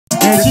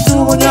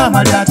ekitubunya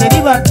amalya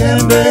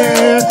teribaddembe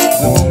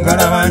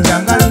ngalabanja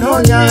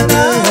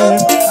nonyate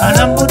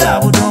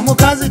anambudabuda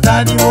omukazi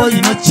taliwo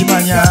ino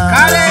kimanya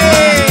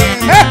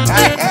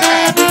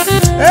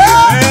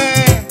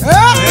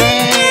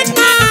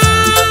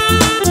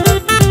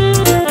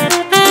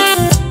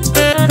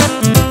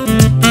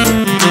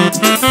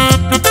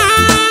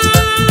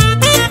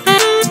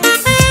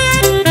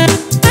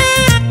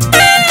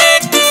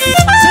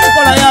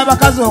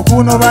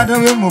okuno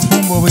bantu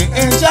mufumbo bwe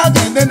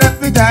enkyagende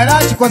napita era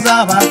kikoza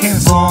abako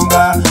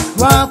ensonga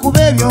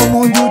lwakuba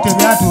ebyomunju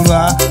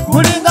tebyatulwa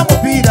bulinga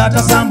mupiira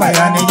atasamba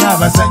yanenya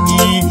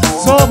abazanyi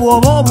so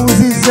bwoba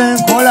obuuzizza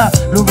enkola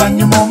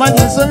luvannyuma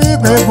omanya ensobi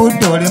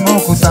kwevudde olema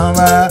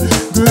okusamba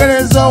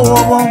tugereza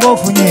ow'obwongo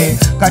ofunye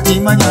kati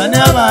manya ne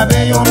aba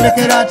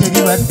abeeyombekera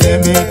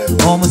teribaddembe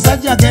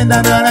omusajja agenda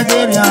n'alaga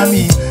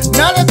ebyami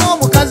n'aleka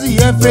omukazi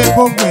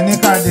yeefeeko gwe ne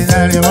kadde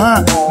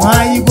n'alema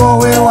mwayiga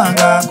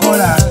ow'ewanga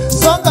akola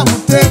songa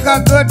muteeka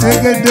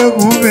gotegedde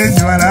okumba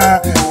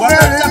ekibala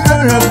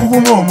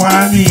okukuba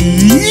omwami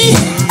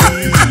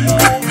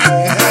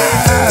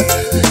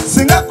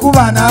singa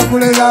kuba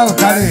n'akulekawo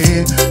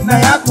kale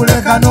naye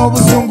akuleka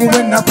n'obusungu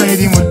bw'ennaku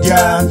eri mujja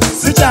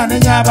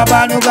sikyanenya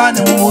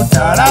ababaanyogane mu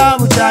butaala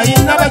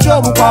bukyayina batyo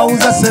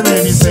obukwawuza ssebe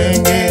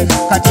ebisenge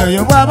kati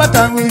oyo bw'aba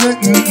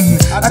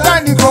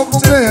atandika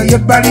okubeeyo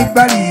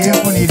yebbalibbali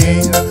yeefunire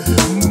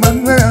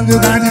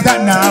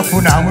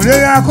nafuna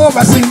muleyako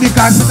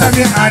basindika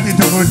sitabye anti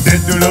tugudde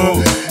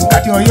ddulo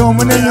kati oyo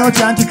omunenye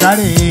otya nti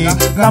kale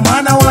nga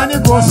mwana wani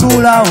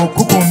g'osuula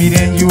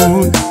okukumira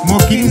enju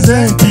mukkirize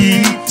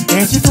nti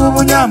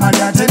ekitubunya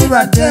amalya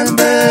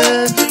teribaddembe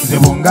nze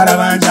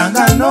bungalabanja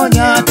nga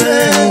nonyate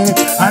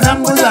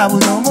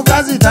anambuzabuza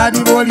omukazi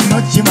taliba olina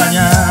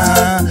okimanya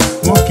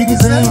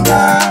mukkirize nga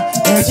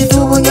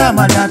ekitubunya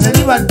amalya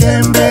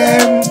teribaddembe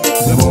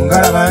nze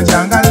bungalabanja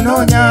nga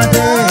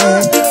nonyate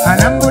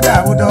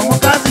anambudabuda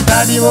omukazi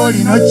taliba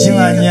olina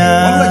okimanya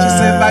waliwo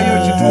kisembayo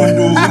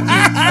kitundu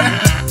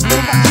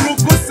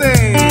lukuse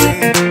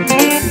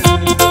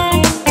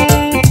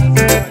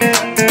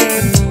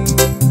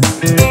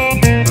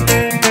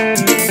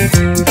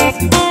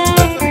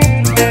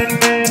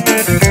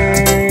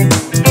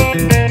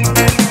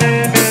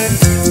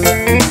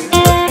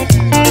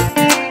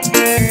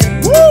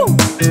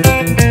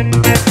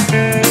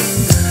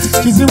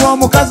kizibu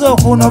omukazi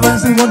okunoba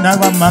ensingo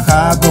nagwa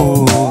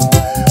mumakaago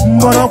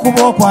mbola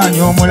okuba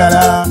okwanya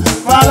omulala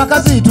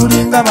abakazi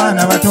tulinga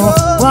baana bato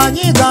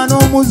bwanyiga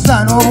n'omuzza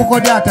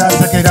n'obukodya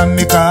atasekera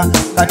mmeka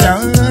kati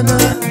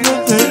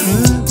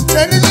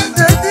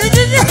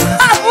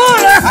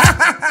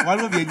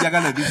waliwo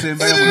byenjagala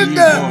bisembayo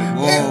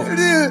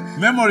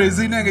memories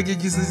inenge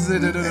gigisize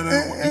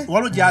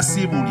waliwo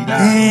gyasiibulira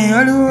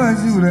waliwo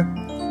wasiibula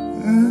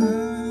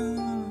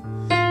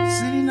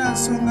sirina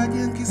nsonga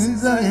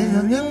gyenkisiza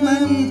ebyo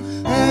byemmanyi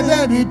ebyo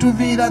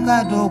ebituviira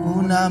kati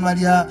okuuna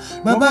amalya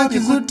baba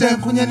kikutte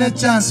nfunye ne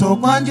chansi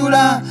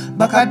okwanjula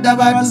bakadda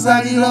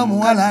batuzaalira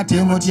omuwala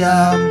ate mutya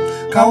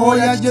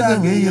kawooya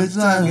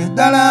jozeweeyozawe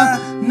ddala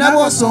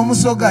naboosa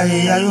omusoga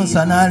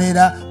yeyayonsa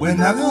n'alera bwe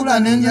navuula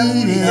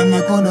nenjayire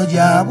emikono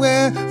gyabwe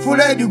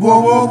fuledi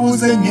gwoba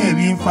obuuza ennyo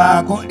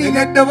ebinfaako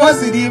lina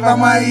eddoboozi liva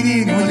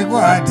mwayiriini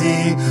mukikwate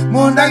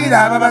mundagira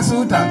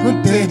ababasuuta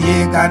nkutte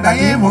eryeka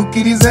naye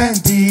mukkirize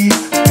nti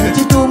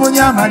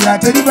ekitubunya amalya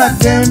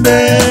teribaddembe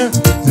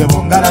nze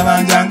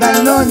bungalabanja nga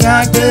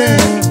nonyate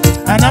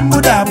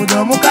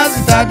anambudabuda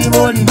omukazi tadiba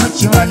olina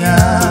okimanya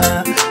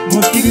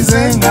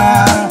mukkirize nga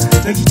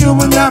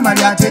ekitubunya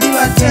amalya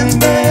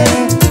teribaddembe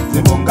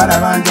nze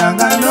bungalabanja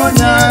nga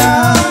nonya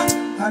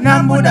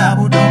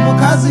anambudabuda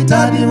omukazi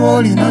tadiba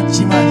olina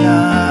okimanya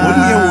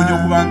oliyewuunya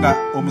okubanga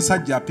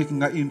omusajja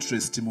apikinga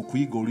interest mu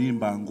kuyiga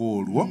oluyimba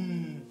ng'olwo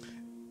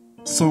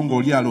so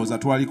ng'oli alowooza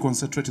twali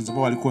concentrating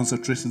oba wali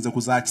concentrating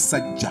ku za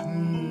kisajja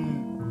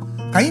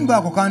kayimba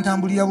ako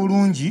kantambulira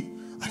bulungi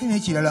ate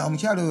n'ekirala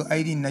omukyalo oyo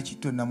Irene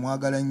Nakitto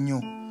namwagala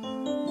nnyo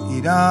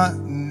era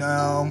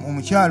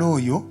omukyalo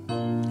oyo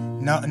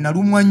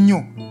nalumwa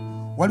nnyo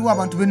waliwo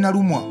abantu be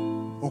nalumwa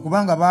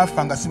okubanga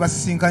baafa nga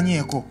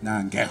sibasisinkanyeeko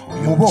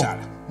mubo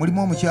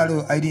mulimu omukyalo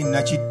oyo Irene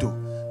Nakitto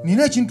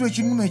nina ekintu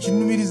ekinnuma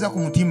ekinnumiriza ku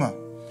mutima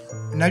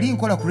nali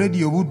nkola ku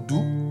radio Buddu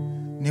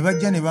ne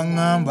bajja ne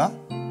baŋŋamba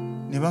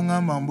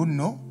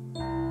mbuno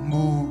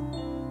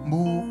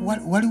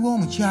waliwo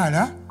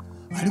omukyala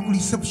ali ku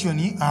reception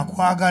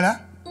akwagala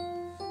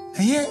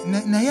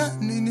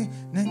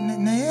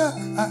naye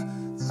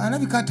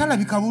alabika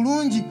talabika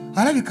bulungi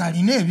alabika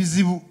alina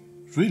ebizibu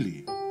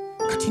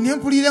kati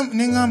nempulira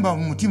neŋŋamba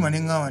mu mutima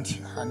neŋŋamba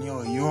nti ani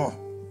oyo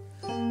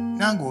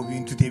nange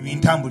ebintu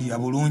tebintambulira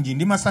bulungi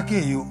ndi Masaka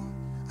eyo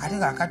ate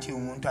kakati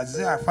omuntu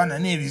azze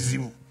afaanana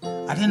ebizibu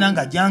ate nange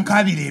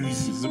ajjankabira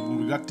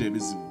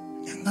ebizibu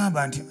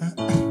neŋŋamba nti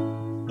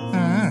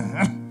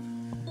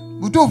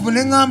butuufu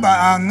neŋŋamba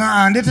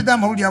andetedde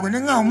amawulire agwe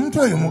neŋŋamba omuntu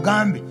oyo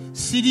mugambe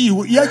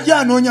siriiwo yajja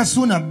anoonya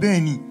Ssuuna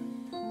Beni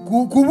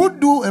ku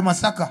Buddu e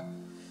Masaka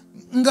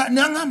nga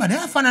naŋŋamba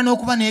naye afaanana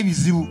okuba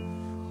n'ebizibu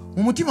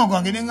Umutima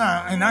gwange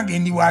nange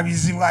ndi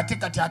wabizibu ate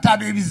kati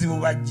atabe ebizibu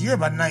bajje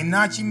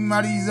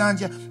nakimaliriza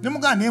ntya ne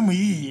muganda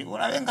emuyiye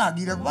olabe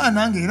ng'agira kuba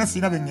nange era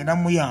sirina bengenda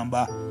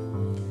muyamba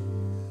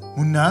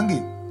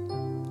munnange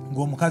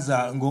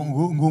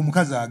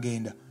ng'omukazi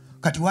agenda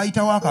kati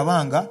wayitawo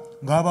akabanga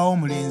ng'abawo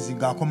omulenzi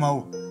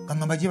ng'akomawo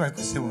kaŋŋamba gye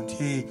balekosebo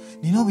nti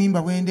nina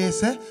obuyimba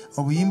bwendeese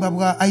obuyimba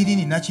bwa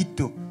Irene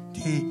Nakitto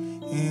nti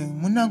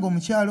munnange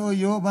omukyalo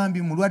oyo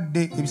bambi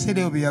mulwadde ebiseera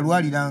ebyo bye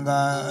yalwaliranga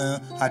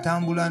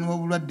atambula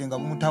n'obulwadde nga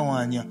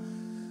bumutawaanya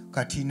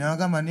kati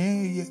n'agamba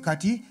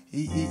kati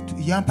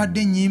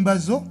yampadde ennyimba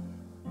zo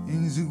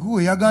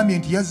nziguwe yagambye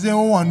nti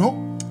yazzeewo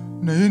wano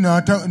naye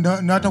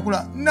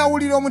n'atakula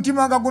nawulira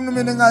omutima nga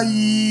gunnumene nga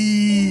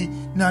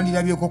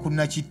nandirabyeko ku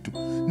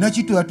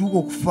Nakitto yatuuka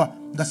okufa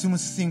nga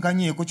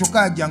simusisinkanyeeko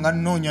kyokka ajja nga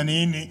nnoonya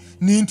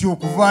nenti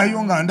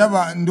okuvaayo nga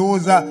ndaba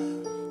ndowooza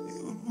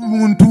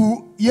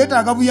muntu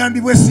yeetaaga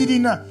buyambi bwe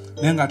sirina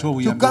naye nga ate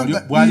obuyambi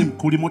bwali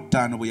kulimu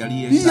ttaano bwe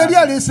yali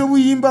aleese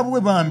buyimba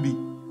bwe bambi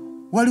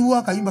waliwo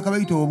akayimba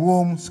kabayita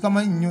obwomu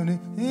sikamanyi nnyo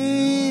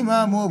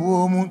maama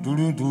obwomu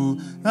tuluntu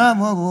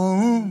maama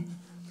obwomu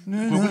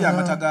kwekuli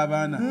amata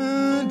g'abaana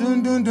naye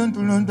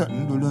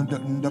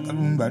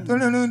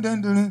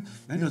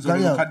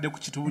olukadde ku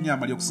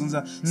kitubunyamali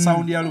okusinza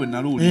sawundi yalwe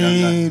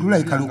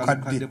naluwuliralulayika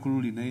lukadde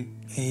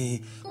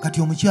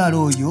kati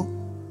omukyalo oyo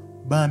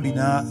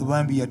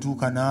bambi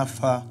yatuuka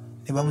n'afa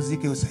ne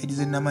bamuziika eyo sayidi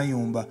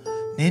z'Namayumba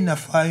naye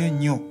nafaayo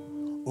nnyo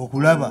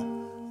okulaba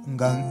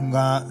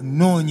nga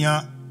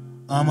nnoonya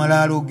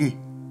amalaalo ge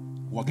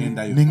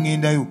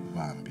neŋŋendayo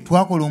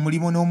twakola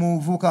omulimu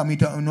n'omuvubuka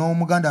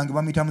n'omuganda wange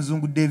bamuyita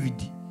Muzungu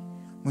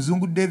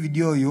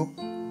David oyo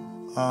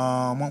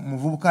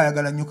muvubuka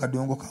ayagala nnyo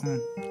kadongo kamu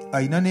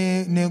ayina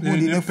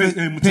negundi ne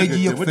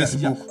peegi ye ku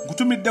Facebook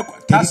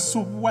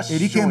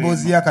eriko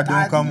emboozi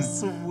y'akadongo kamu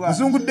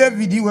Muzungu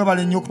David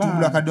webale nnyo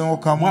okutumbula akadongo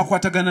kamu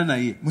mwakwatagana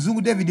naye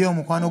Muzungu David oyo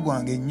mukwano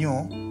gwange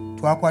nnyo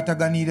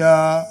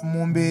twakwataganira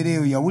mu mbeera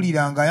eyo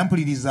yawuliranga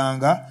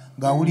yampulirizanga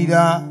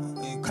ng'awulira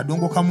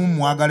kadongo kamu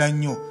mwagala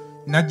nnyo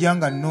najja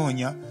nga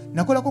nnoonya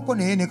nakolakoko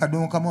naye ne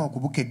kadongo kamu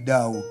okubukedde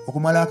awo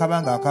okumala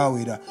akabanga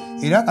akawera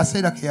era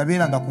akaseera ke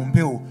yabeeranga ku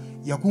mpewo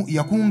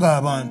yakunga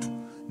abantu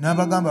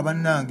n'abagamba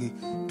bannange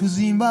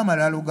tuzimbe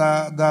amalaalo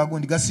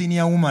gagundi ga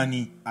senior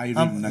woman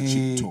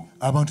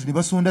abantu ne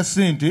basonda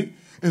ssente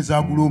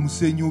ezagula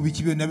omusenyu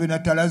biki byonna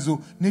talazo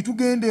ne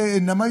tugende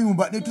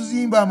Namayumba ne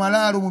tuzimba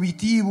amalaalo mu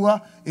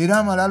bitiibwa era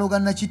amalaalo ga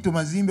Nakitto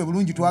mazimbe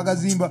bulungi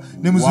twagazimba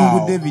ne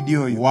Muzungu David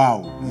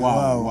oyo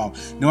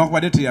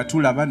newankubadde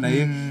teyatulaba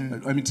naye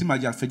emitima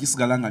gyaffe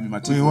gisigala nga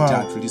mimativu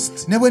at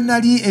least ne bwe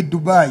nali e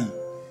Dubai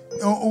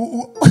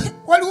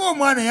waliwo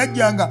omwana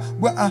yajjanga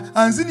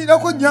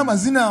anzinirako nnyo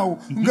amazina awo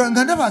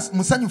nga ndaba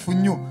musanyufu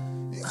nnyo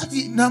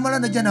kati n'amala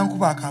najja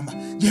nankuba akamba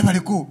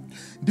gyebaleko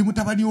ndi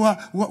mutabani wa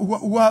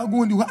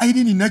gundi wa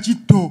Irene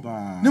Nakitto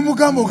ne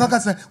mugamba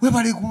okakasa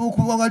webale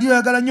wali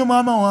oyagala nnyo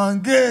maama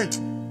wange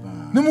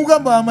ne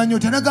mugamba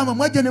amanyota nagamba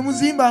mwajja ne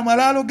muzimba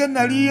amalaalo ge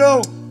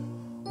naliyo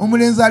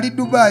omulenzi ali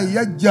Dubai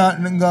yajja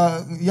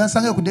nga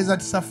yansanga ku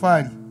desert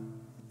safari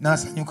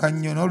n'asanyuka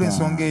nnyo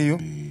n'olw'ensonga eyo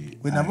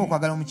we nava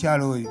okwagala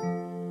omukyalo oyo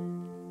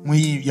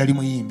yali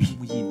muyimbi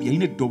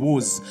yalina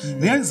eddoboozi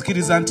naye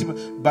nzikiriza nti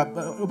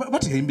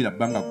bateyayimbira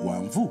bbanga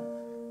gwanvu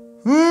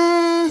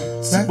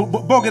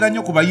boogera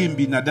nnyo ku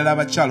bayimbi naddala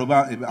abakyalo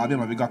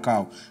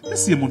ab'emabegakaawo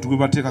nesiye muntu gwe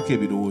bateekako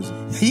ebirowoozo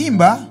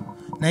yayimba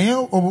naye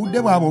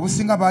obudde bwabwe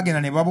obusinga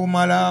bagenda ne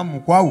babumala mu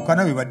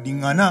kwawukana bwe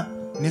baddiŋŋana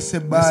ne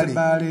Sebbaale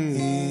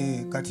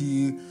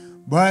kati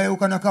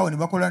bayawukanakaawo ne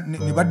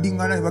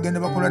baddiŋŋana ne bagenda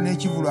bakola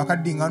n'ekivulu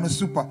akaddiŋŋano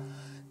super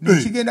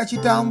nekigenda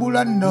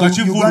kitambula no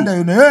Uganda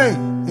yona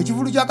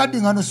ekivulu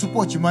kyakaddiŋŋano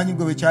super okimanyi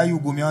gwe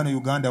bekyayugumya wano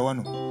Uganda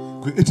wano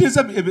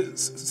ekiza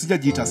sijja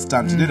giyita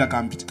stand nera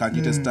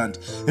kanjite stand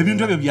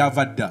ebintu ebyo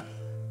byava dda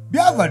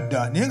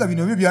naye nga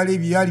bino byo byali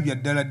bya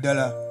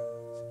ddala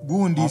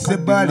gundi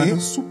Sebbaale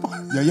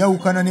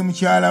yayawukana ne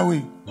mukyala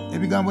we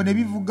ebigambo ne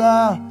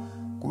bivuga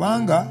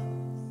kubanga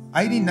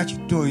Irene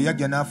Nakitto oyo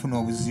yajja n'afuna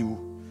obuzibu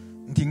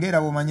nti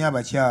ng'era bw'omanyi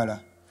abakyala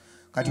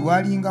kati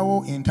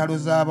walingawo entalo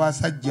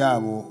z'abasajja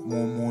abo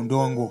mu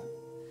ndongo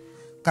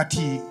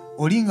kati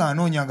oli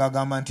ng'anoonya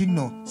ng'agamba nti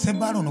nno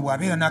Sebbaale ono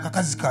bw'abeera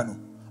n'akakazi kano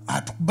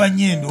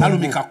atubanye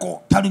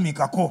endongo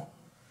talumikako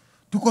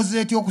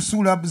tukoze etya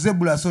okusuula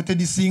zebula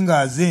sorted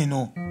singers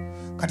eno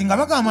kati nga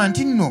bagamba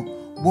nti nno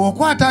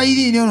bw'okwata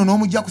Irene ono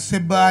n'omujja ku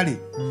Sebbaale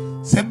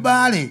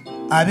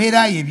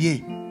abeera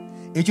ayebye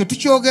ekyo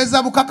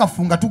tukyogeza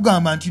bukakafu nga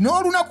tugamba nti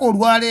n'olunaku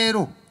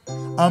olwaleero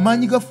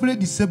amaanyi ga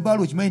Fred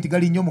Sebbaale okimanyi nti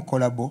gali nnyo mu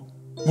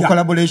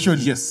collaboration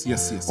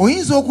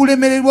oyinza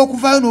okulemererwa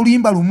okuvaayo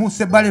n'oluyimba lumu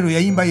Sebbaale lwe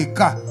yayimba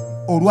yekka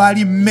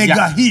olwali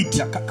mega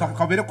hit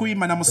kabere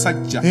kuyimba na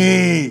musajja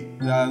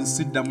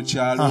nsidda mu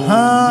kyalo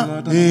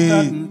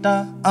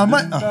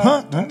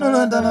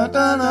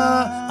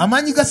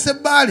amaanyi ga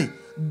Sebbaale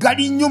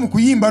gali nnyo mu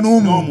kuyimba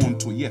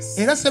n'omuntu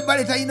era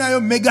Sebbaale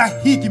talinayo mega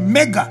hit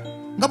mega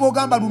nga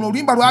bw'ogamba luno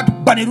oluyimba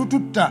lwatuba ne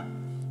lututta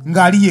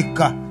ng'ali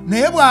yekka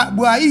naye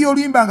bw'ayiya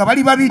oluyimba nga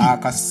bali babiri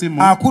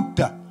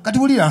akutta kati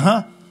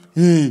bulira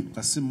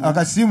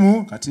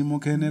akasimu katimu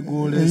kene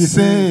gole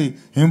ise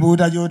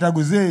embuta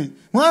jotaguze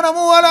mwana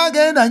muwala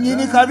agenda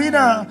nyini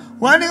kabina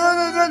wani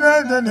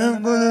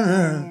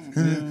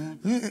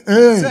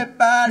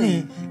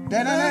sebali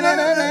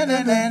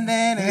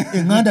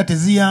enganda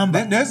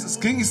teziyamba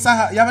King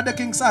Saha yabadde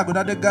King Saha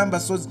godade gamba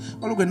so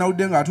olugwe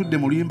nawudde nga atudde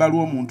mu luyimba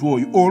lw'omuntu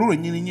oyo olwo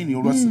nyini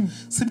olwasi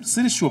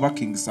siri sure ba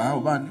King Saha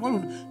obani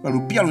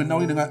balubya lwe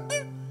nawulire nga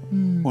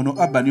ono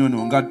abani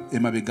ono nga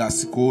emabega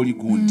sikoli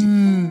gundi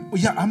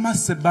ya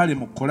amasebale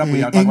mu collab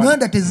ya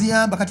enganda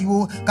teziyamba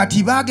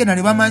kati bagenda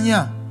ne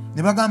bamanya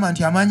ne bagamba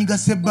nti amanyi ga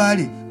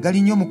sebale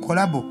gali nnyo mu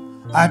collab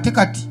ate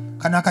kati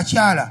kana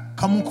akakyala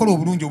kamukola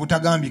obulungi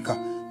obutagambika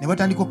ne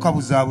batandika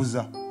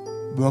okukabuzaabuza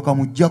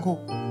bakamujjako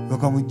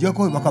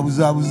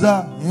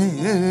bakabuzaabuza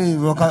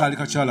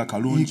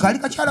kali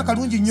kakyala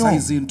kalungi nnyo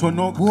size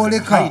ntono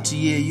height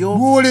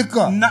yeyo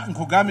na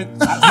nkugame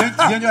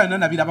yenjo yana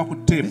nabiraba ku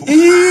tepo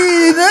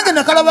nange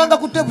nakalabanga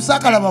ku tepo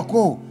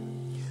sakalabako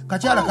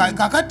kakyala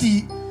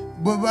kakati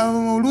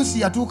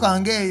oluusi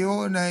yatuukanga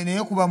eyo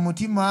naye kuba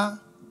mutima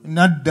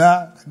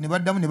nadda ne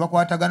baddamu ne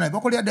bakwatagana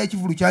bakolera ddala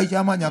ekivulu kyali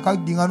kyamaanyi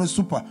akadingano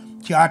super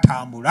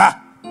kyatambula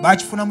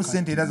bakifunamu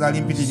ssente era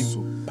zaali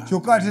mpitirivu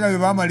kyokka ate era bwe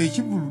baamala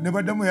ekivulu ne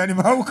baddamu yani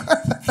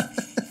bawuka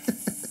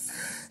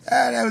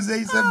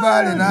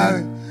zeisebale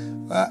naawe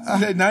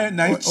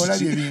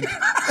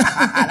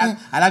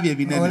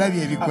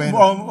olabye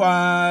ebikweno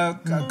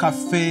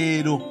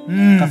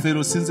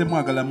kafeero sinze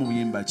mwagala mu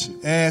buyimba ki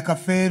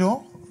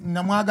kafeero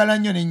namwagala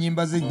nnyo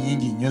n'ennyimba ze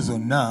nnyingi nnyo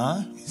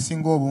zonna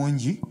esinga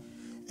obungi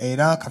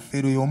era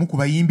kafeero y'omu ku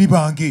bayimbi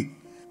bange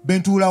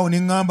bentuulaawo ne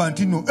ŋŋamba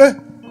nti nno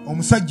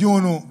omusajja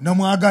ono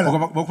namwagala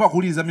bakuba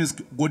kuwuliriza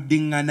music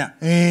godiŋŋana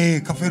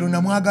kafeero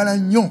namwagala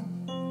nnyo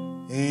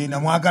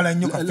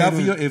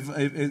kafeero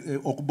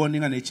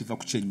okubondinga nekiva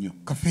ku kyennyo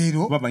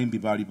kafeero kuba bayimbi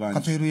baali bangi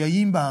kafeero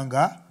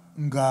yayimbanga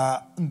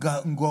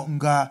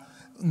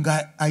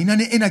nga alina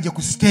ne energy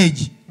ku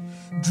stage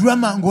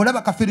drama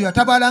ng'olaba kafeero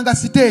yatabalanga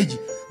stage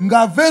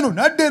ng'ava eno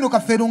nadda eno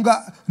kafeero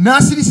nga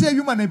n'asirisa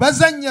ebyuma ne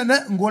bazannya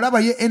ng'olaba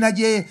ye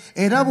energy ye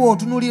era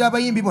bw'otunuulira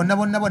abayimbi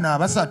bonna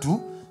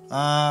abasatu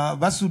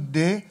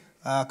basudde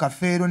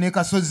kafeero ne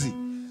kasozi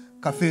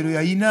kafeero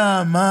yayina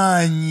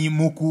amaanyi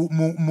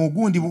mu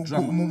gundi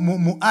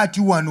mu art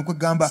one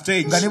kwegamba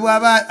nga ne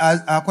bw'aba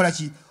akola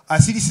ki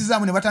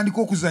asirisizaamu ne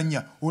batandika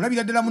okuzannya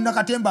olabira ddala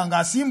munnakatemba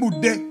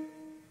ng'asimbudde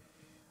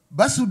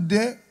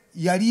basudde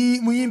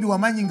yali muyimbi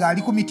wamanyi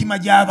ng'ali ku mitima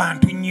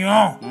gy'abantu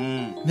nnyo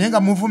naye nga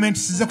movement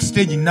size ku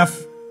stage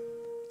nnafu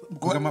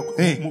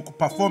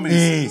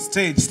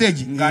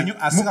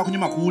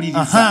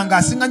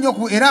ng'asinga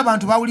nnyo era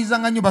abantu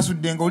bawulizanga nnyo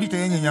basudde nga oli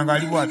teyenyenya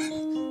ng'ali bwati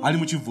ali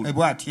mu kivulu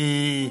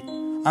bwati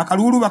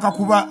akalulu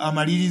bakakuba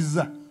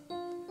amaliriza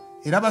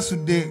era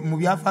basudde mu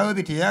byafaayo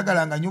bye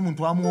teyayagalanga nnyo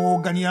omuntu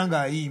amuwoganira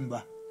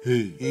ng'ayimba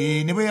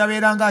ne bwe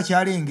yabeeranga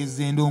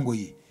akyalengeza endongo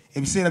ye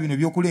ebiseera bino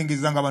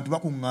by'okulengeza nga abantu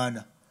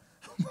bakuŋŋaana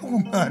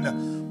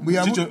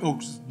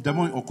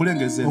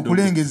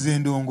okulengeza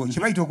endongo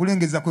kibayita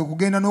okulengeza kwe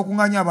kugenda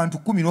n'okuŋŋaanya abantu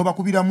 10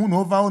 n'obakubiramu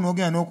n'ovaawo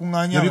n'ogenda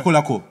n'okuŋŋaanya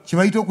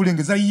kibayita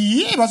okulengeza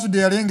basudde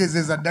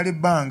yalengezeza ddala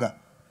ebbanga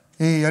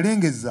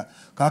yalengeza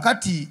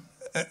kaakati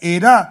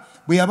era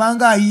bwe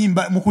yabanga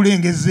ayimba mu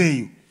kulengeza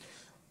eyo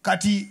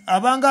kati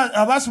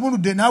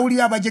abasumuludde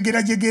n'awulira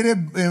abajegerajegere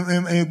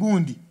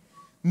egundi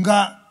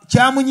nga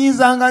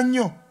kyamunyiizanga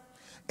nnyo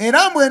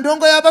era mbu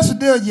endongo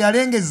y'abasudde eyo gye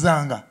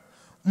yalengezanga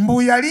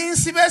mbu yali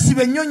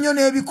nsibeesibe nnyo nnyo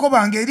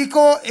n'ebikoba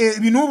ng'eriko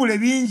ebinuubule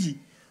bingi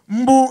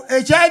mbu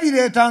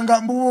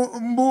ekyabireetanga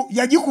mbu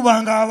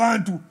yagikubanga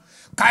abantu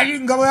kali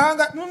nga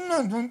bweyanga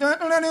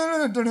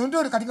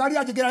kati gali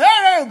ajegera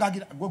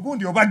ng'agira gwe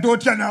gundi obadde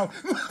otya naawe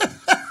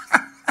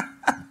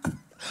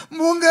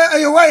munga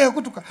eyo waye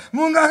kutuka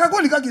munga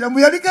akakundi kagira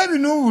muyaliko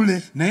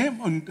ebinuubule naye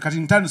kati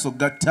ntandise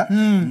okugatta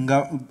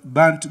nga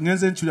bantu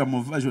ngenze nkyulira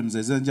mu versions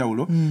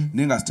ez'enjawulo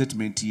naye nga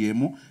statement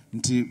yemu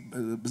nti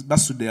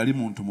basudde yali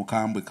muntu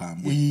mukambwe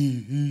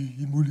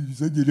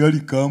muliriza gye lyali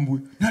kambwe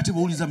nate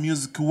bwowuliza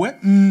music we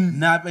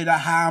n'abeera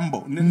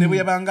hambo ne bwe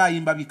yabanga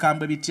ayimba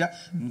bikambwe bitya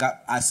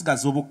nga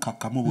asigaza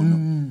obukkakkamu buno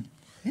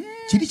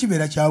kiri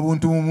kibeera kya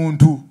buntu mu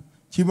muntu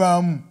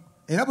kibaamu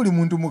era buli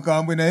muntu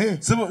mukambwe naye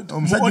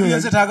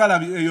omusajja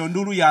taagala eyo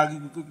ndulu ya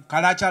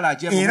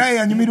kalacalaci era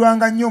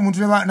yanyumirwanga nnyo omuntu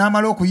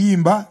n'amala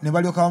okuyimba ne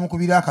balyoka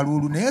bamukubira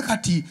akalulu naye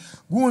kati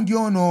gundi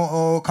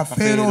ono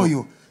kafeero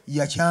oyo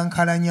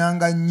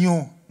yakyankalanyanga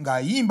nnyo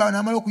ng'ayimba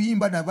n'amala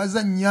okuyimba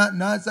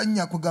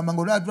n'azannya kugamba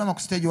ng'olwadrama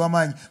ku stage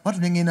w'amaanyi matu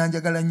nengenda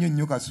njagala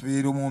nnyo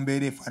kafeero mu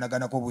mbeera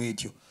efaanaganako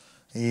bw'etyo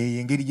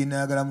engeri gye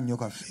nayagalamu nnyo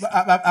kaffe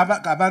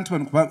abantu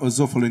bano kuba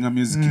ozza ofollowinga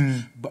music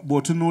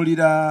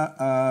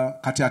bw'otunuulira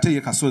kati ate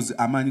ye kasozi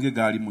amaanyi ge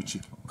gaali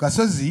muki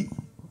kasozi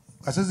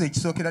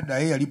ekisookera ddala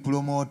yali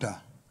promota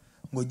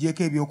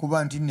ng'oggyeko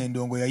ebyokuba nti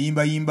nendongo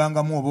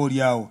yayimbayimbangamu oba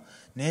oliawo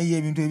naye ye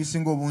ebintu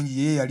ebisinga obungi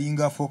ye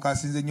yalinga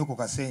fokasinze nnyo ku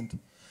kasente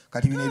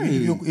kati bino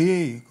ebintu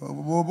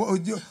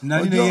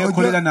nali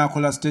neyekolera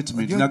n'akola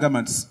statement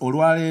nagamba nti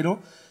olwaleero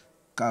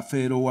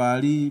Kafeero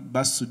waali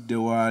basudde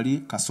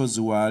waali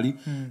Kasozi waali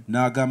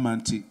n'agamba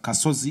nti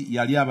Kasozi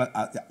yali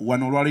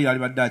wano olwali yali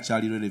badde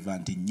akyali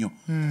relevant nnyo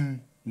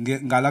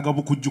ng'alaga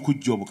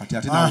bukujjukujju obwo kati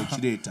ate nawe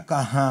kireeta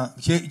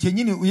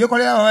kyennyini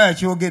yekolera aba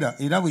yakyogera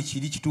era bwe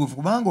kiri kituufu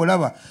kubanga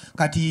olaba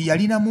kati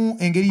yalinamu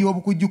engeri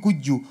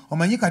y'obukujjukujju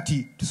omanyi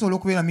kati tusobola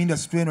okubeera mu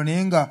industry eno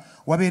naye nga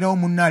wabeerawo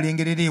munna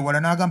alengerera ewala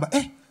n'agamba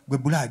gwe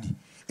Buladi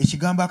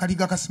ekigambo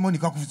akaliga ka Simoni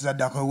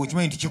kakufuzadde akawo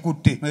kimanyi nti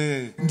kikutte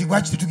nti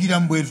lwaki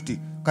tetugiramu bwe tuti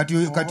kati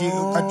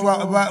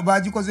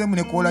bagikozeemu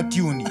ne kola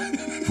tune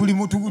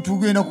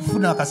tugenda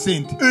kufuna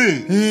akasente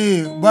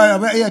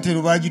aba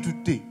Airtel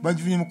bagitutte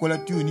bagifunye mu kola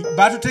tune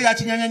batutte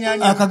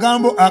yakinyanyanyanya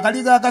akagambo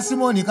akaliga ka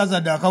Simoni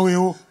kazadde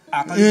akaweewo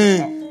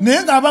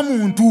naye ng'aba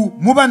muntu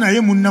muba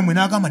naye munnamwe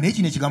n'agamba naye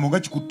kino ekigambo nga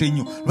kikutte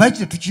nnyo lwaki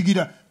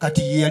tetukigira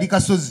kati ye yali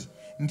Kasozi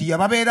nti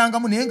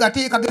yababeerangamu naye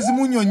ng'ate kagezi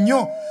munnyo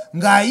nnyo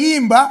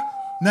ng'ayimba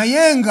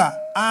naye nga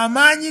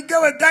amaanyi ge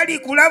we gali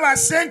kulaba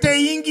ssente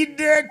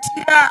eyingidde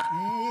etya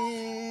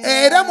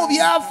era mu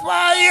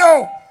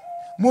byafaayo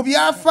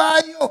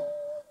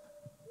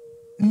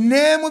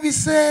ne mu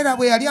biseera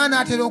bwe yali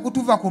anaatera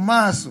okutuva ku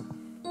maaso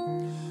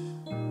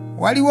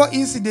waliwo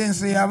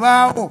incidence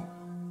eyabaawo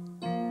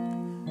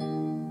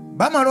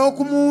bamala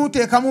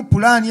okumuteekamu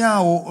pulaani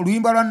awo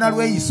oluyimba lwa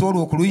Nalweyiso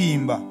olwo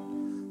okuluyimba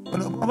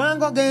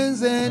obanga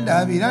ogenze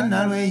ndabira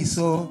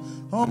Nalweyiso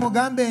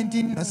omugambe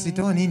nti nno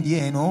sitooni ndi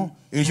eno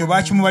ekyo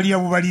baakimubalira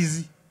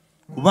bubalizi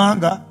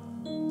kubanga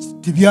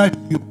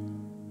tebyaliyo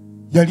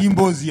yali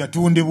mboozi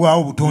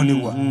yatondebwawo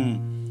butondebwa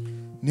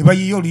ne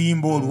bayiya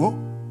oluyimba olwo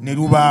ne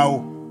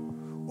lubaawo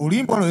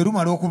oluyimba olwo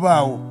erumala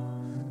okubaawo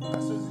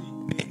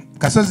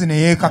Kasozi ne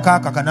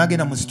yeekakaakaka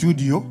n'agenda mu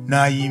studio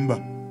n'ayimba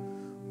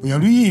bwe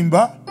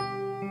yaluyimba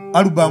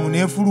alubamu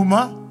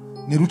n'efuluma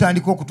ne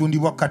lutandika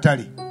okutundibwa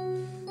katale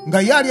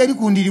nga ye ali yali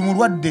ku ndiri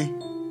mulwadde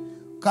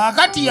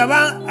kaakati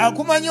yaba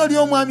akumanya oli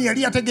omwami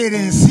yali yategeera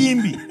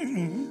ensimbi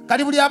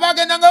kati buli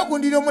abagendangayo ku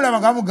ndiri omulaba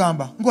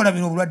ng'amugamba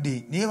ng'olabira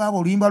obulwadde naye baaba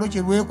oluyimba lwo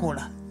kye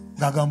lwekola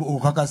ng'agamba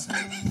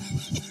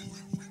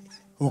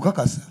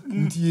okakasa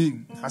nti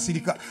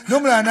asirika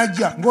n'omulala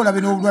najja ng'olabe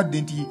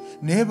n'obulwadde nti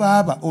naye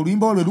baaba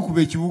oluyimba lwe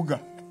lukuba ekibuga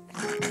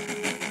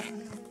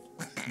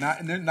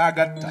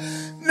n'agatta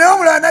naye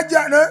omulala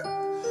najja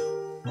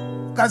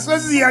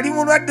Kasozi yali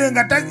mulwadde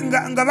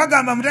nga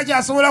bagamba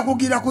mutakyasobola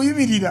kugira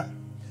kuyimirira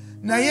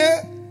naye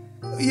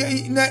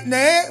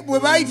bwe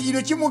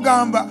baayitire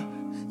kimugamba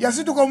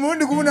yasituka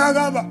omulundi gumu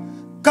n'agamba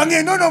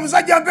kangenda ono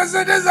omusajja mpe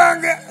sente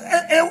zange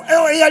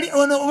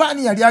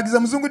obaani yali agiza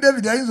Muzungu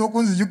David ayinza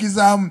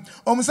okunzijukizaamu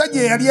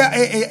omusajja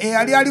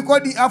eyali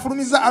alikodi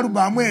afulumiza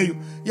alubamu eyo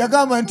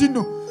yagamba nti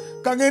nno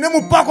kangende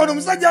mu paaka ono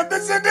omusajja mpe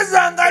sente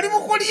zange ali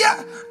mukulya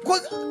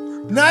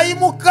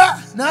n'ayimuka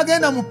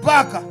n'agenda mu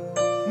paaka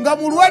nga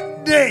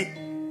mulwadde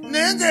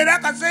naye ng'era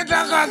akasente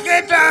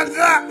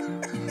akakeetaaga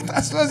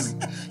Kasozi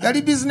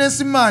yali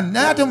businessman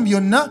naye ate mu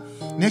byonna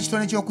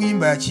n'ekitone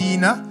ky'okuyimba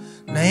yakiina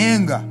naye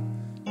nga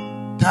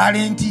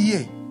talenti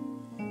ye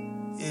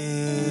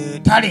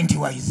talenti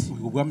wise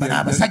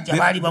abasajja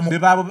baali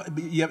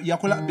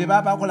be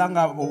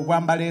babakolanga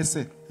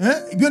obwambaleese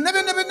byonna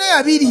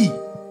yabiri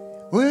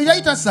oyo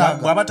yayita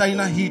saaga bw'aba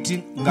talina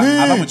hiiti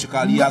nga aba mu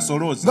kikaali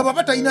yasolooza nga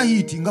baba talina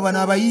hiiti nga bano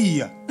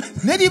abayiiya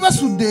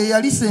neribasudde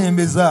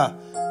yalisembeza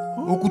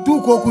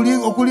okutuuka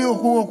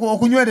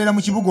okunywerera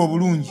mu kibuga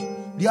obulungi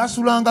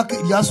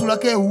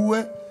lyasulako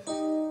ewuwe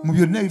mu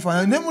byonna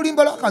ebifaananyi ne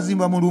mulimba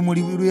lwakazimba mu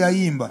lumuli lwe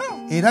yayimba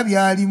era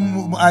byali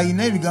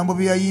ayina ebigambo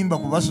bye yayimba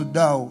kubasudde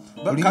awo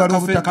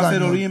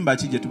Kafeero oluyimba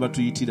ki gye tuba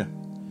tuyitira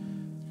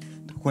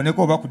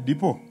tukoneko oba ku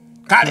dipo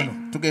kale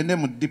tugende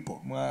mu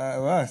dipo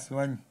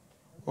simanyi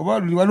oba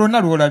lwonna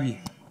lwolabye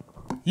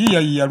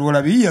yiya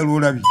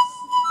lwolabye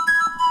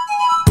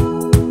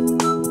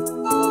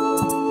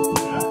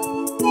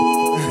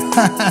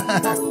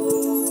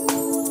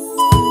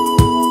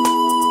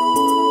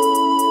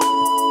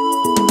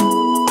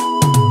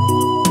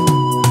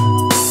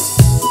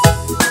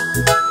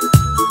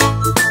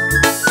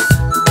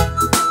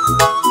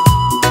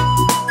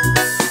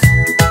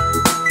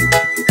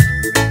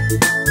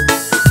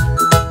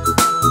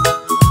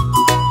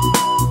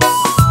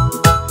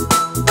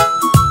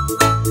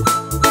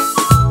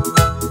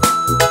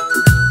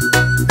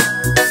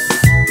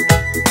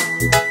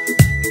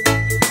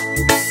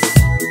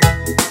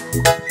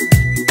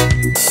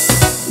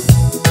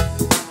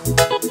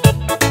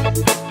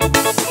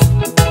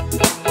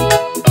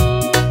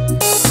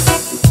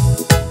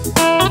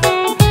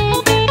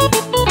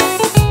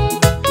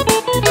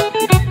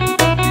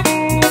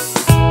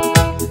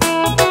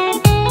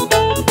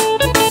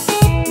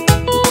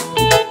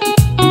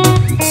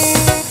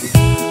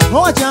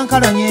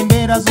Kyankalanye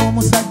embeera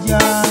z'omusajja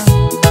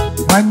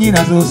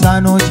mwannyina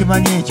z'osaana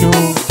okimanya ekyo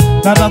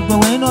baba gwe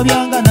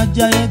weenobyanga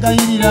najja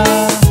yeegayirira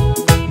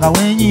nga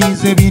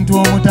weenyiiza ebintu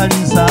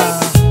omutaliisa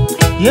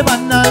ye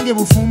bannange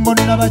bufumbo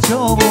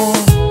nnabakyobo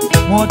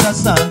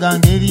mwotasanga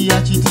ngeri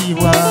ya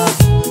kitiibwa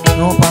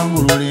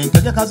n'opangulula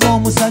entegeka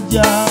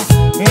z'omusajja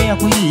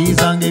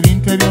eyakuyiyizanga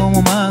ebintu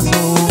eby'omu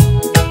maaso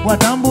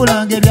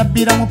watambulanga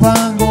ebyabbira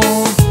mupango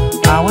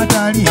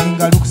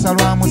luusa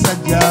lwa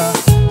musajja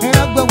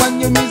era gwe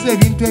wanyumiza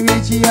ebintu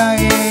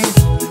eby'ekiyaaye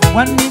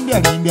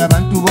wannimbyalimby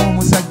abantu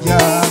b'omusajja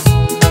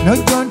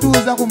nojja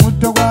ontuuza ku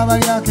mutto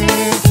gw'abalyake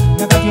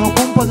nakati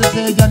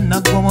okumpozesa eja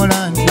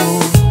naggomola ntyo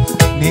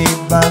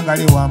n'ebbanga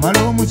lewamala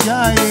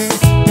omukyaye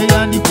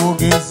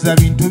teyandikoogeza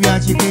bintu bya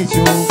kiko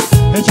ekyo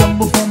ekyo mu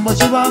bufumbo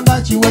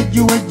kibanga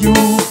kiwejjuwejju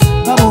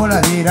nga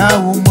bw'olabeera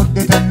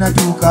awummudde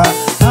tannatuuka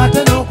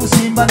ate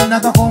n'okusimba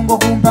nakakongo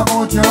kumpaka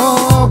otyo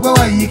gwe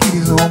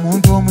wayiikiriza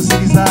omuntu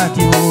omusiriza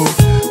atyo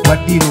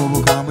waddira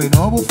obukambwe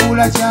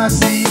n'obufuula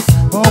kyasi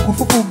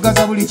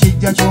okufufuggaza buli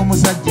kijja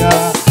ky'omusajja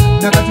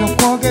nakati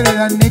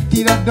okwogerera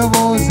nettira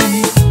ddoboozi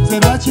ze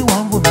lwaki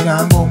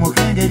wanvumiranga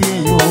omukengeri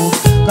eyo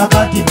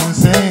kakati mu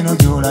nsi eno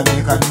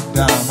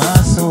gy'olabeekanudde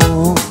amaaso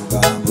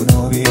gambo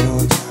n'obeera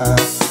otya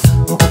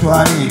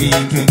okutwala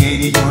ebintu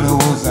engeri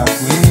gy'olowooza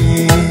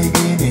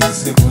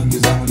kwegenese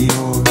kunjuza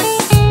muliro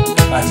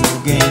kati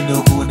ogenda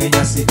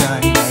okunenya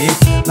sitaani naye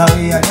nga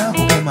bwe yali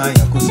akukema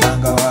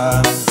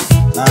yakusangawa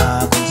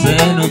ku nsi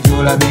eno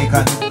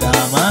gy'olabeekanudde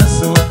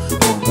amaaso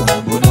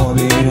ogambo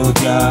n'obeera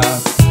otya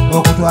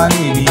okutwala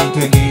ebintu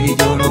engeri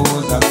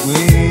gy'olowooza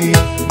gwe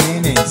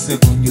genese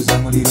kunjuza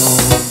muliro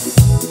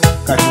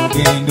kati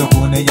ogenda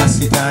okunenya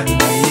sitaani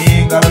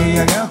naye nga bwe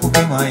yali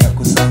akukema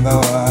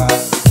yakusangawa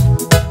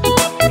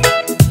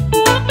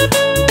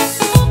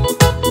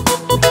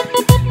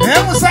naye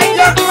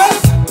musajja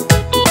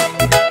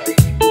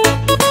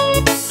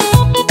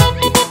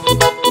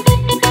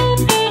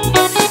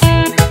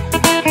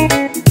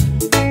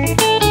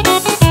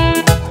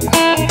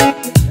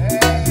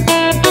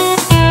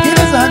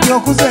kiriza nti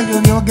okuza ebyo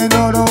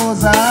byogenda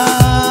olowooza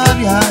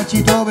bya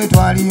kitobe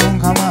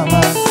twaliyonka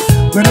maama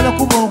gwenera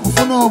kuba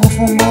okufuna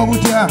obufumbo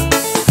obutya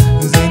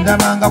nze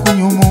ndabanga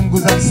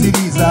kunyumunguza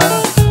bisiriza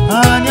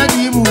ani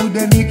agibuudde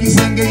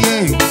emikisa engeri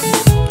eyo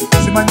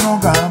simanyi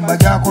ogamba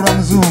gyakolwa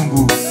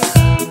muzungu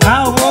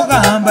awo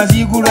bogamba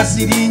ziigulwa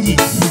siringi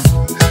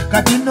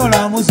kati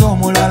nolamuza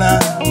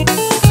omulala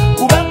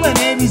kubangwe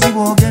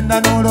n'ebizibu ogenda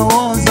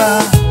n'olowooza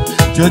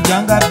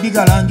kyojjanga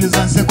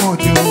bigalanjuza nseko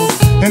otyo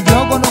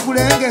ejogo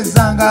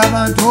n'okulengezanga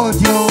abantu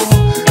otyo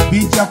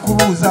bijja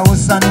kubuuzawo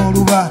ssa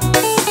n'oluba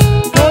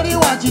toli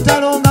wa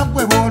kitalo nga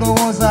ggwe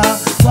bw'olowooza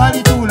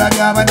twalituula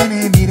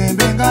ly'abanene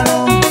emirembe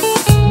engalo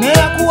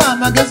neyakuwa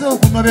amagezi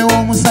okunobewa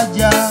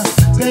omusajja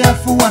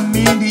teyafuwa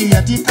mmindi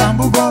yatikka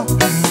mbugo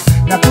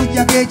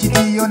nakujjako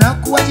ekitiyo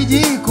nakuwa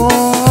kijiiko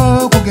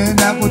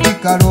kugenda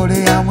kutikka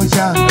loole ya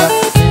mukyanga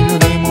ebyo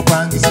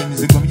bimupangisa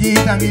emizigo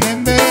mugiyita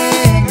mirembe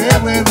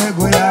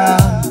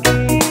ng'ebwebwegoya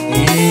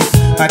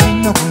kati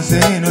nno ku nsi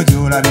eno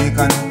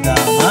gy'olabeekanudde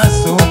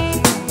amaaso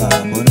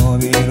ogambo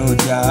n'obeera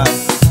otya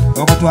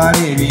okutwala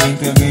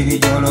ebintu engeri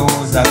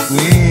gy'olowooza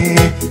gwe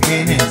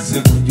geneze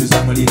kunjuza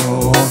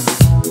muliro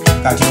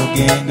kati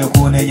ogenda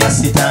okunenya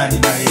sitaani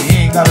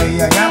naye nga bwe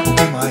yali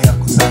akukema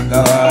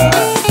yakusangawa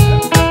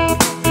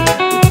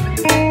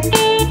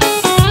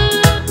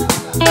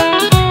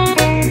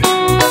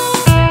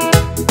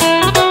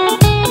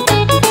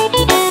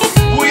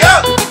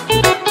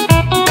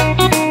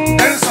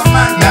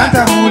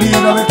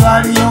yantabuulirwa bwe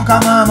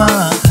twaliyonka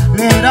maama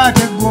leero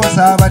ate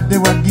gw'osaabadde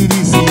bwa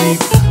ddirisi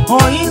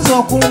oyinza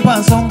okumpa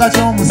nsonga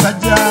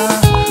ky'omusajja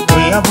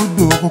bwe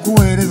yavudde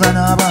okukuweereza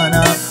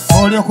n'abaana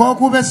olyoka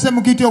okuba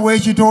essemukiti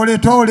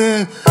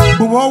ow'ekitooletoole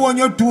buba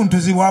owonya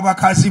otuntuzibwa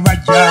abakazi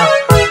bajja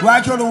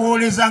lwaki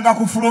olowoolezanga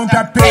ku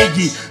fronta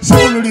peegi si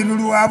oluliru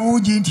lwa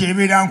buugi nti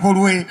ebeera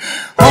nkolwe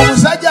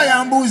omusajja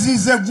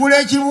yambuuzizza eggula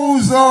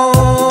ekibuuzo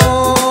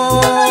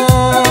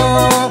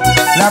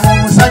laba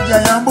omusajja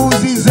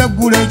yambuuzizza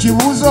eggula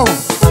ekibuuzo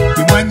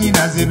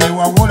timwanyinaze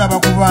bewawola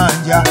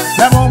bakubanja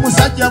laba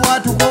omusajja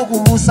bwatuka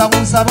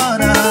okubuusabuusa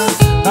baana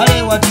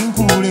kale wati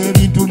nkuula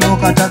ebintu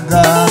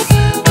n'okatagga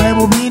bwe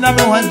bubiina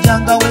bwe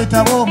wajjanga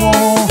weetaba omwo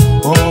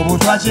obwo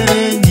butwakyera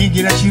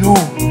ennyingira kiro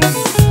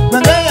bwe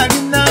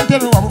ngeyali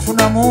nantebe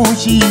wabufunamu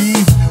ki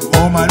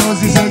omala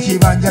ozisa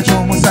ekibanja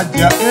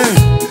ky'omusajja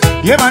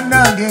ye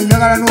bannange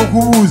njagala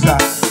n'okubuuza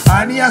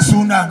ani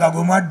yasuunanga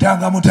gwe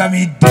mwaddanga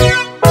mutamidde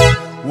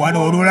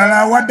wano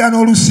olulala wadda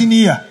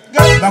n'olusiniya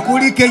nga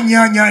kuliko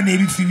ennyaanya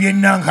n'ebifi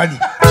by'ennankali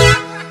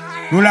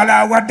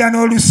lulala wadda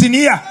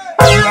n'olusiniya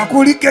nga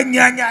kuliko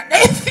ennyaanya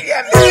n'ebifi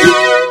by'emmere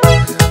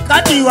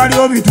kati wali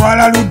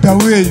obitwala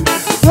luddawo eyo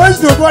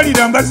lwaki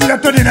totwalira Mbaziira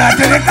tone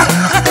n'atereka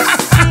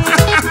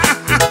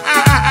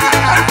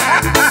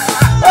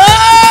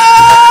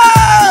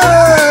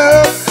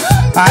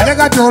ate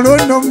kati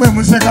olwonno mmwe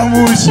museka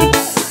munsi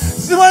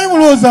simanyi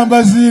mulowooza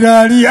Mbaziira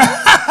aliya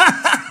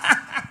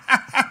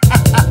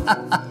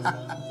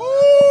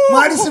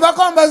mwali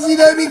sibako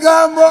Mbaziira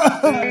ebigambo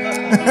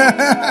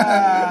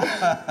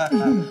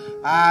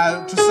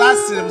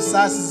tusaasire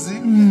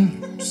busaasizi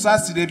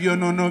tusaasire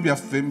ebyonoono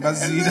byaffe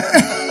Mbaziira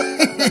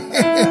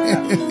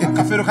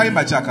akafeero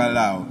kalimba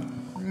kyakalaawo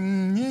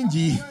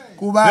nyingi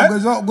kuba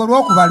gwe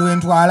lwokuba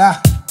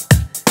lwentwala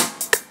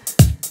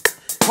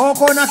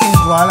kokoona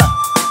kentwala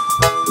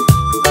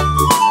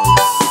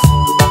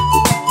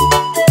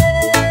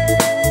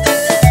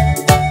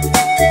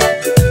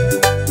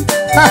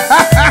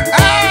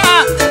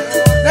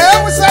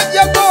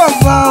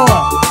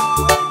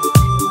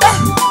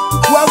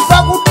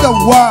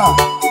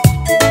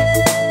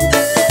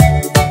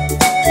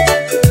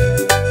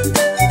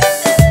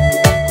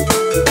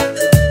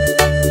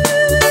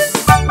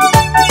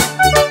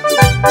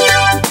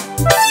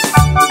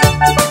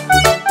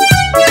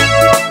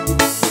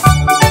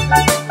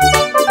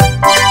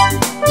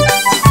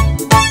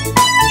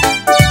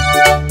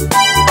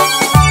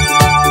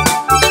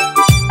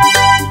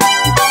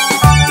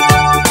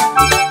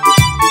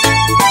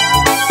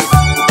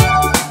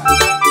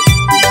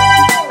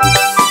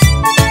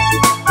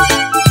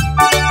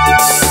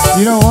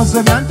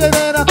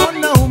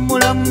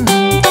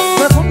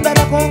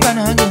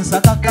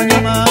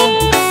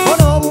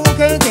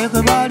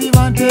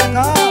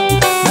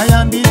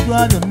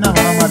byonna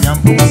mama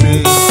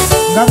byampuse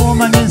nga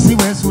bw'omanya ensi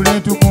bw'esula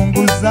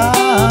etukunguza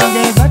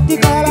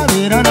ng'egattikala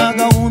beera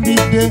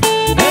n'agawumbidde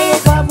eyo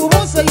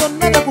kavubuse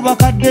yonna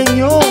tekubakadde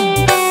nnyo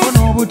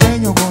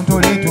n'obutenyo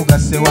gontole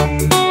tugasse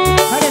wamu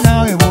kale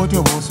naawe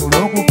bw'otyo bw'osula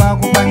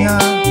okupaakupanya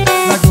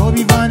nga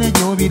gy'obivaane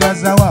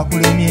gy'obiraza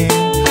waakulemye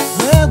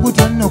naye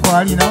gutyo nno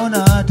kwalinawo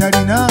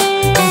n'atalina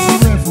ensi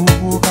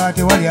bwefuukuuka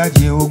tewali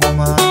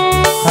agyewogoma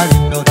kale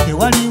nno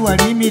tewali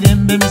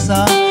mirembe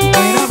misa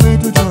era bwe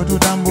tutyo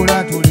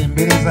tutambula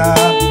tulembereza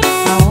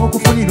awo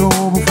okufunira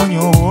obufunyi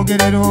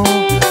obwogerero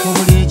mu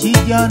buli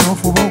ekijja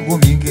n'ofuba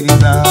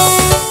ogumiikiriza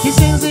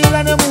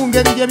kisinziira ne mu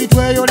ngeri gye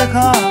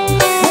bitweyoleka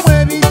mumwe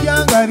ebijja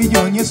nga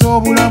bijonyesa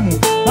obulamu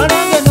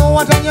banange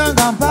n'owatanya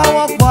nga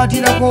mpaawa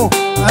kukwatirako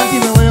anti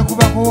bwe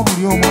weekubako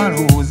buli omu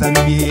alowooza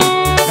bibye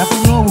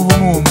yafunye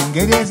obuvumu mu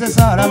ngeri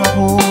esesa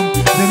alabako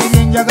nze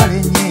nebyenjagala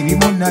ennyo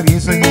ebimu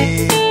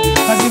nabyesonye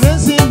kati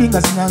b'ensimbi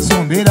nga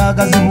sinansombeera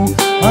agazibu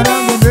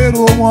banange mbeera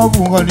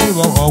omwavu nga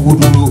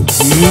neebawabudulu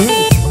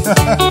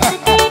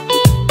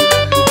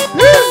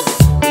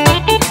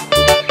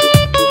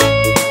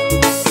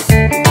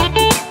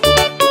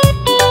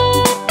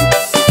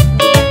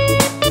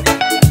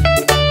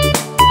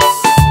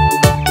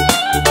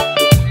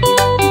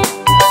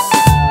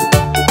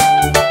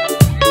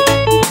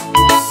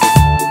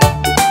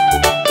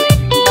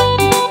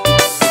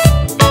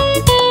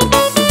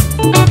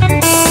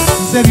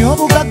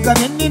ebyobugagga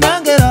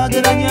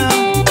byenninangeraageranya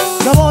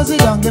ndoboozi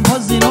yange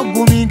mpozi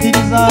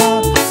n'ogumiikiriza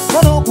ko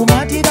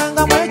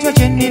n'okumaatirangamu ekyo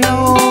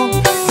kyenninawo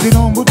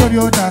zino mbuto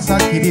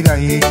by'otaasakirira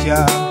yekya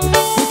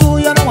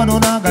tutuuyano wano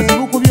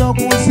n'agazibu ku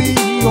by'oku nsi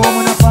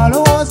omunafu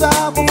alowooza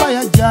kuba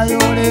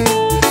yajjayole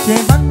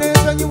kyenva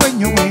neesonyiwa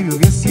ennyo mu ebyo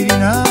bye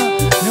sirina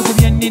ne ku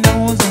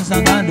byenninawo nze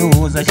nsanga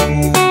ndowooza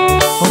kimu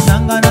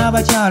osanga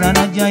n'abakyala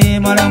najja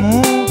yeemalamu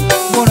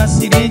ng'ola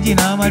siringi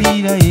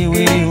n'amalira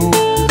yeeweeyo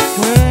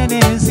kwene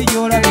ensi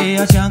gy'olabe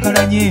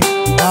yakyankalanye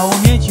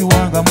awomye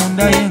ekiwanga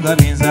munda ye nga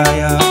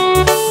benzaaya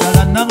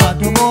ddala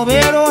namato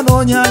ng'obeera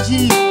onoonya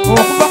ki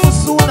okuva ku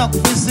Ssuuna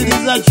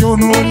kufisiriza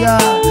ky'onoolya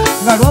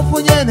nga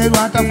lwafunye ne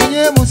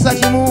lwatafunye musa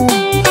kimu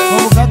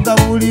obugagga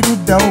buli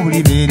luddawo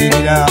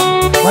bulibeererera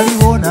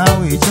waliwo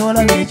naawe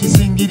ekyolaba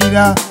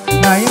ekisingirira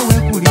naye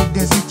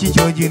weekulidde si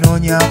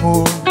kikyoginoonyako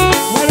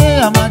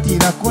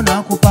waleeyamatirako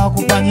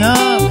n'akupaakupanya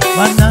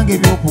bannange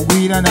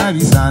by'okugwira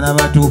n'abisaana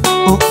bato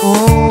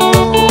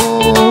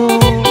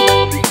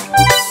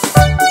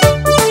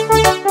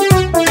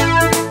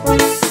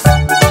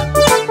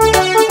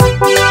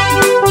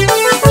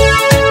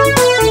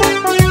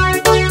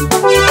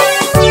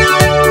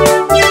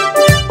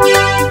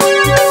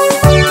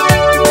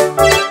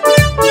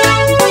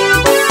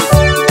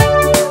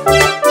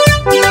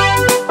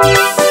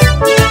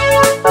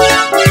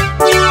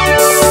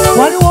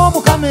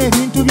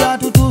ebintu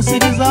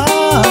byatutuusiriza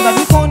nga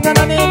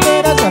bikontana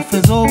n'embeera zaffe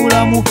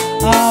z'obulamu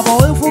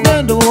abaweefuga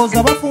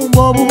endowooza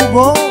bafumba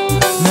obubugo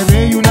ne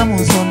beeyuna mu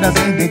nsonda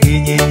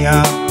z'endegenyenya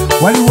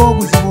waliwo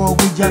obuzibu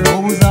obujja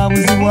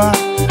n'obuzaabuzibwa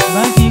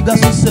nga nti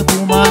gasusse ku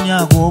maanyi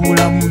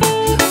ag'obulamu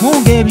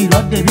munga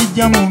ebirwadde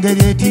bijja mu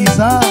ngeri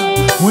etiisa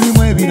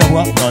mulimu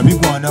ebirabwa nga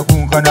bigwana ku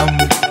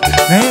nkanamu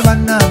naye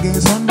bannange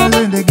ensonda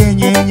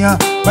z'endegenyenya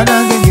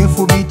bannange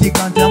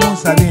byefubiitika nti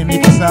amunsaba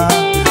emikisa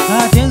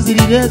ate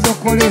enzirira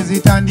ezokkola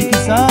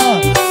ezitandikisa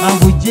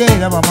angujja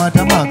era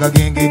bamaatamu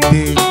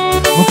agagengedde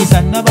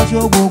mukisa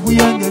nnabakyogwo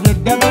oguyongerwa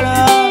eddagala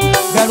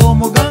ddala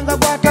omuganga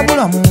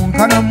gwatabula mu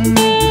nkanamu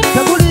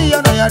teguliyo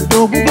nayadde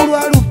ogugulwa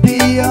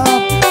lupiiya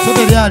so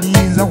teri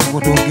aliyinza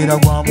kugotogera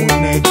gwa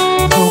munne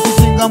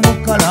okusinga mu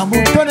kkalamu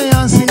ttone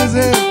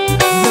yansinze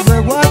nze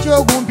gwe gwaki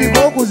ogumpiga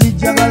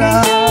okuzijjagala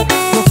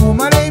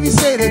tokumala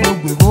ebiseera ebyo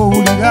gwe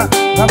g'owulira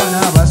nga bana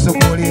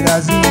abasokolera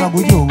zimba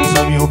gujya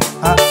obusomyo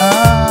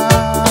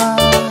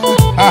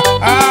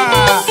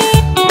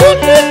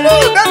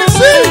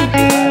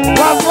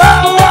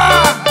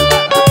wavaawa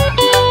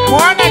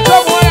mwana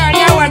kyomuwola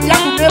ali awajja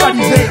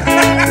kunebalize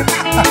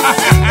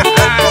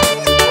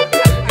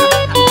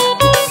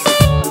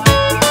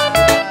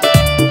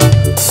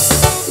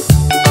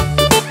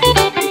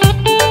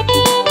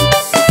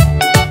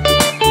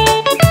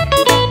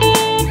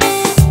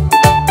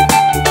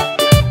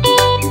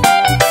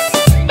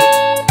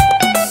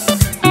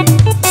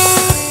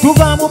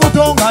tuva mu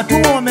buto nga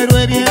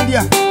tuwoomerwa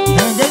ebyendya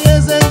engeri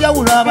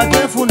ez'enjawulo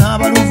abateefu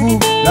n'abaluvu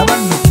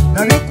labanno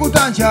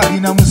nabikkuta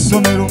nkyalina mu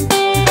ssomero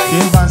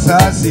kyenva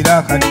nsaasira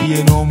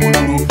akaddiye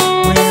n'omululu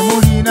mwe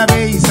mulina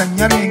beeyisa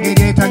nnyama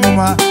engeri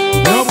etanyuma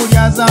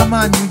y'obulyaza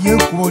amaanyi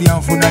gy'ekkubo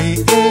lyanfunaye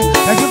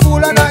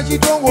yakifuula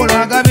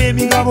n'akitongola agaba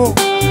emigabo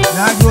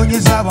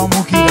n'agyonyesa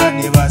abamukira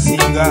ne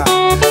basinga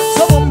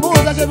so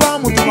bwemubuuza kye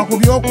bamutuma ku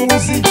by'oku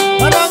nsi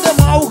banange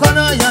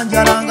mwawukana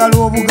yanjalangala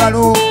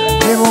obugalo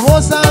ebo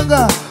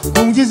boosanga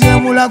ku ngizi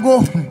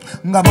emulago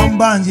nga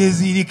bamubanja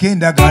eziriko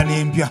endagaano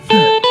empya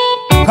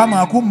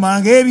kama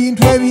akummanga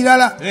ebintu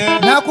ebirala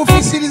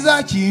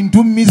nakufisiriza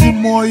kintu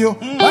mmizimwoyo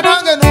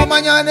banange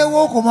n'omanya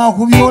newookoma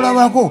ku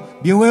byolabako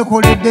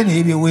byeweekoledde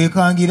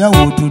n'ebyeweekangira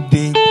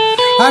wootudde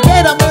ate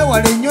era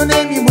mwewala ennyo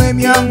n'emimu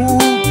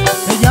emyangu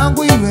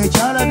ebyanguyirwa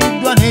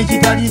ekyalabiddwa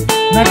n'ekitali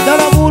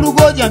naddala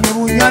buulugojamye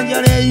mu nnyanja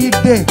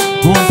leeyidde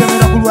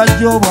kuntemera ku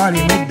lwajja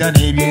obwalema edda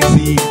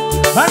n'ebyensi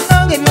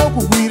bannange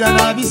ebyokugwira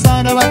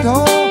n'abisaana bato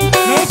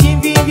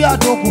n'ekinvimbi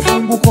ate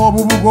okufunguka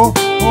obubugo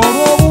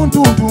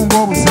olw'obuntuntu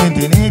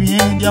ng'obusente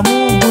n'ebyendya mu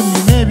mbunyi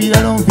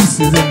n'ebirala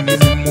onfisize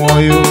emmizi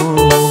mwoyo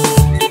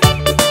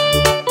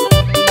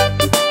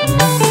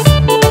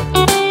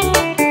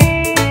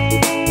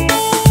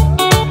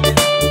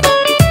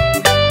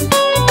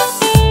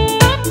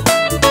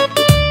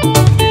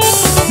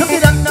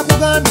jukira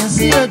nnakugambye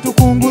ensi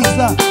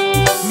yetukunguza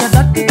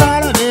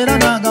nadaddikaala beera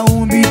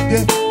n'agawumbidde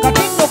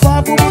kati nno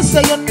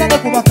kwavumuse yonna ne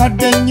ku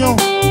bakadde nnyo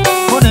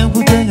ko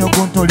n'enkuteenyo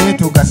kuntole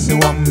tugase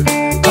wamu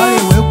kale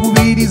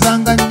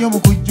weekubiirizanga nnyo mu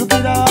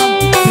kujjukira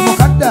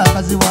timukadde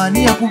akazibu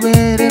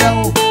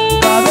yakubeererawo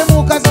kaabe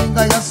mukazi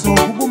nga yasse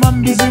okuguma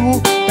mu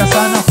bizibu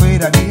tasaana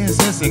kwerabira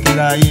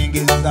ensesekera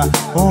ayengeza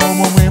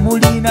omwo mwe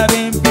mulina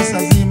b'empisa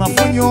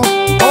zimafunyo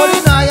oli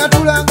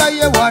naayatulanga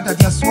ye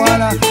bw'atatya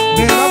swala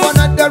beebabwa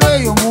naddala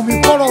eyo mu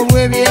mikolo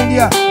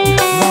olw'ebyendya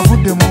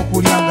ng'avudde mu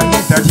okulya nga ye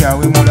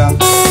tatyawemula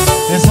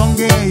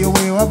ensonga eyo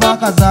bwewava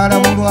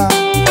akazaalabulwa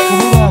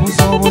kubulwa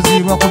busobozi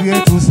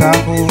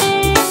bakubyetuusaako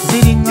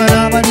ziriŋŋana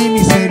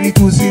abalimisa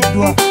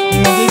ebituusiddwa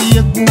engeri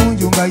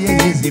y'eggunju nga ye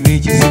yeziba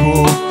ekizibu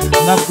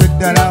nga ggwe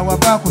ddala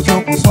wava ku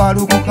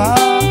ky'okuswalukuka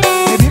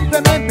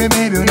ebimpemempeme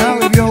ebyo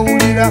naawe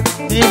byowulira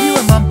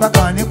ebiwema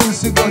mpaka ne ku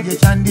nsigo gye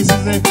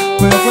kyandisize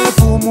kwe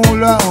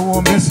kwefuumuula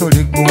owombesola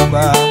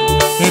eggumba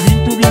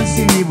ebintu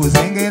by'ensi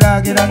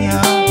bibuzengeraageranya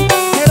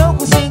era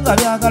okusinga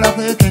byagala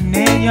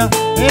kwekenneenya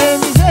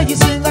emize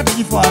egisinga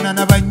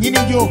tegifaanana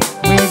bannyinigyo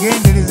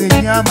mwegendereza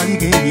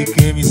ennyamaliga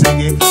ebikka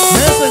emisege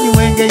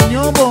n'ensonyiwenga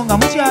ennyombo nga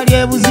mukyali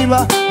ebuziba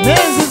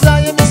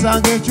n'enzizaayo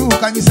emisango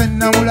ekyukanyisa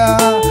ennamula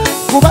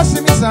kuba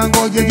si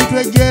misango gye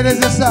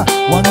gitwejjeerezesa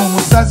wano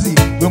omusazi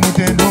gwe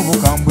mutenda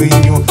obukambwe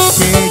ennyo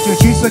kyekyo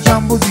kiiso kya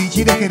mbuzi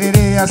kirekerera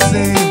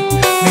eyase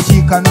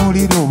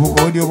nekikanuulira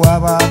obukodyo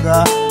bw'abaaga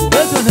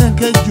ekyo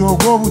n'enkejjo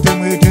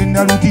ogw'obutemu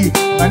etenda luti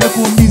nga ne ku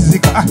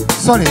mbizika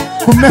sole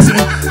ku mmese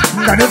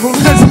nga ne ku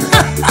mmese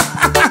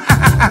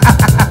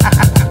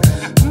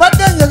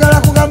mbadde njagala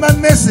kugamba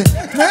mmese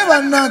naye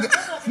bannange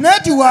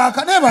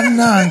netiwaaka naye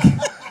bannange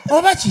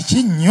oba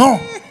kiki nnyo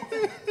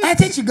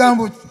ate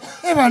ekigambo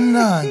naye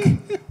bannange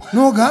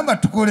n'ogamba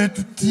tukole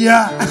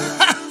tutya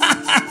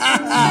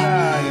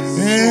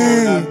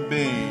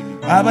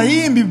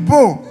abayimbi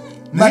bo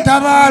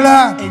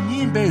batabaala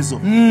ennyimba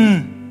ezo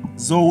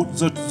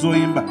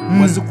zoyimba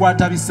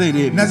wazikwata biseera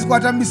ebyo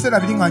nazikwata mu biseera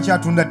biri nga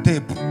nkyatunda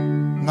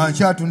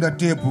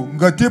teepu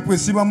nga teepu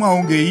esibamu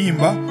awo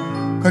ng'eyimba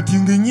kati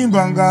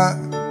ng'enyimba nga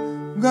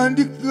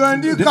ndi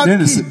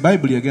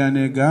bayibuli egera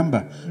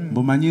negamba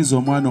mbumanyiiza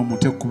omwana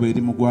omuto ekkuba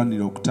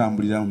erimugwanira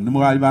okutambuliramu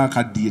nemwali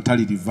bakaddiye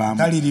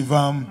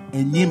talirivaamu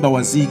ennyimba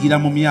waziyigira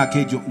mu myaka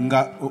egyo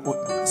nga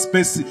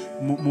space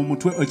mu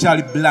mutwe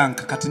ekyali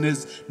blank kati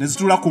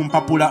nezituula ku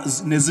mpapula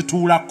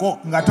nezituulako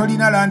nga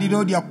tolina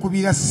landiroodi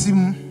akubira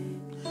simu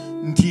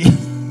nti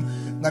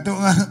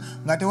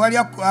nga tewali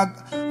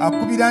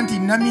akubira nti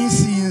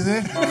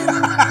namiisinze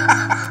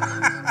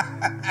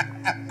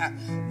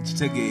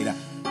kitegeera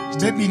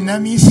bebi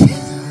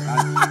namiisinze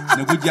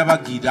negujja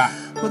bagira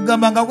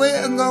kwegamba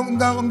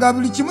nga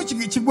buli kimu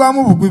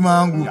kigwamu bugwi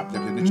mangu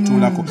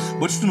nekituulako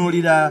bwe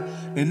tutunuulira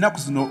ennaku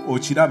zino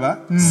okiraba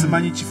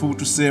simanyi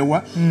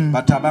kifuutuseewa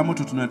bati abamu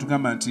tutuna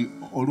tugamba nti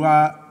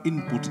olwa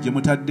input gye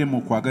mutadde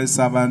mu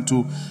kwagazisa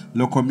abantu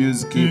local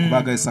music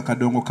kubagazisa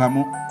kadongo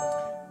kamu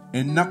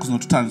ennaku zino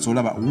tutandise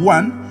olaba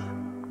one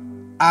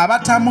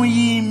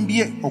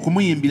abatamuyimbye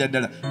okumuyimbira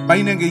ddala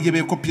balina engeri gye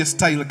beekopye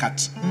style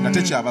kat nga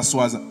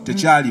tekyabaswaza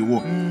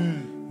tekyaliwo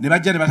ne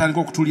bajja ne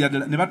batandika okutuulira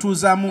ddala ne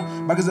batuuzaamu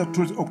bageza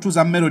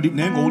okutuuza melody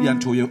naye ng'owulira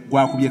nti oyo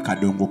gwakubye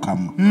kadongo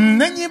kamu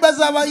n'ennyimba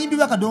z'abayimbi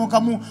bakadongo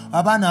kamu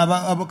abaana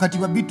kati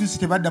babitusi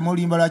tebaddamu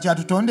oluyimba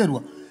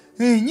lwakyatutonderwa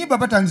ennyimba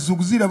batandise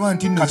okuziraba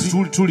nti kati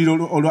tuulira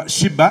olwa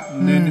shiba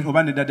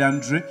oba ne dada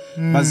andre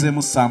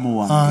bazeemu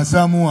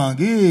saamu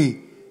wange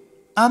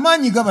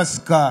amaanyi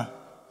gabasika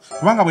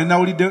kubanga bwe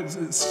nawulidde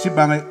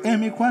kibanga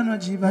emikwano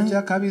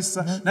gibajja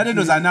kabisa nade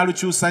ndoza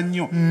analukyusa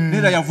nnyo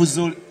neera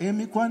yavuze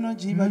emikwano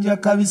gibajja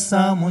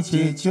kabisa mu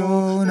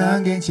kyekyo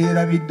nange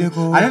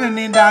nkyerabiddeko ate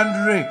nenenda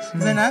andre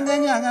nze nange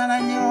njagala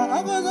nnyo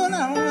okozona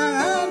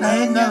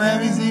naye nga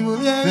ebizibu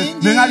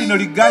byebingi nenga lino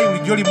ligayi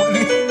bulijjo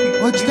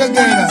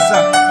okitegeera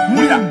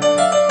mulira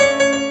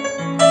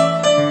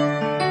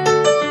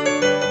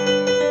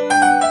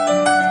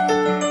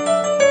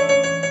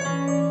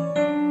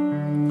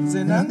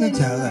nange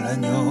kyagala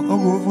nnyo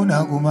okufuna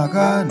ku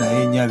maka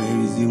naye nnyaba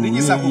ebizibu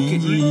bingi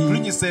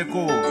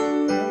tulinyiseeko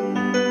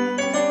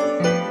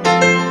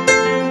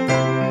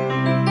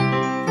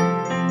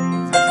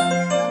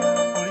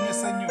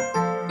olinyise nnyo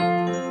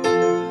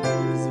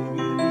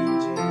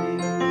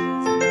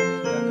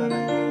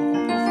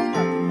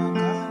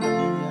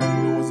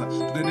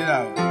tugendera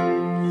awo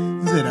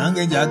nze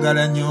nange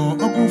njagala nnyo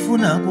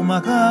okufuna ku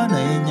maka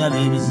naye nnyaba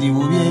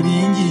ebizibu bye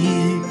bingi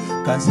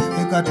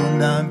kansebe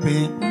Katonda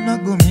mpe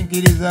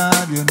nagumiikiriza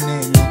byonna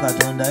ebyo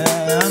Katonda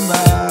yayamba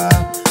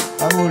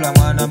abula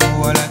mwana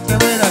muwala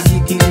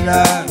teweeraliikirira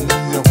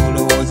oyinza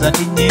okulowooza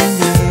ti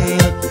nnyingi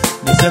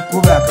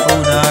nesekuba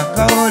akawuna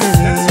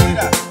akawolere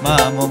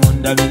maama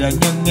mundabira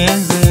nnyo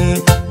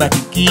ngenze but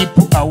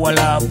keep our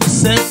love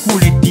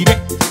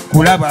sekuleddire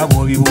kulaba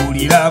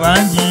bw'obibuulira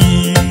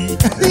bangi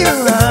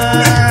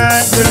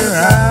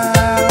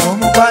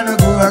omukwano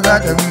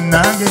guwagate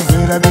nange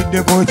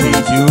ngeerabiddeko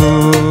kyekyo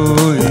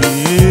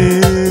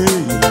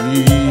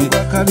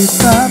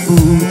Kalisabu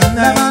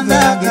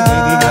nabandaga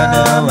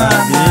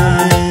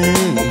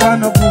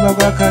mukwano guba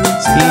gwa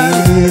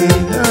kalisabu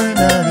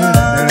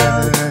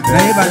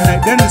naye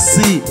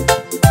bannadenisi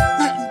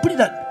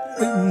mpulira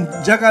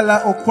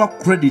njagala okuwa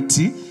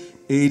credit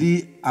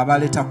eri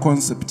abaleeta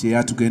concept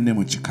eyatugende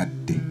mu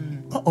kikadde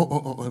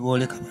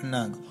boleka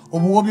bannanga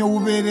obuwomyo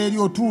obubeera eri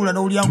otuula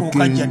n'olyanga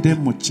okajjadde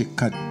mu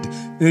kikadde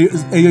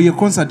eyo ye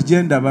concert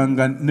gyendaba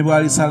nga ne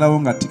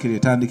bwalisalawo nga tiketi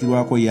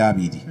etandikirwako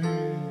y'abiri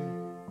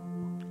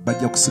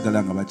bajja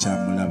kusigala nga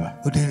bakyamulaba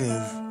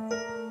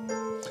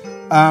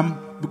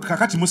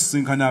kakati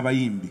musisinkana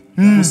abayimbi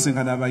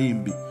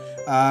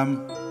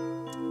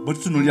bwe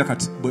tutunuulira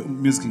kati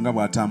music nga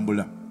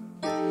bw'atambula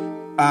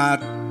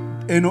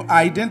eno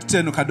identity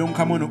eno kadongo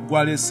kamono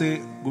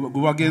gwalese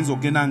gwagenza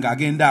ogenda nga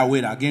agenda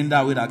awera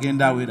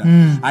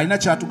alina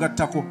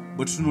kyatugattako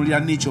bwe tutunuulira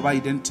nikyo ba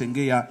identity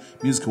ngeya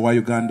music wa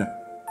Uganda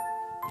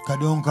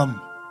kadongo kamu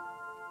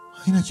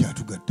alina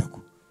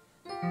kyatugattako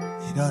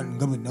era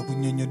nga bwe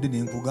nakunnyonnyodde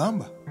ne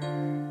nkugamba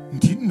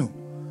nti nno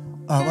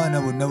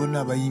abaana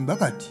bonna abayimba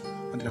kati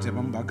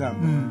abamu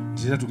bagamba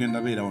nti era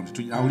tugenda beera wano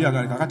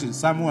awulira kakati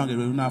saamu wange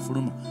lwe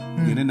lunaafuluma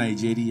tugende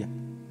Nigeria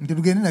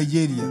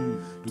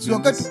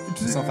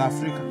South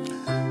Africa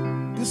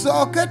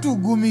tusooke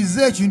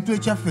tugumize ekintu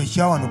ekyaffe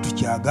ekyawano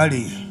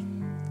tukyagale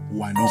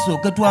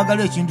tusooke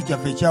twagale ekintu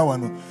kyaffe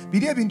ekyawano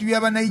biri ebintu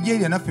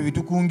by'abanigeria naffe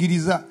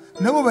bitukungiriza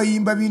nabo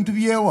bayimba bintu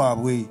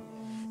by'ewaabwe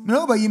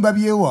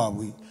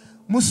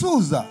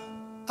Musuuza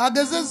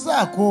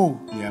agezezzaako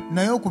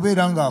naye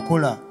okubeera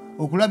ng'akola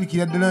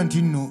okulabikira ddala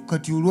nti nno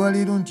kati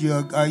olwaleero nti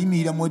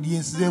ayimirira mu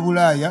audiensi z'e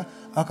Bulaaya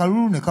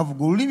akalulu ne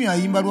kavuga olulimi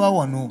ayimba lwa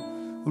wano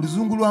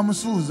oluzungu lwa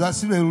Musuuza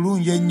si lwe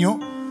lulungi ennyo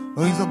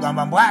oyinza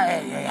okugamba mbu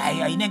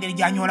ayina engeri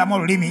gy'anyoolamu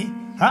olulimi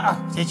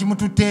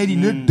kyekimututte eri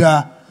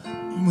nedda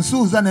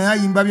Musuuza naye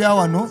ayimba bya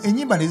wano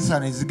ennyimba ne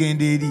zisaana ne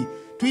zigenda eri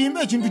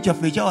tuyimbe ekintu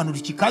kyaffe ekya wano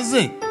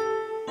tukikaze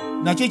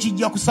nakyo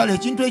kijja kusala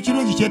ekintu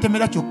ekirungi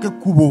kyetemera kyokka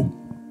ekkubo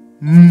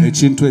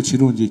ekintu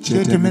ekirungi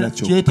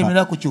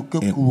kyetemera ku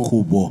kyokka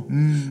ekkubo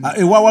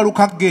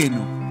ewawalukaga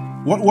eno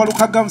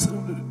walukaga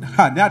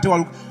naye ate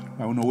ono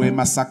we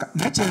Masaka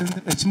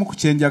ekimu ku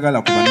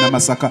kyenjagala ku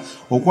bannamasaka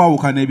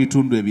okwawuka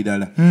n'ebitundu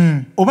ebirala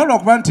oba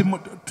lwakuba nti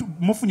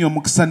mufunye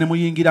omukisa ne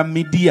muyingira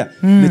midiya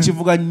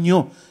nekivuga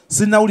nnyo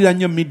sinawulira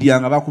nnyo midiya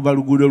nga bakuba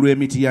luguudo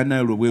lw'emiti ya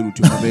Nile bwe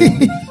lutyo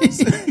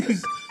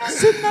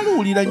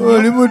sinaluwulira nnyo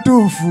oli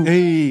mutuufu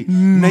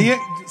naye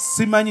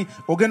simanyi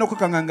ogenda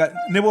okwekanganga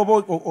ne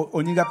bwoba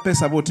onyiga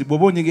pesa boti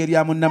bwoba onyiga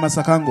erya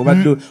munnamasaka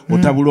ng'obadde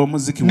otabula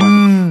omuziki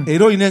wano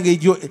era olina engeri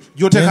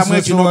gy'oteekamu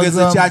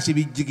ekinogeze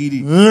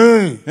kyakibijjigiri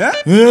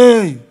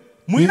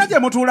mulina gye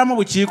mutuulamu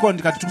bukiiko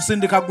nti kati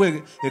tukusindika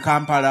gwe e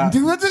Kampala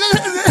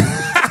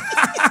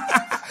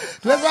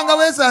twesanga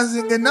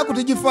weesanzinga ennaku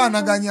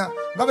tugifaanaganya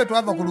nga bwe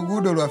twava ku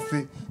luguudo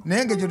lwaffe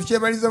naye ng'ekyo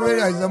tukyebaliza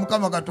bweraliza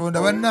Mukama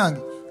Katonda bannange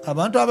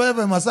abantu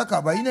abaava e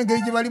Masaka balina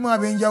engeri gye balimu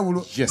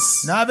ab'enjawulo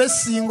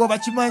n'ab'Essingo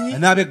bakimanyi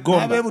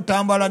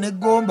n'ab'Ebutambala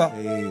n'Egomba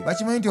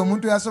bakimanyi nti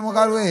omuntu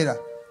yasomoka Lwera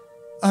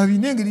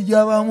alina engeri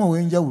gy'abaamu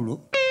ow'enjawulo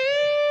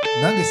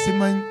nange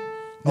simanyi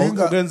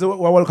ogenze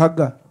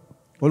wawalukaga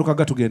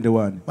walukaga tugende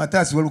wani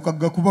Matias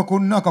walukaga kuba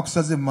konna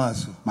akakusaze mu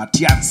maaso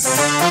Matias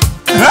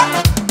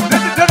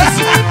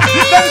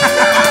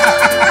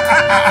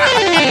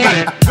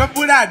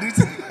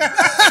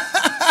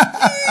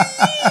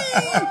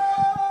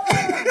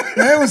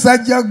naye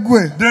musajja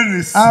ggwe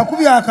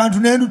akubye akantu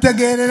ne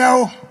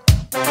ndutegeererawo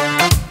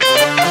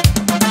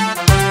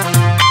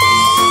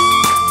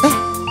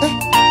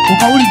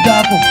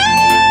okawuliddeako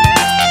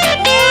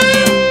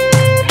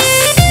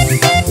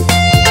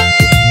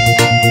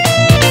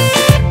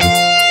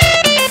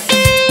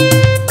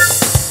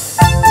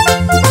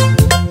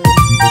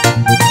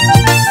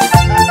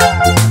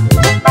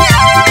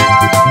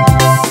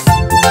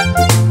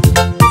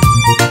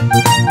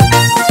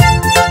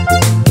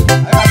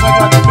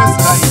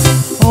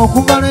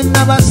okuva lwe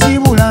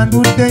nabasiibula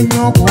ndudde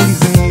nnyo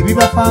okuwuliza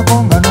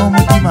ebibafaako nga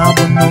n'omutima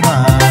gunnuma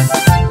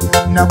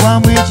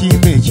nagwamu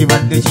ekimba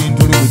ekibadde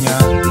kintulugunya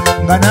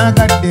nga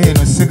naagadde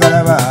eno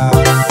sigalaba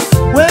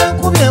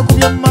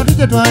wenkubye mu matu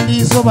gye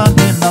twandiise oba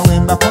mpemba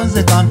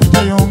wembakonze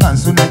kampiteyo nga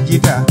nsuna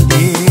gita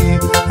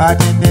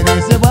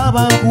atendereze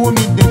bw'aba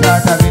nkuumidde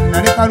taata be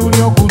naleka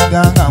luli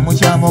okudda nga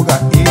mukyamoga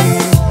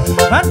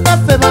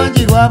bannaffe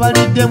bangi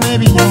lwabaliddemu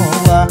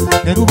ebinyoobwa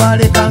ne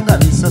lubaleka nga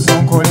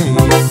bisosonkole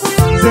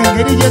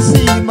zengeri gye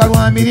simba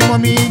lwa mirimu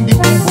mingi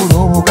kumbula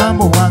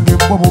obugambo bwange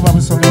bwo buba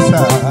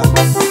busomesa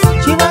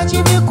kiba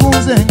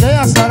kibikunze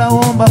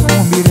ngeyasalawo mbafu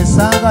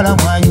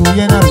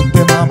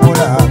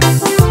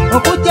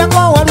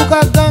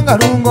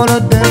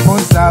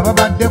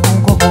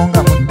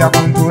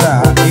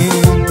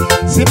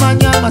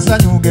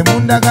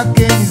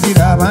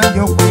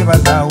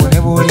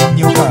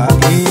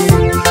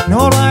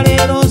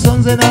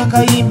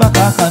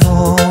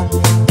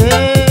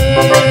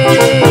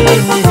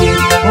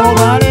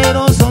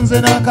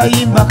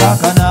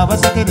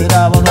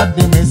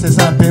abalwadde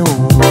mesesa mpewo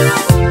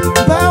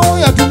mpaawo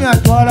yatumye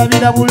atwala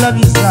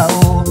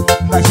birabulabisaawo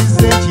nga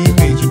kizza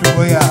ekimba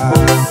ekitugoya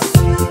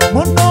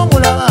munno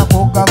omulabako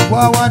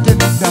gaggwawo ate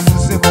nedda mu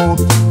nseko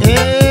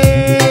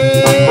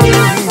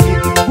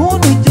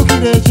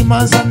gundujjukira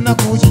ekimansa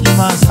nnaku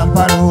kikimansa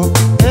mpalo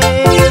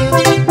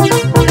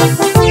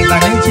nga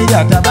nekiri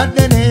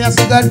atabadde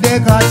neyasigadde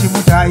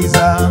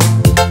kakimutaayiza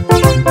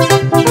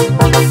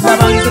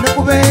labanze ne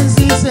kuba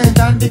ensiise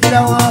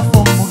ntandikira waafo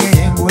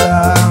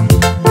omugengula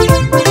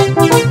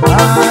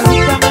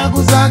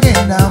alutamaguza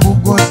agenda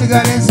mbuggo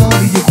osigala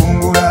ensoli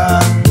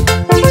gikungula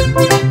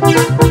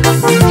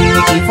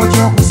ekifo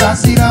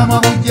ky'okusaasira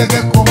amabujje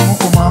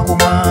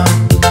g'ekkomukumakuma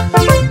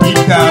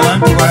idda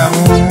abantu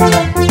balamu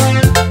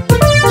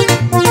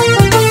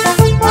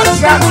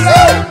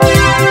asagule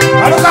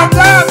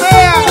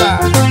alukagameya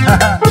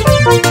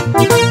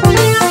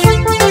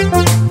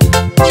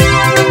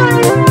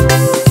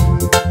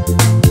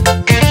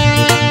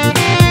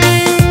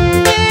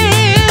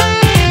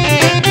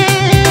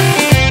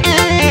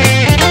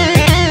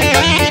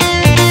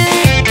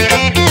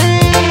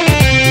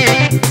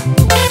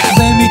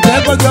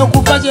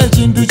okufa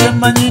kyekintu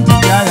kyemmanyi nti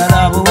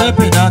gyayalabo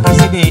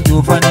wepenakisibe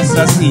entuufa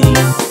n'essasi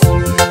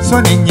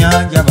so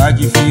n'ennyanja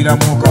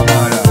bagifiiramu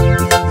kamala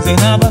nze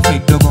n'abafa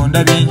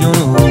eddogonda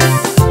by'enjolo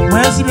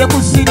mwesibye ku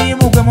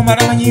siriimu gwe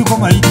mumalamanyiiko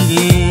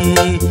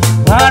mayitire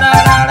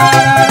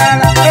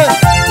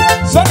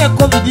so ne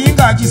covid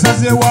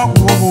ng'akisazeewo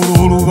akuwobola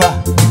oluba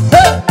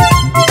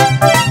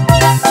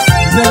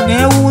nze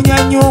neewuunya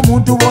nnyo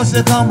omuntu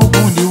bw'oseka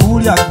mbugundi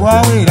wuli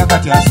aggwawo era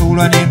kati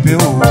asuulwa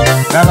n'empewo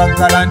laba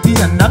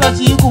galantiya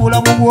nabakiiku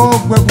bulamu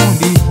bwogwe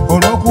gundi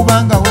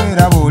olw'okubanga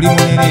weeraba oli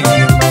munene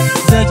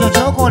nze ekyo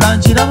kyokola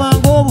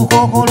nkirabanga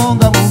obukookolo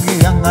nga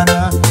bugeyaŋŋana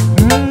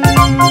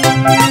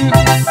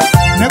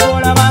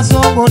negolaba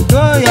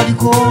nsongoddo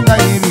yaliko nga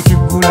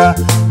yeebitiggula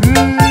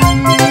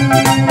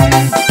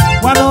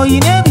wano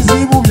oyina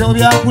ebizibu byo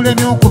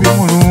byakulemya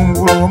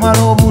okubimulungula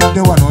omala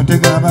obudde wano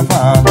otega abafa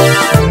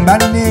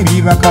banne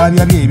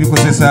ebibakabya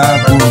byebikozesa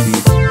gundi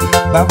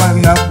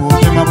babalabira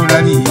gwotema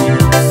bulali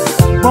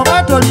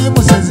bwoba toli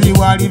musezi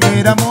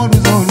walibeeramu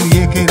oluza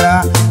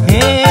oluyekera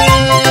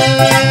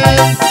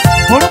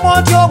olumu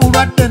otya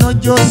obulwadde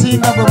nojja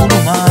osinga bwe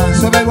buluma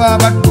nsoberwa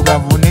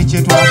abaddugavu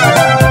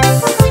nekyetwagala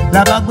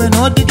laba gwe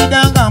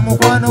n'odigidanga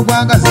mukwano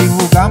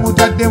gwagazibu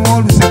gamutaddemu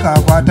oluseka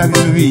akwata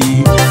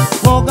bisubi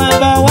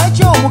ogamba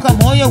waki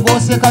omukama oyo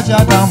gw'oseka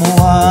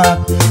kyatamuwa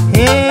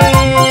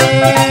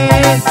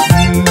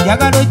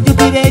njagala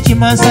ojjukira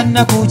ekimansa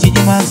nnaku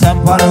kikimansa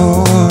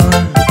mpalo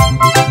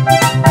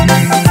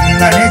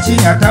nga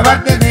nekiri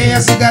atabadde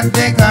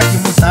neyasigadde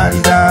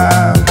kakimusaaliza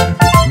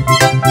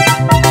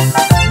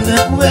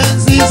ekuba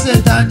ensiise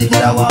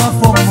entandikira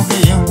waafo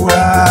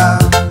omugeyengula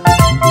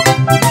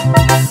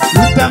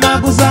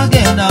lutamaguza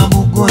agenda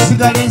mbuggo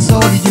osigala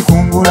ensoli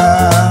gikungula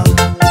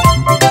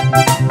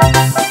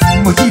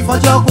mu kifo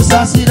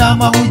ky'okusaasira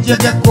amabujje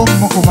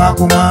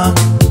g'ekkomukumakuma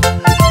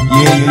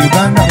yeeyo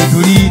Uganda bwe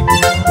tuli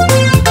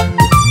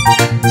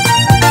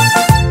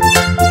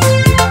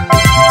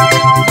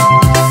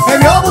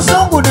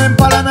ebyobusungu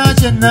n'empalana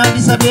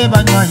kyennandisabye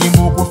banywanyi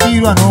mu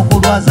kufiirwa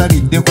n'okulwaza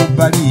lidde ku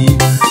bbali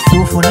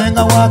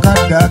tufunenga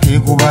wakadda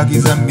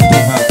kekubagiza mu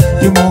mitima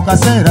ti mu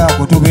kaseera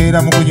ako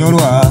tubeera mu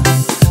kunyolwa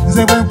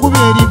nze bwe nkuba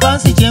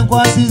erivansi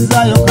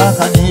kyenkwasizaayo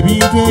kaaka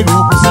n'ebintu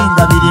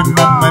ebyokusinga biri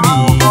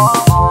mmamami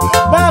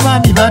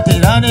baabami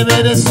batera ne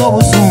beeresa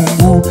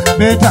obusungu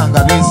beetanga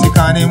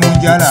beesikane mu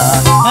njala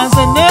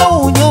anze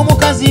neewuunya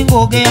omukazi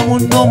ng'ogeya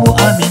munno mu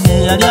amine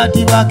yali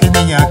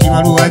atibakemenya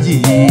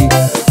akimaluwagi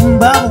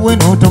mbaabuwe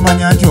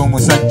n'otomanya nti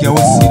omusajja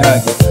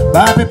w'essiraje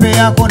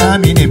baapepeyako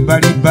n'amine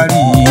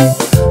ebbalibbali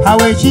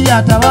awo ekiri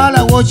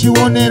atabaalawo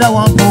kiwonera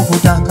wampa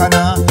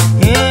okutankana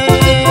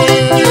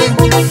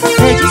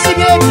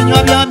ekisibye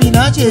ebinywa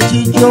byamina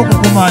kyekijja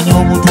okukumanya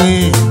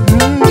omutwe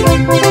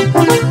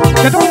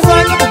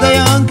tetumuvanye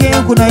mugayanke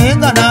enku naye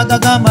nga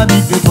n'agagamba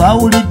bidde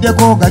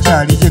twawuliddeko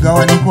gakyali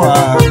kyegawanikwa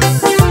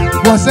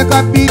bw'oseka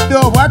bidde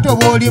obwato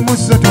bw'oli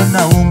musso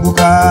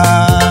tonnawunguka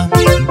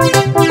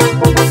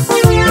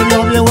ebyo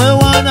bye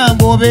weewaana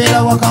ng'obeera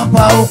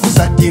wakampaawo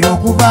okusattira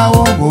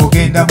okuvaawo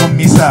ng'ogenda mu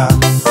mmisa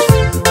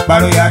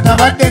balo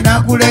yatabadde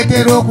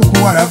n'akuleetera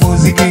okukuwalaga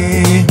ozike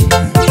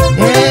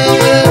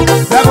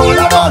laba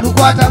olaba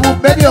olukwata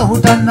bubbe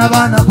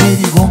obutannabaana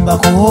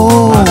kwerigombako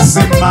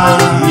asema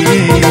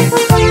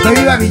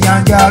tebiba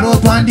bijanjaalo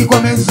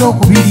twandikomezza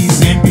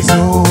okubiriisa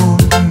empiso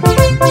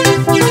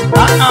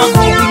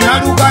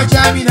okunyaluka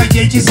kyamina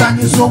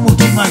kyekisanyusa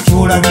omutima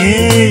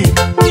kyolabye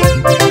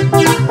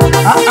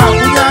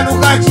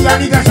okunyaluka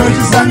kiyanika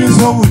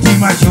kyokisanyusa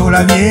omutima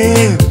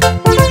kyolabye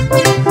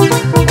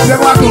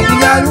sebwate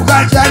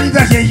okunyaluka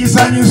kyanika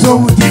kyekisanyusa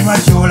omutima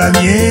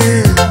kyolabye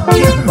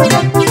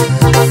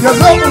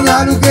yoza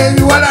okunyaluka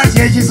ebiwala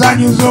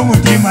kyekisanyusa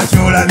omutima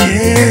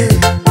kyolabye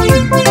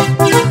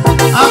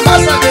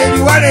ambasada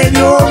ebiwala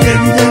ebyobyo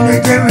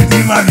ebitendeka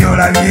emitima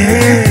byolabye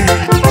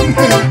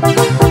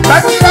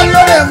bakira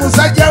byole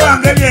musajja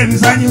wange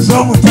byebisanyusa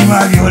omutima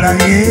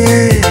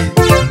byolabye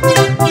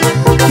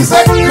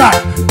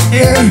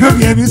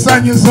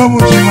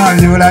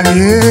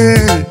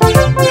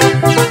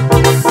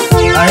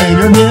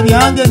ebyo bye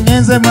byange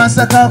ngenze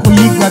Masaka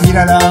kuyiga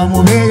birala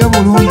mubeeyo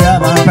bulungi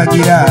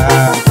abampagira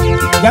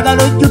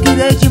njagala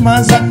ojjukira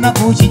ekimansa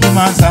nnaku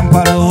kikimansa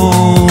mpalo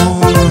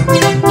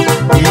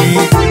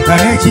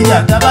kale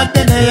ekirya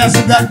tabadde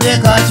neyasigadde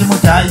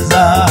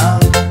kakimutayiza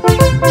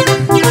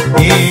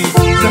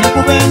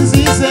semukuba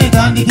enziise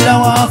entandikira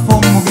waafu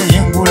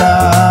omugeyengula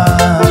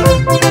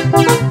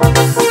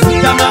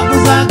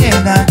tamaguza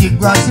agenda nti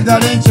gwe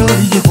asigala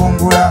enkyoli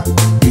gikungula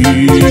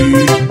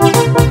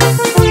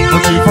mu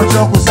kifo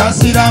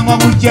ky'okusasira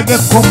amabujje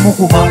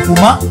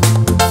g'ekkomukumakuma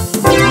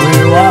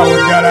weewaawo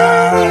ddala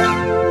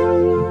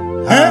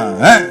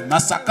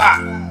Masaka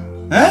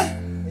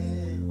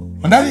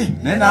ondabye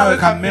naye naawe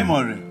ka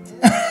memory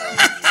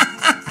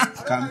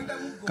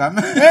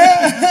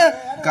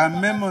ka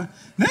memory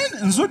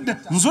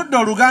nzudde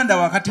oluganda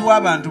wakati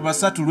w'abantu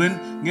basatu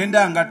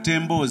ngenda ngatta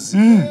emboozi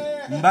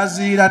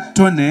Mbaziira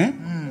Tone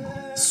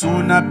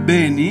Ssuuna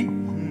Beni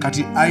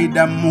kati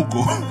Aida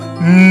Mugo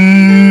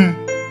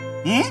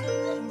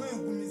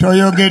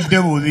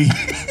toyogedde bubi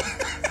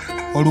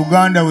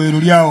oluganda we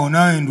luli awo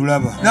nawe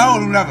ndulaba nawe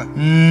olulaba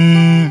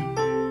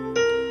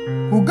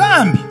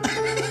kugambi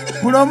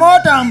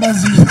promota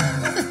Mbaziira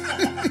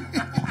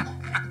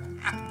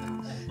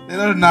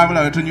era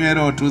naabula we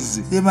tunywera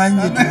otuzzi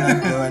simanyi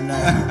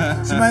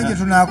gye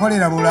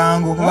tunakolera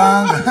bulango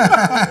kubanga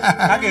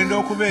agenda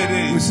okubeera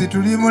eyo usi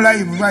tuli mu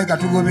live lwaki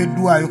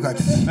katugobeddwayo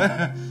kati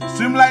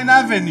Streamline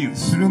Avenue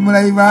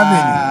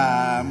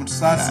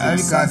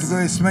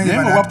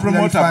mutusaasiwa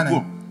promota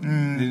gwo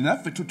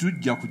naffe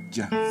tujja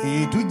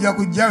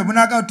kujja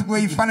munaga tukuba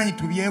ebifaananyi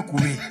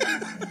tubyekube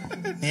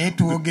naye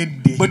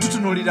twogedde bwe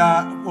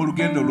tutunuulira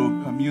olugendo lwo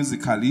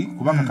musically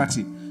kubanga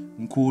kati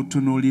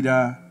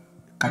nkutunuulira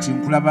kati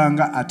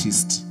nkulabanga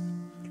artist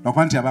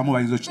lwakuba nti abamu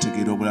bayinza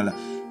okitegeera obulala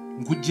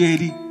nkujja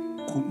eri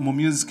mu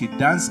music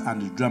dance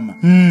and drama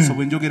so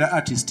bwe njogera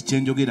artist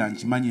kyenjogera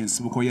nkimanyi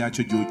ensibuko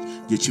yaakyo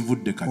gye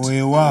kivudde kati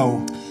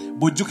weewaawo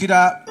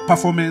bw'ojjukira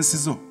performance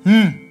zo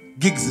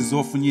gigs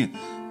z'ofunye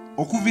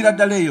okuviira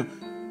ddala eyo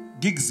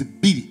gigs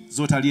 2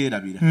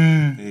 z'otalyerabira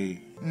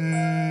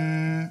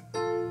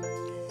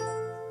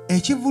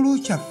ekivulu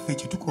kyaffe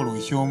kyetukola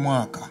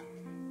eky'omwaka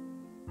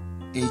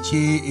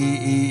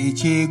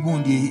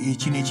ekyegundi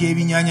ekino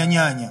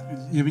eky'ebinyanyanyanya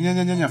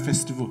ebinyanyanyanya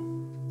festival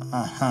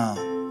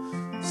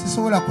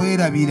sisobola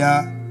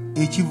kwerabira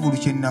ekivulu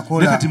kye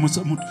nakola kati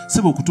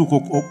sebe okutuuka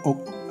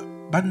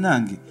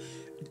bannange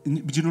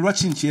kino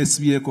lwaki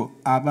nkyesibyeko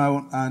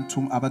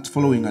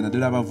abatufollowinga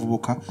naddala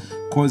abavubuka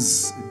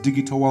cause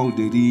digital world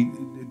eri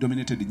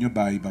dominated nnyo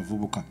by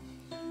bavubuka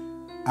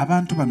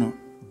abantu bano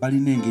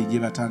balina engeri gye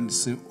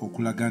batandise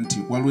okulaga nti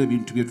waliwo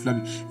ebintu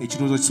byetulabye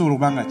ekirowoozo kisobola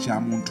okubanga kya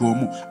muntu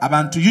omu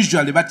abantu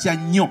usually batya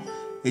nnyo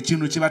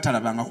ekintu kye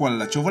batalabangako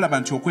walala kyova olaba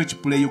nti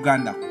okwekipula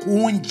Uganda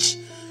kungi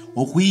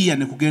okuyiya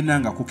ne kugenda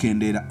nga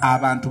kukendeera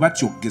abantu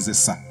batya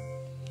okugezesa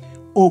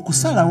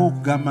okusalawo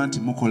okugamba nti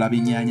mukola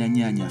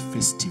binyanyanyanya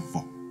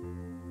festival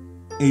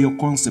eyo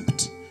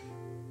concept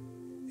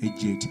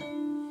ejjeti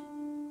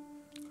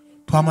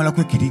twamala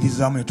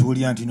kwekiririzaamu ne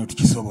tuwulira nti no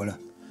tukisobola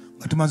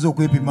nga tumaze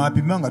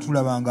okwepimapima nga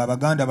tulaba nga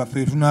abaganda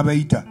baffe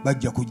tunaabayita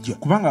bajja kujja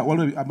kubanga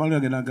waliwo abalala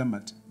agenda agamba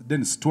nti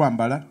then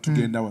situwambala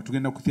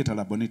tugenda ku theatre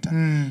la bonita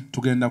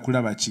tugenda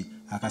kulaba ki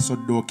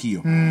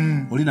akasodookiyo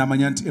oli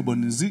n'amanya nti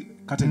ebonizi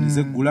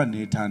katenize eggula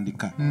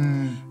neetandika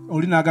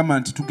oli n'agamba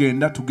nti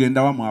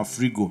tugenda wa mu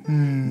afrigo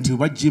nti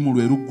oba jimu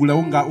lwe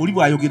luggulawo nga oli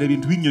bw'ayogera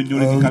ebintu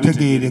binnyonnyolekeka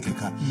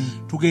bitegeerekeka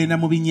tugenda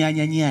mu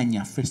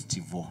binyanyanyanya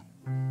festival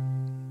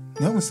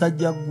naye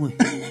omusajja gwe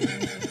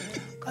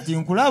kati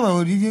nkulaba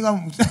oliringa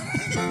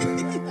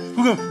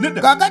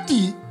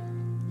kakati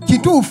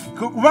kituufu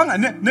kubanga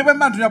ne bwe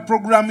mba ntulira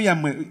programu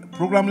yammwe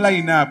program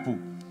line up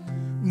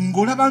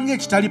ng'olabanga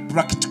ekitali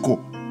practical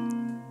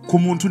ku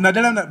muntu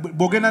naddala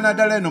bw'ogenda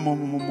naddala eno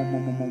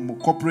mu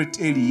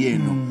corporate area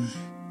eno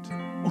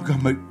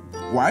ogamba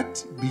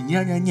what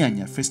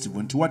binyanyanyanya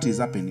festival nti what is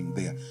happening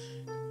there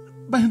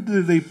but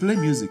they play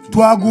music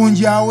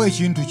twagunjawo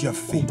ekintu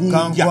kyaffe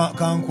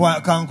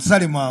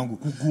kankusale mangu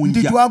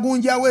nti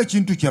twagunjawo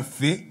ekintu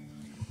kyaffe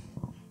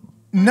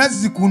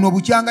nazzi kuno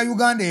bukyanga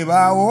Uganda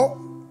ebaawo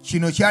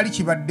kino kyali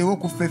kibaddewo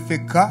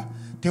kuffeffekka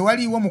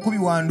tewaliiwo mukubi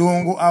wa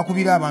ndongo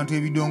akubira abantu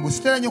ebidongo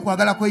sitera nnyo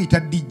kwagala kweyita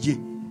DJ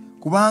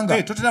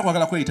kubanga totera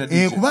kwagala kweyita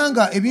DJ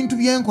kubanga ebintu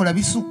byenkola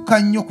bisukka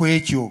nnyo ku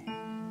ekyo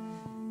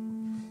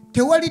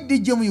tewali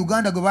DJ mu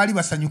Uganda gwe baali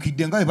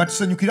basanyukidde nga bwe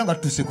batusanyukira nga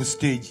tutuse ku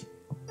stage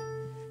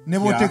ne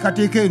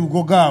boteekateeka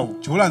erugogaawo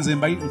kibula nze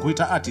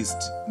nkuyita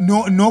artist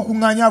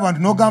n'okuŋŋaanya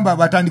abantu n'ogamba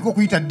batandika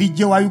okuyita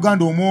DJ wa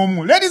Uganda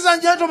omwomu ladies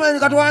and gentlemen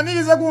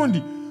katwanirize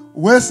gundi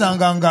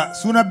weesanga nga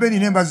Ssuuna Beni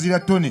ne Mbaziira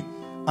Tone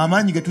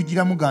amaanyi ge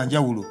tugiramu ga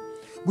njawulo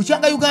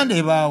bukyanga Uganda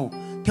ebaawo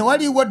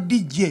tewaliiwo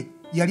DJ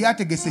yali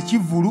ategese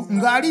kivulu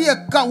ng'ali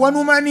yekka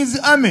Wanumanizi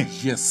Ame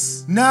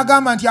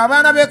n'agamba nti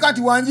abaana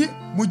b'ekati wangi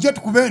mujje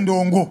tukube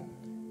endongo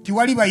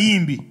tiwali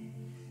bayimbi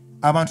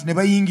abantu ne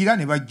bayingira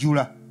ne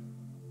bajjula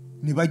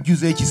ne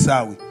bajjuza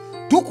ekisaawe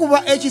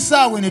tukuba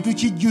ekisaawe ne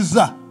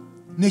tukijjuza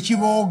ne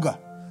kibooga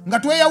nga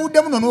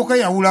tweyawudde muno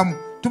n'okweyawulamu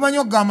tumanyi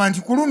okugamba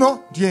nti ku luno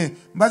nti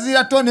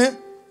Mbaziira Tone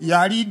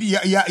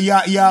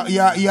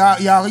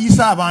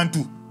yayisa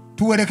abantu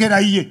tuwerekera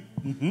ye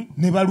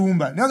ne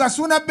balumba naye nga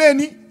Ssuuna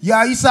Beni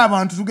yayisa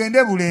abantu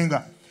tugende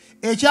Bulenga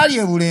ekyali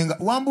ebulenga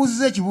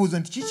wambuuziza ekibuuzo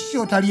nti kiki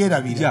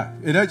kyotalyerabira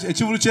era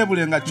ekivulu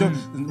kyebulenga kyo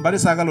mbale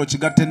saagala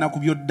okigatte ennaku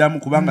byoddamu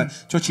kubanga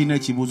kyo kirina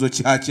ekibuuzo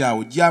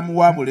kyakyawo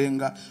jamuwa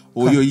bulenga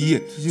oyo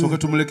ye soke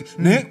tumuleke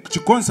naye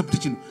kiconcept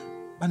kino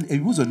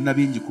ebibuuzo nina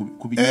bingi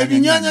ku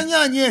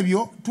binyanyanyaanya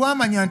ebyo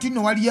twamanya nti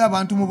nno waliyo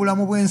abantu mu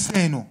bulamu bw'ensi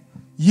eno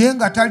ye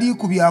nga tali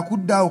ku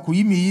byakudda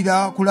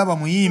okuyimirira kulaba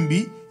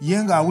muyimbi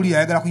ye nga awulira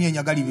ayagala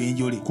kunyenyagali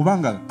benjole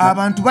kubanga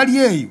abantu bali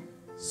eyo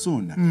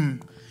Ssuuna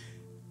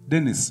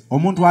Dennis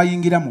omuntu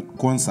ayingira mu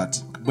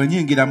concert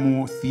bwenyingira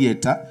mu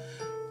theater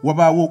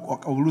wabaawo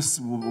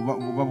olusi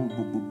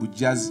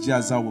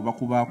jazz awo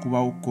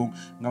bakubakubawo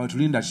nga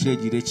wetulinda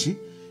shegireki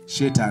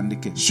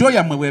shetandike show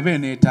yamwe bwebe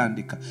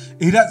netandika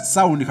era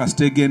sound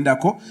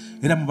kasitegendako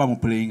era muba mu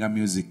playing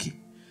music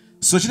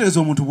so kitegeeza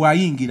omuntu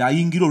bwayingira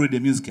ayingira already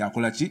music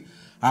akola ki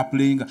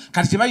playing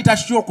kati kibayita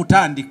show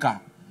kutandika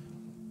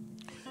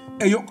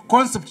eyo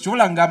concept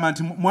chola ngama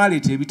nti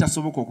mwalete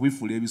ebitasoboka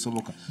okubifuula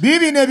ebisoboka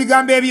bibi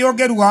n'ebigambo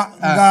ebyogerwa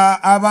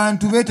nga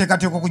abantu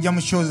betekateko kujja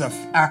mu show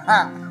zaffe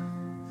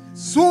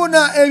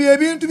Ssuuna ebyo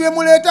ebintu bye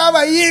muleeta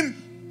abayimbi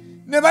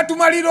ne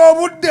batumalira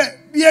obudde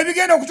bye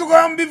bigenda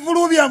okutukola mu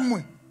bivulu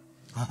byammwe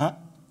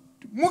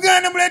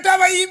mugenda muleeta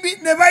abayimbi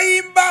ne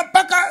bayimba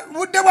mpaka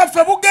budde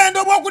bwaffe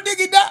bugenda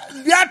obw'okudigida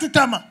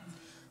byatutama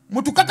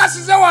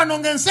mutukakasize wano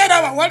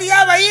ng'enseera waliyo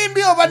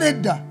abayimbi oba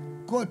nedda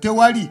ko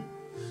tewali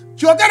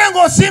kyogera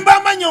ng'osimba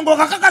amannyo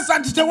ng'okakakasa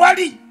nti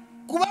tewali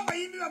kuba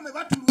abayimbi bammwe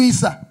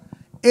batulwisa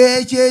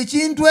ekyo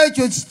ekintu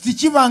ekyo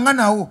tikibanga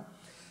nawo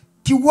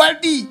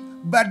tiwali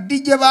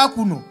badije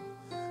bakuno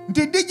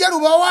nti dije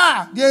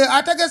lubawa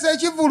ategese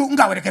ekivulu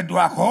nga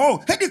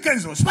werekeddwako Eddie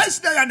Kenzo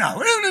Spice Diana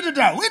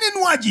Winnie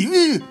Nwaji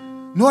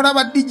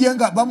n'olaba dije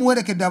nga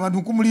bamuwerekedde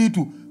abantu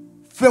kumuliitu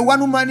ffe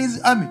One Man's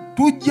Army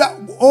tujja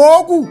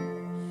ogu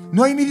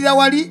n'oyimirira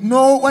wali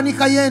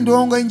n'owanika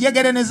y'endongo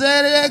enjegere ne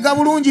zeerega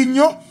bulungi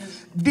nnyo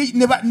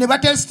ne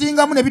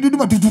batestingamu ne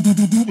biduduma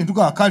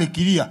netugaa kale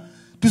kiriya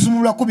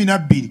tusumulula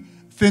 12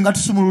 ffe nga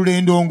tusumulula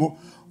endongo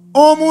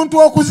omuntu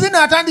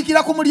okuzina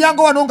atandikira ku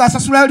mulyango wano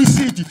ng'asasula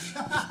lisiiti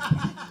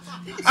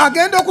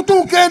agenda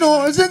okutuuka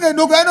eno ezinga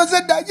endongo eno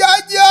zedda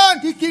jajja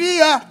nti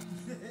kiriya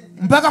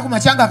mpaka ku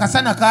makyanga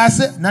akasana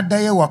kaase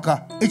n'addayo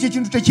ewaka ekyo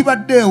kintu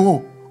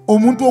tekibaddeewo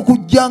omuntu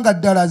okujja nga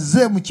ddala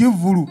ze mu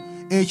kivulu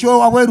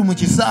ekyowabweru mu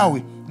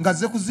kisaawe nga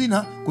ze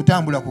kuzina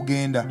kutambula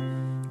kugenda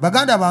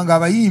baganda bange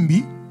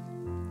abayimbi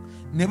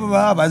ne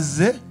baba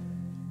bazze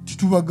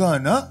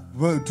titubagaana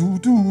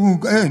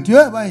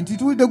nti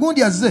tuwidde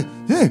gundi azze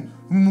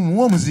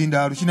muwa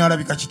omuzindaalo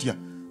kinaalabika kitya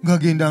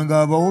ngagenda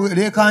nga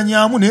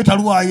baleekanyaamu naye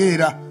talwayo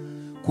era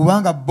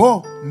kubanga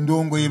bo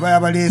ndongo eba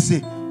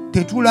yabaleese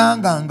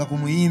tetulanganga ku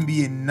muyimbi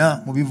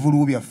yenna mu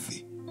bivulu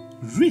byaffe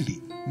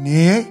really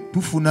naye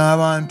tufuna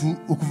abantu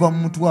okuva mu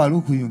mutwalo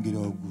okuyongera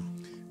waggulu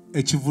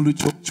ekivulu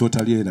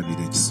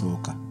kyotalyerabira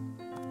ekisooka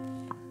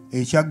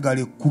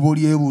ekyaggala ekkubo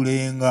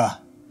ly'ebulenga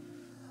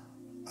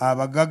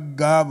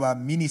abagagga ba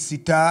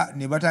minisita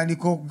ne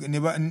batandika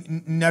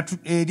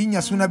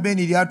erinnya Ssuuna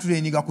Beni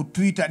lyatuleniga ku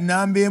Twitter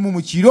namba emu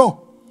mu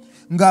kiro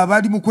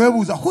ng'abali mu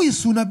kwebuuza huyi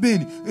Ssuuna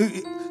Beni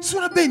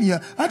Ssuuna Beni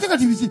ate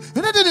kati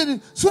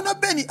Ssuuna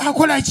Beni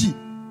akola ki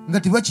nga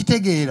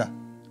tebakitegeera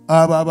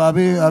abo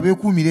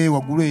abeekuumira eyo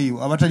waggulu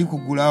eyo abatali ku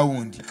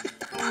gulawundi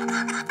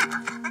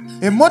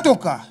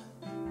emmotoka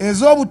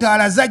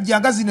ez'obutaala zajja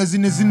nga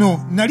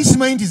zino nali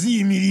simanyi nti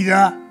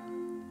ziyimirira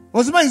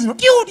ozimanyi zino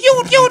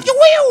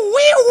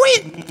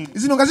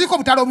zino nga ziriko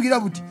obutaala obugira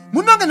buti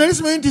munnange nali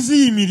simanyi nti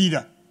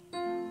ziyimirira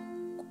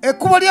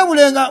ekkubo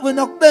ly'ebulenga bwe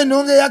nakuba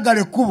endongo eyaggala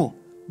ekkubo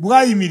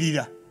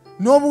bwayimirira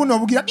n'obuuno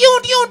obugira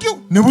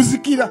ne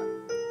buzikira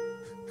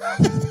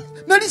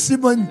nali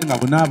simanyi nga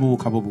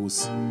bunaabuuka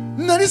bubuusi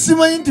nali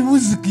simanyi nti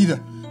buzikira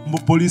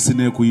poliisi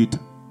neekuyita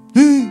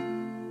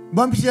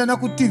bampitira na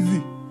ku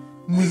TV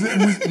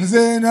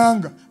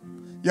muzeenanga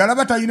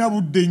yalaba talina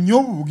budde nnyo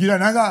bugira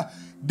nanga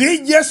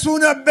DJ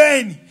Ssuuna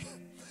Beni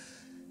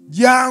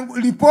jangu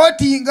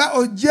reportinga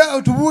ojja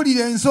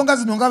otubuulire ensonga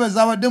zino nga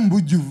bezabadde mu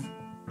bujjuvu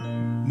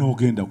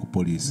n'ogenda ku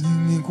poliisi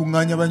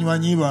nkuŋŋaanya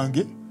banywanyi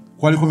bange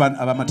kwaliko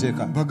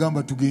abamateeka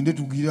bagamba tugende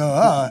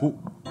tugira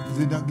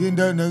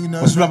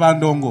osula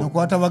bandongo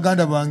nakwata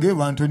baganda bange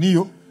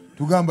bantoniyo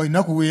tugamba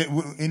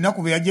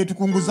ennaku bwe yajja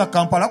etukunguza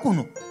Kampala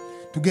kuno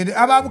tugende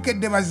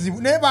ababukedde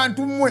bazibu naye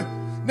bantu mmwe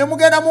ne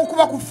mugenda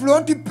mukuba ku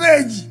front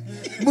page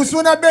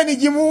Ssuuna Beni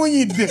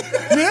gimuwunyidde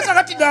naye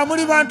kakati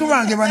muli bantu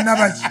bange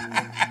bannabaki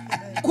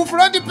ku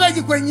front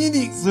page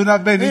kwennyini Ssuuna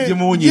Beni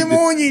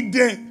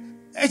gimuwunyidde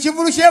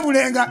ekivulu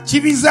ky'ebulenga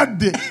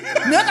kibizadde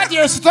naye kati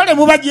esitole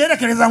muba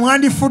gyerekereza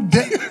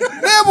mwandifudde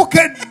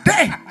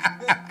nebukedde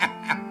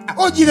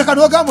ogireka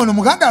n'ogamba ono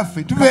muganda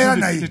waffe tubeera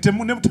naye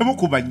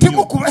temukuba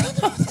nnyo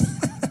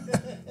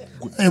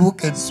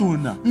ebukedde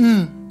Ssuuna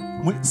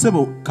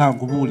sebo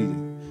kankubuulire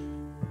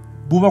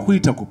buba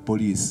kuyita ku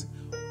poliisi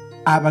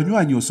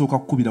abanywanyi osooka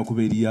kukubira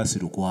kuba Erias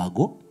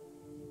Lukwago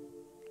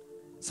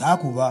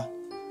saakuba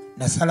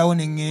nasalawo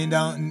ne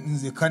ŋŋenda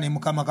nzekka ne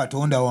Mukama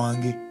Katonda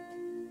wange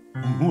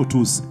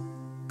otuuse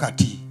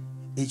kati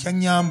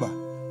ekyannyamba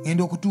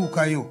ŋŋenda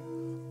okutuukayo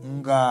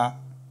nga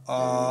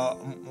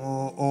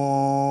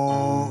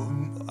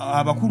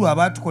abakulu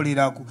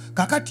abatukolera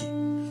kakati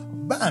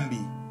bambi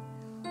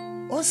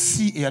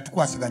osi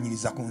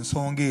eyatukwasaganyiriza ku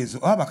nsonga ezo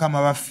oba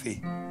bakama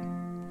baffe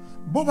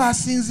bo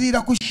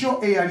basinziira ku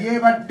show eyali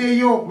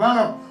ebaddeyo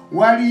kubanga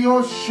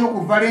waliyo show ku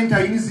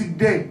Valentine's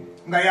Day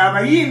nga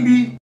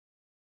y'abayimbi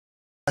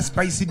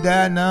Spice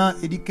Diana,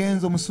 Eddie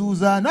Kenzo,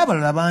 Musuuza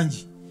n'abalala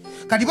bangi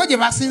kati bo gye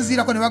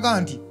basinziirako ne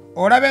bagamba nti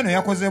olaba eno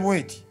yakoze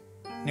bweti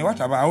ne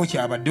watabaawo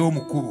kyabaddewo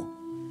mu kkubo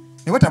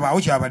ne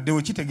watabaawo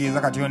kyabaddewo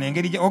kitegeeza kati ono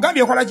engeri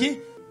ogambye okola ki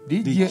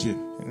DJ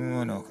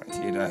no kati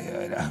era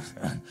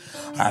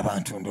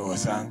abantu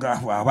ndowoozanga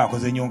bw'aba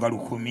akoze nnyo nga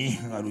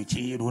 100 nga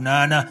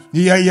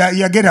 800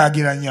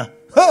 yageraageranya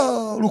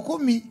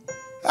 100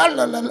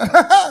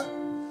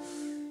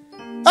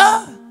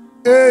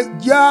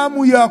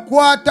 jamu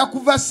yakwata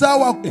kuva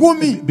saawa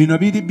 10 bino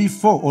biri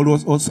before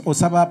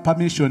osaba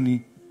permission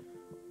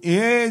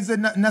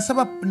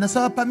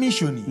nasaba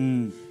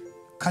permission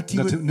kati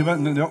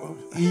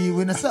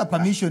we nasaba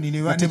permission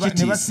ne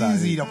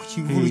basinziira ku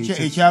kivulu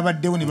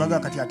ekyabaddewo ne baga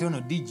kati ate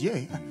ono DJ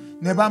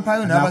ne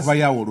bampayo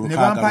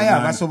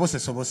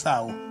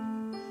abasobosesobosaawo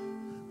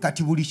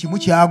kati buli kimu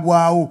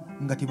kyagwawo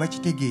nga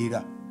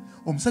tebakitegeera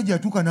omusajja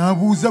atuuka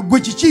n'abuuza gwe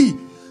kiki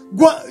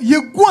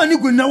yeggwani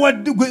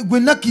gwe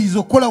nakkiriza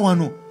okukola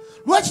wano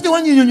lwaki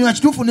tewanyinyonyola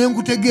kituufu ne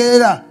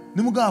nkutegeera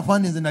ne mugamba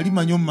faanenze nali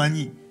manyi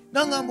omumanyi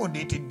nangamba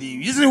ondeetedde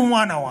ebizibu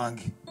omwana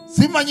wange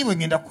simanyi bwe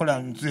ngenda kukola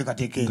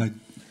ntuekateeke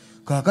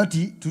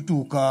kaakati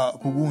tutuuka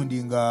ku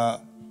gundi nga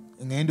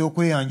ngenda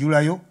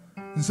okweyanjulayo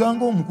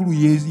nsanga omukulu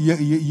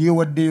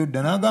yeewaddeyo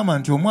dda n'agamba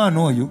nti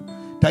omwana oyo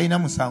talina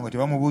musango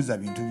tebamubuuza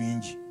bintu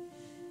bingi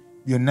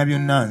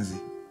byonna nze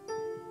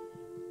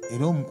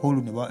era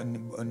omukulu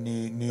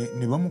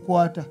ne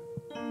bamukwata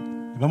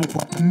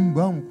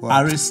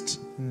arrest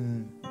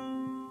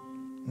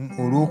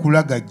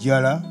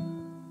olw'okulagajjala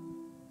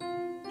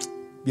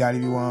byali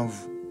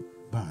biwanvu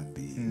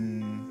bambi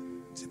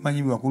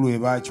simanyi bakulu we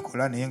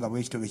bakikola naye nga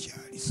bwekitobe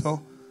kyali so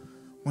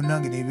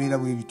munnange nebibeera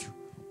bwe bityo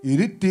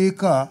era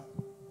etteeka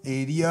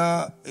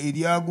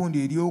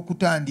eryagundi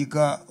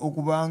ery'okutandika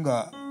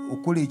okubanga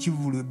okukola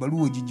ekivulu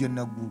ebbaluwa ejijja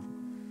naggulu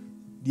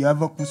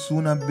lyava ku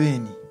Ssuuna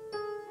Beni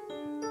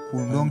ku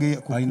ndonge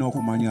alina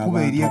okumanya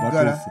abantu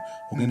abatuufu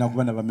ogenda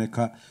kuba na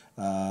bameka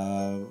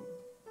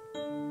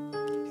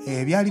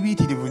byali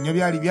biyitirivu nnyo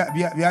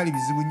byali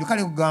bizibu nnyo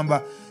kale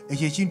kugamba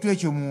ekyo ekintu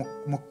ekyo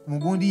mu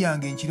gundi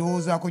yange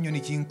nkirowoozaako nnyo ne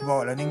kinkuba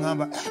wala ne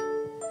ŋŋamba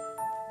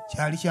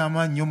kyali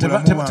kyamaanyi nnyo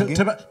mulamu wange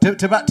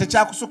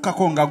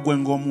tekyakusukkako nga ggwe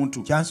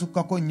ng'omuntu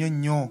kyansukkako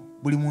nnyo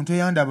buli muntu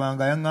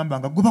eyandabanga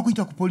yaŋŋambanga gwe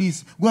bakuyita ku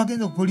poliisi gwe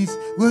agenza ku poliisi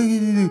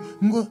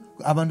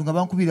abantu nga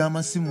bankubira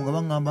amasimu nga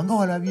baŋŋamba nga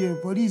walabye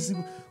poliisi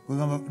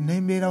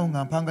nembeerawo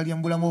nga mpangalya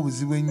mu bulamu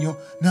obuzibu ennyo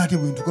naate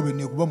bwe ntuko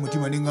benneekuba mu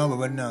mutima ne ŋŋamba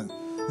bannange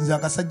nze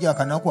akasajja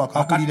akanaku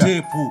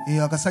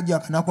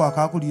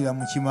akaakulira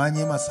mu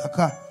Kimaanya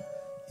Masaka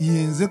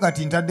yenze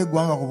kati ntadde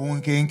eggwanga ku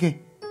bunkenke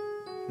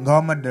nga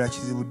wamma ddala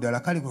kizibu ddala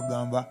kale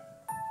kugamba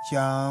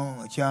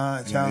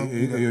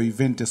eyo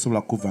event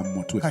esobola kuva mu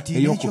mutwe kati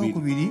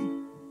ekyokubiri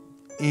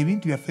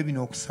ebintu byaffe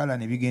bino okusala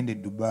ne bigenda e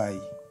Dubai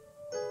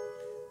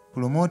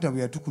promota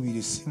bwe yatukubira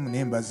essimu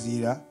ne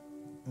Mbaziira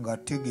nga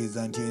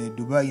tutegeeza nti e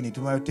Dubai ne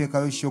tumala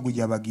tuteekayo shogu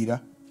gyabagira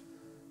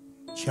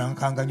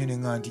kyankanga nnyo ne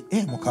ŋŋamba nti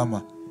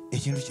Mukama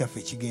ekintu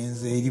kyaffe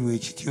kigenze eri bwe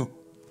kityo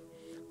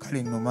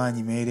kale nno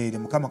maanyi meereere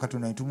Mukama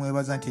Katonda ne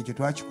tumwebaza nti ekyo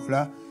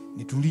twakikola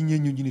ne tulinnya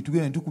ennyonyi ne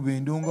tugenda ne tukuba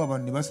endongo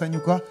abantu ne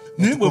basanyuka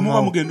naye bwe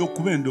muba mugenda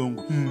okukuba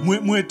endongo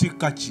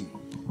mwetikka ki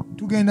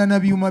tugenda na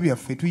byuma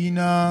byaffe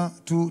tulina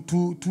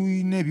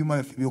ebyuma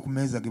byaffe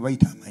by'okumeeza ge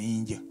bayita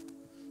amayinja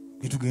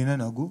bye tugenda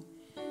nago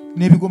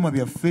n'ebigoma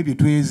byaffe bye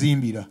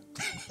twezimbira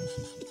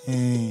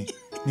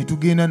ne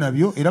tugenda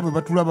nabyo era bwe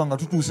batulaba nga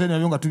tutuuse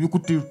nabyo nga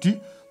tubikutte tuti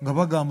nga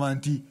bagamba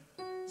nti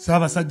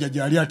Ssaabasajja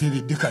gyali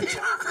ateredde kati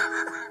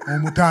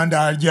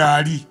omutanda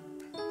gyali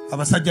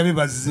abasajja be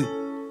bazze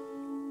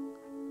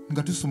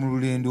nga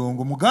tusumulula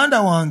endongo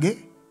muganda wange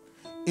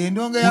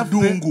endongo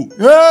yaffe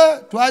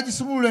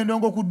twagisumulula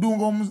endongo ku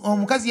ddungo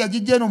omukazi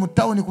yagijja eno mu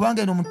ttawuni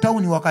kubanga eno mu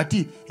ttawuni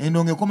wakati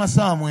endongo ekoma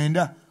ssaawa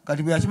 9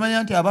 kati bwe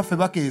yakimanya nti abaffe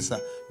bakeesa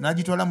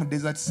n'agitwala mu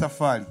desert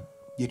safari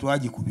gye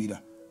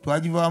twagikubira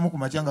twagivaamu ku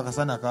makya nga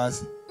kasana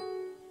kaasi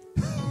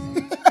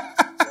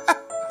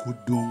ku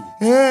ddungo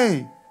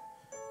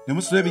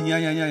nemusula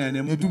ebinyanyanyanya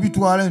ne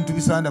tubitwala ne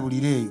tubisanda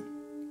bulira eyo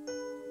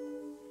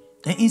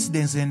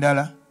incidence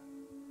endala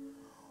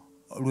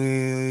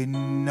lwe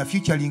na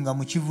featuringa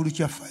mu kivulu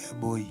kya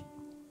Fireboy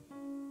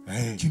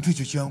kintu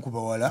ekyo kyankuba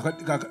wala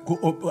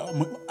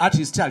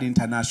artist ali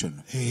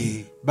international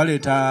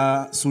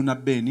baleeta Ssuuna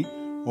Beni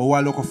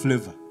owa local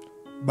flavor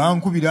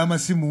bankubira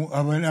amasimu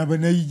aba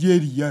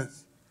Nigeria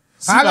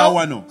hello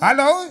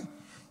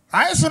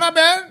hi Ssuuna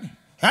Ben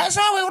That's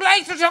why we would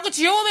like to talk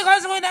to you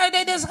because we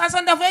discuss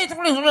on the faith.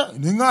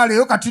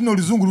 Ningaleyo kati no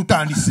luzungu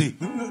lutandise.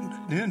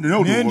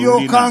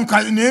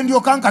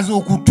 Nendio kankaza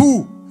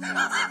okutu.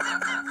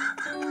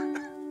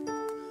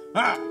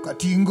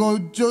 Kati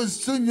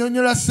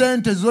ng'onyonyola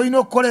sente z'olina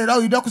okukolera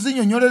oyida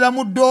kuzinyonyolera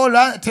mu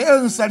ddoola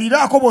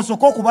tensaliraako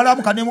bw'osooka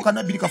okubalamu kanemu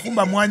kanabiri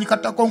kafumba mwanyi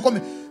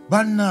katakonkome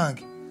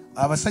bannange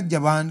abasajja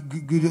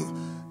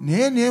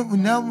naye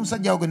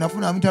musajja awo gwe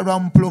nafuna amita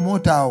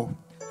lwamupromota awo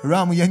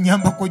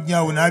lwamuyanyambako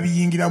nnyo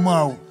n'abiyingiramu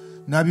awo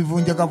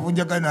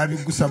n'abivunjagavunjaga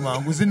n'abiggusa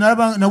mangu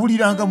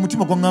nawuliranga mu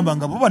mutima gwaŋŋamba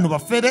nga bo bano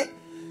bafere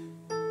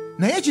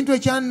naye ekintu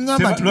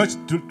ekyaŋŋamba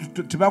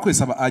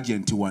tebakozesa ba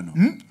agenti wano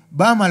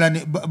baamala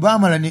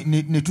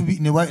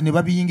ne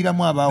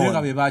babiyingiramu abaawo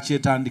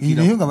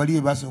naye nga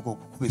bali basooka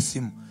okukuba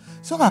essimu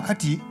so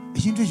kakati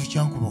ekintu ekyo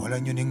kyankuba wala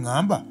nnyo ne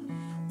ŋŋamba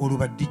olwo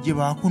baddijje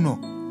baakuno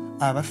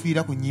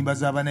abafiira ku nnyimba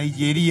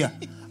z'abanigeria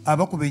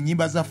abakuba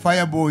ennyimba za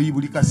fireboy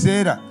buli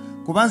kaseera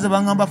kubanze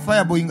baŋŋamba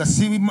fireboy nga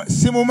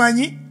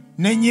simumanyi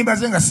n'ennyimba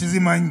ze nga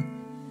sizimanyi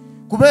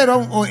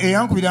kubeera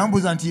eyankubira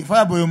ambuuza nti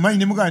fireboy omumanyi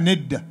ne mugamba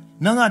nedda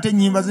nanga ate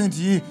ennyimba ze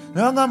nti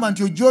nabagamba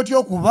nti ojja otya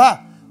okuba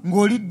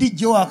ng'oli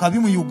dijje wakabi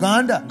mu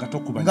Uganda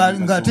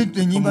ng'ate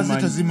ennyimba ze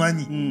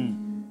tozimanyi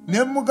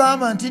ne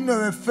mugamba nti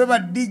nno ffe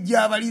baddijje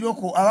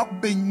abaliroko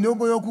abakuba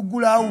endongo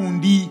y'okugula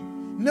awundi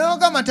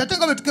nagamba nti ate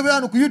nga betukebera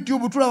wano ku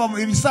YouTube tulaba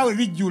ebisaawe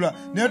bijjula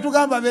naye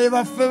tugamba be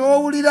baffe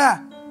bowulira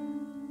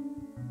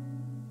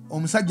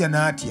omusajja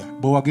n'atya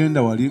bwe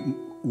wagenda wali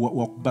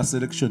wakuba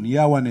selection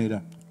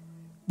yawaneera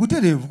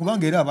butereevu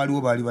kubanga era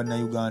abaliwo baali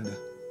bannayuganda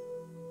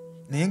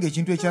naye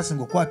ng'ekintu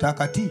ekyasinga okukwata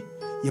akati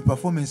ye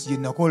performance gye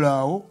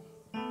nakolaawo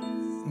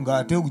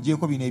ng'ate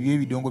ogugyeko bino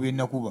ebyebidongo bye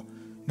nakuba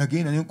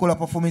nagenda nenkola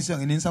performance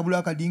yange nensabula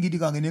akadingidi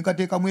kange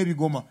nenkateekamu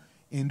ebigoma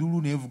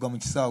endulu neevuga mu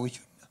kisaawe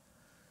kyonna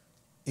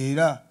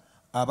era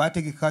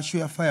abaategeka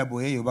show ya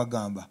fireboy eyo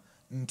bagamba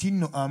nti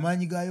nno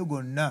amaanyi gaayo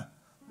gonna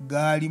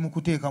gaali mu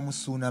kuteeka mu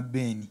Ssuuna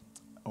Ben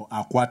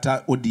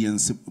akwata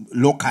audience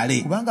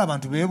locally kubanga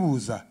abantu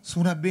beebuuza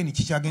Ssuuna Ben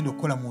kikyagenda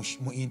okukola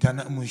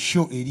mu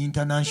show eri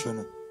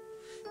international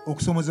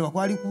okusomozebwa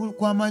kwali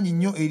kw'amaanyi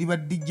nnyo eri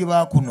baddijje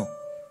baakuno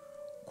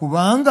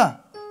kubanga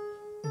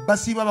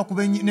basiiba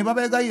bakube ne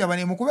babeegayira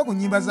bane mukube ku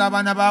nnyimba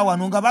z'abaana ba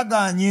wano nga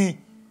baganye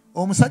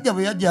omusajja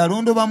bwe yajja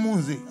alondoba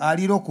munze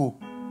aliroko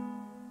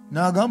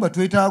n'agamba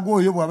twetaaga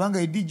oyo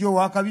bw'abanga eddijje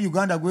owakabi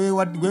Uganda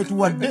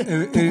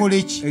gwetuwadde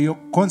tukole ki eyo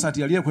concert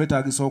yali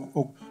ekwetaagisa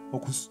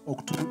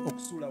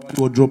okusuula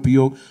waliwo drop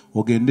yo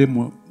ogende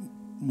mu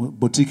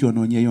boutique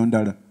onoonyeyo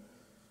ndala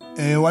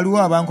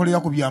waliwo abankolera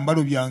ku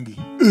byambalo byange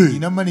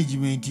ina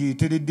management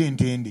eteredde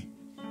entende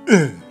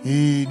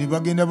ne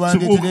bagenda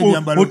bandeetera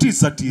ebyambalo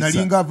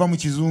nalinga ava mu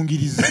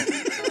kizungirizi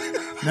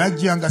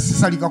najja nga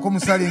sisalikako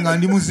musale nga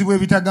ndi muzibu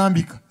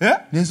ebitagambika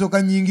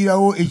nensooka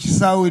nnyingirawo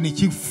ekisaawe ne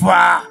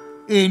kifa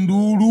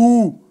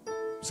enduulu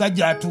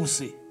musajja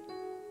atuuse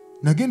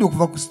nagenda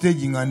okuva ku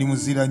stage nga ndi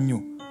muzira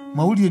nnyo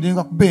mawulire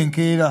nenga kuba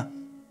enkeera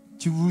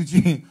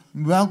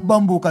bankuba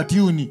mbuuka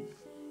tyuni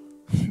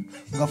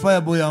nga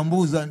fireboy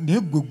ambuuza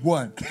naye ggwe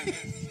gwana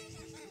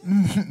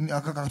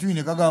akakatumi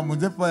ne kagamba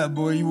nze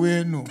fireboy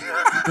weeno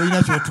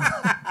tolina kyotu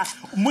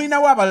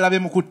mulinawo abalala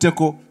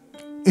bemukutteko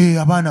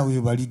abaana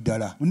we bali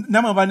ddala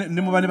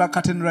ne mubane ba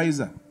curtain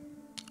riser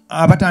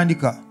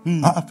abatandika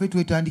ffe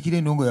twetandikira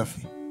endongo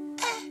yaffe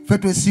ffe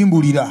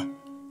twesimbulira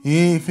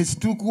ffe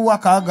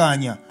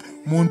situkuwakaaganya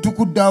muntu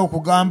kuddawo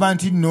kugamba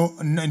nti nno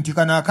nti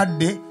kana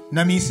akadde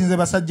namiisinze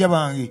basajja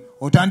bange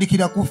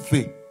otandikira ku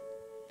ffe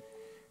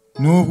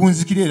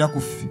n'okunzikira era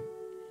ku ffe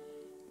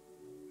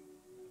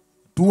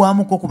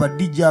tuwaamuko ku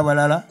baddijja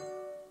abalala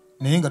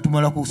naye nga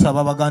tumala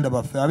kusaba baganda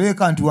baffe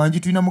abeeka nti wanji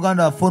tulina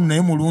muganda waffe ono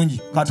naye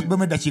mulungi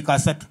katubemu eddakiika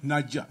 3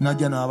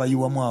 najja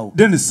n'abayiwamu awo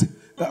Dennis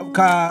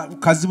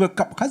kazibe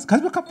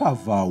kapo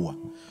avaawa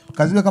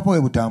kazibe kapo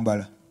we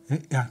Butambala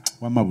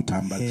wama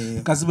Butambala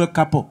kazibe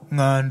kapo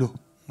ŋŋando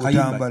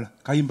Butambala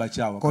kayimba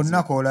kyawa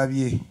konna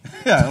koolabye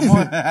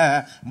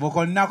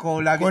konna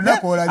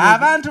koolabye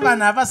abantu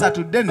bano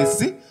abasatu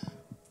Dennis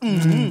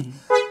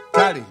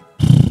kale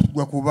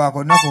gwe kuba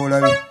konna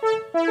koolabye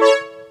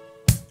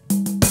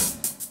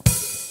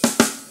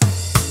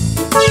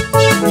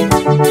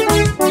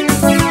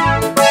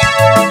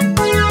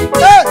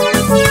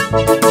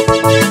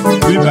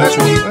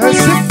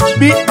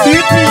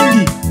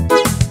bipingi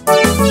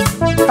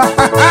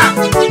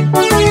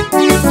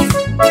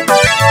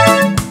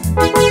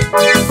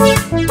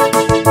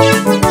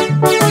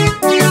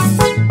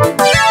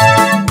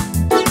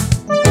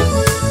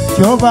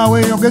kyova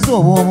weeyogeza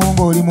obwomu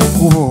ng'oli mu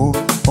kkubo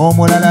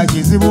omulala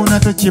kizibu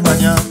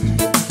natokimanya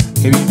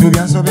ebintu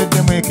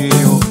byansobeddemu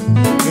ekeeyo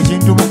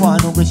ekintu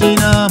mukwano gwe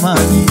kirina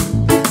amaanyi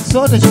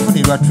so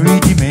tekifunirwa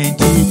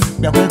treatmenti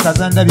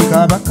byakwekaza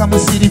ndabika bakka mu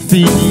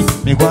sirifiini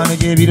mikwano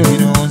gy'ebiro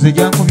bino nze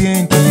gyankubye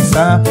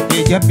entiisa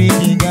ejja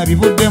biikinga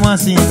bivuddemu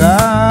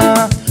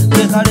asinga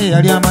tekale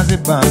yali amaze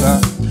ebbanga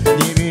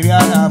n'ebyo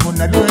ebyalaavu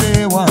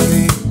nabiwere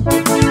wange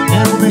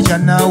nenkuba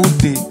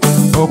ekyannaawudde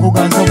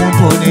okuganza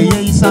omuntu ono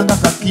eyeeyisanga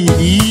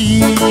kakiri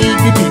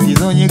bipindi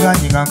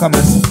zonyiganyiga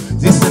nkamasi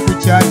zisse ku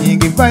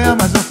kyajingi vayo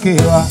amaze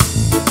okkeerwa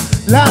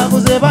laavu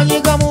ze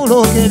banyiga mu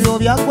looka ebyo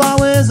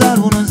byaggwaweeza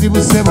luno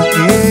nzibuse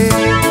buke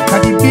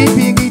kati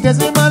bipingi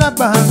tezimala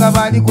bbanga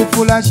bali ku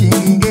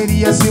fulashingi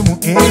ngeri ya simu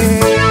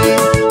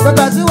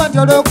bagaziwa nti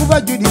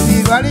olw'okuba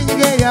judisi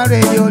lwalinyiga eya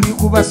redio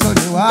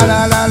likubasole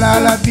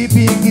walalalala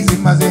bipingi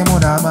zimazeemu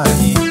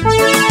n'amaanyi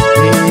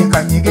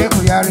kanyige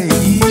kulya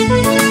redi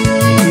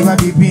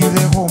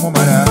babipinzeeko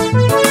omumala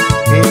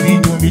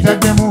ebintu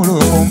mbitaddemu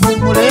loko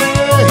mpumule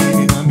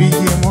bino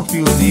mbigyemu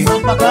fyuzi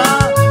mpaka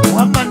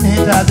wamma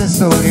neetaaze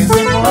sole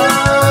nzekoa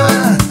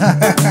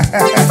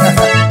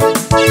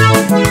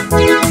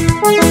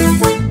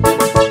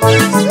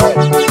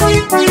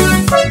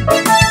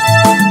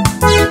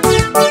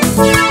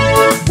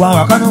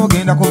gwawaka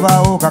n'ogenda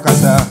kuvaawo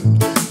kakasa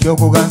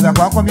kyokuganza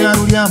kwakomya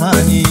luli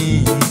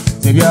amaanyi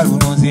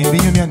zebyaluno nze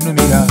mbinyumya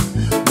nnumira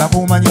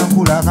gakumanya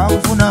nkula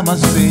kakufuna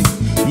amasuse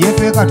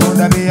yefe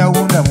katonda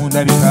beyawunda mu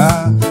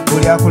ndabika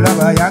buli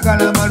akulaba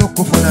ayagala amala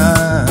okufuna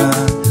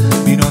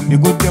bino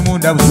mbigudde mu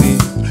ndabuse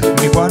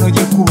mikwano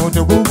gy'ekkubo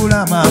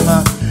togugula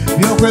maama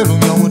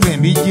byokwerumya omutwe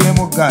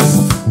mbijjeemu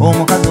gaasi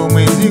omukazi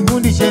omwezi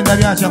gundi kyenda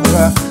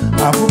byakyakuba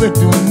akuba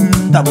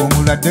ettundaba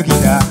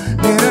omuladdekira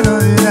leero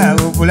nolera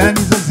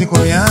okulanizo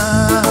zikomya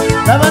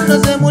labanno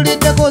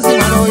zemuliddeko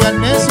zimaloya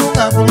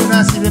nesunga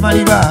kulunasibe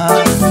maliba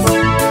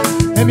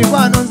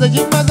emikwano nze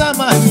gimaze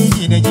amaanyi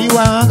gine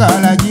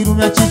giwangala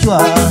girumya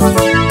kicwa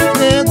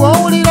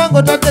negwowulira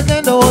ng'otaddeko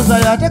endowooza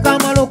yateka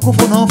amala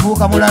okufuna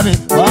ofuuka mulabe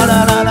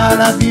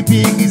walalalala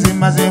bipingi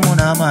zimazeemu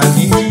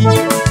n'amaanyi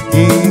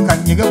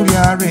kanyige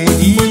kulya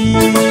redi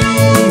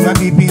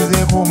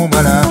babipinzeeko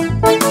omumala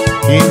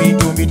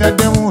ebintu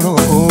mbitaddemu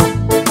loko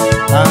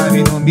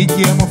bino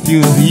mbijjeemu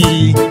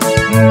fyuzi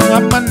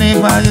amma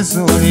nevaayo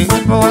sole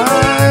epowa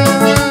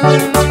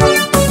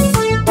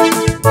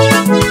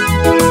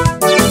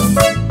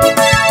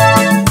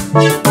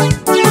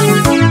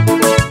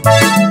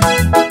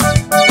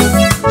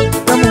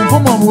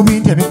emunfumu obubi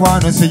nti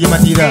emikwano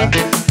segimatira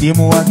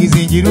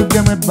ndimuwagizi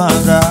njiruddemu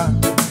ebbanga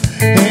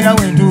era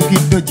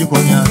wentuukidde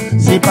ogikonya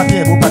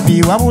sipapye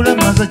bupapi wabula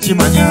maze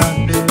kimanya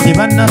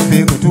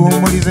tibannaffe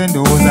kutuwumuliza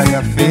endowooza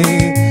yaffe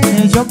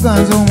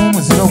ekyokganza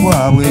omumuziro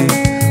gwabwe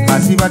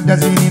asibadda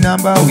zini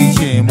namba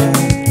wikyemu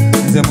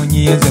nze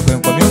munyiyeze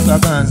kwenkomya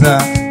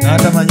okaganza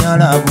n'atamanya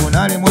laavu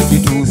n'alemu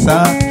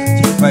gituusa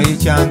kifa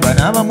ekyanga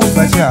n'abamu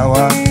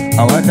bakyawa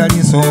awatali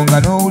nsonga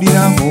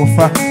n'owulira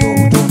ng'ofa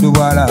obutundu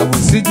bwa laavu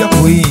sijja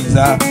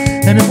kuyinza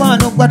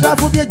emikwano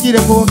gwataafubye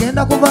gireko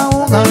ogenda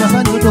kuvaawo nga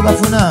amasanyu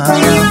togafuna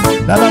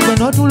laba gwe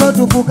n'otulo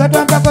otufuuka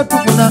twampako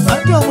tufuna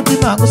ate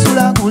omutima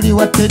gusula guli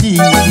wa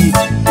tedi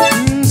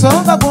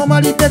nsonga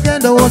gw'omaliddeko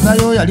endowooza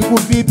yo yali ku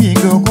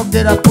bipingi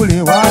okogera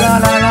pule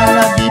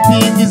walalalala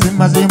bipingi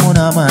zimazeemu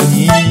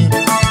n'amaanyi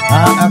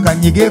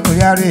akanyige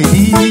kulya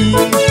redi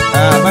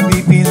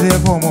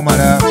babipinzeeko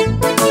omumala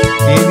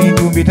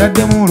ebintu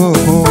mbitaddemu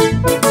loko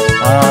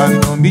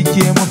bino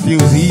mbijjeemu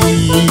fyuzi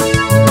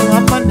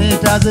amma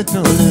neetaaze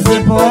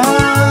tolezepoa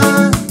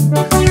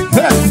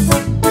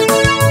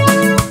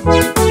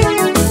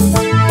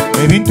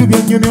ebintu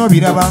byennyumya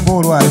obiraba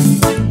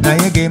ng'olwali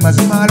naye ge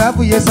mazima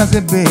alaavu yeesaze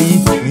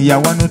ebbeeyi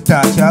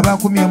yawanutta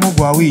kyabakumyemu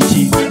gwa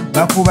wiiki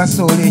bakuba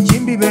soole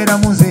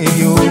ekimbibeeramu nze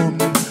ebyo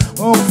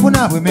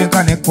okufuna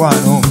bwemenka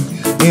n'ekkwano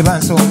eba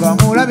nsonga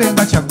mulabe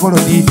nga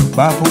kyaggolodi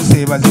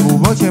bafuuse bazibu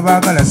bo kye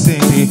baagala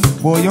ssente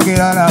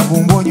bw'oyogera laavu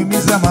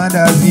ng'onyumiza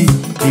mandaazi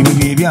ebyo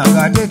bye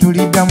byanga ate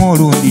tuliddamu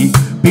olundi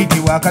biti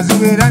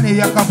wakazibu era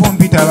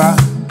neyakapompitaba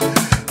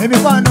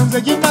emikwano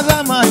nze gimaze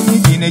amaanyi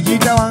gine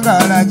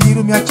giyitawangaala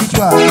girumya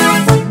kicwa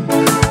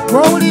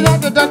bw'owulira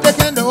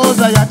totaddeko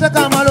endowooza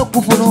yateka amala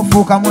okufuna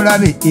ofuuka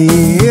mulabe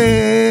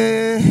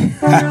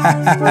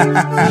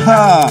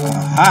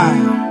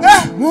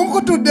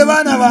munkutudde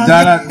baana bange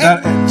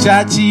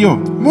kyakiyo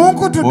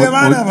munkutudde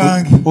baana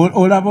bange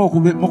olaba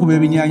mukuba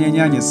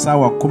ebinyanyanyanya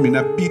essaawa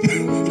 12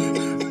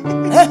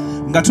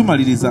 nga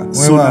tumaliriza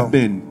Ssuuna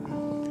Ben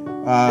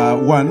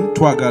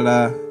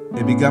twagala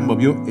ebigambo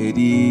byo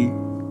eri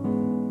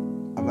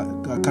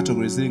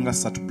category ziringa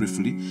 3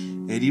 briefly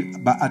eri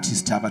ba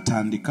artist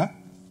abatandika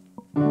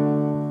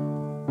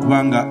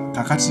kubanga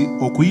kakati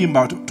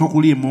okuyimba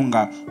tokulimu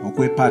nga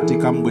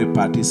okwepatika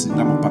mbwepatisi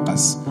nga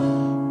mupakasi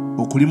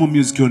okulimu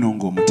music ono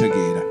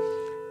ng'omutegeera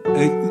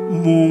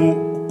mu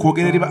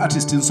kwogerera ba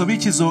artist ensobi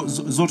ki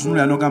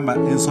zotunulira n'ogamba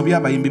ensobi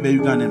abayimbi be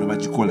Uganda eno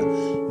bagikola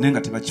naye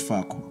nga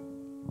tebakifaako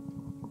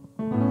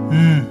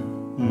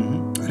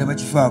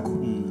tebakifaako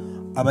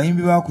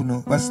abayimbi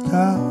bakuno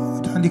basita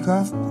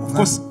batandika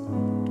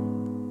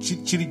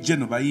kiri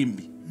jeno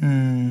bayimbi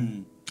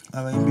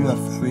abayimbi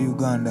baffe abe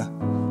Uganda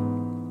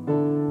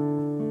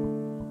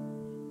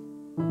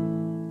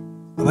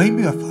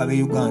abayimbi baffe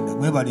abe Uganda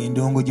mwebale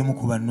endongo gye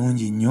mukuba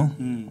nnungi nnyo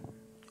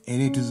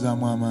era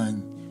etuzaamu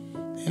amaanyi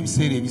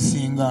ebiseera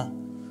ebisinga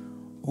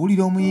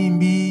owulira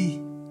omuyimbi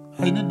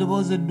alina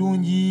eddoboozi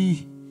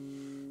eddungi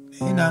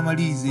naye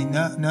n'amalirize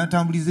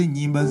n'atambuliza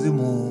ennyimba ze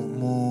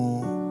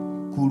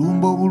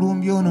kulumba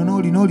obulumbi ono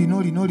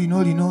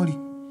n'oli.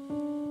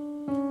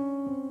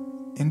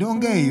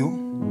 Endonga eyo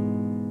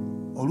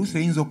oluusi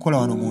eyinza okukola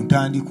wano mu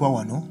ntandikwa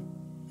wano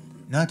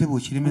n'ate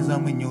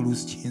bw'okiremezaamu ennyo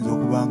oluusi kiyinza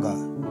okuba nga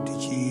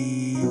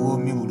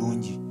tekiwoomye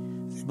bulungi.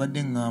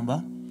 Zibadde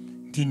ŋŋamba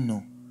nti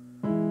nno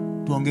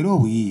twongere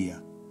obuyiiya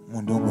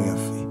mu ndongo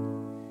yaffe.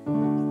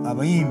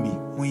 Abayimbi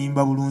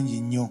muyimba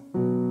bulungi nnyo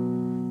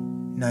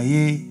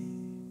naye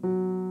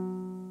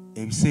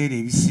ebiseera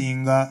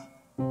ebisinga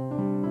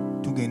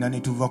tugenda ne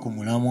tuva ku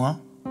mulamwa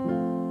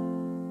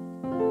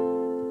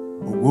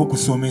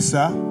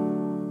ogw'okusomesa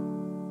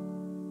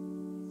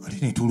ate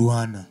ne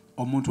tulwana.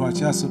 Omuntu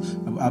akyaso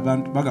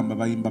abantu bagamba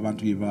bayimba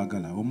abantu bye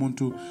baagala.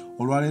 Omuntu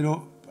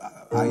olwaleero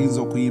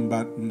ayinza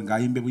okuyimba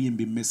ng'ayimba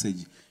buyimbi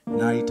message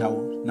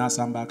n'ayitawo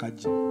n'asamba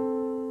akajji.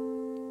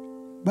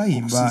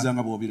 Okusinza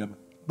bw'obiraba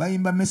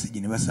bayimba message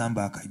ne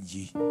basamba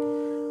akajji.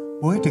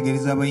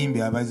 Bw'owetegereza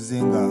abayimbi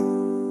abazze nga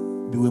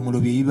biwemulo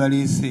bye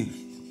bibaleese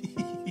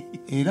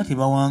era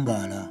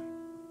tebawangaala.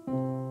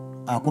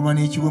 Akoma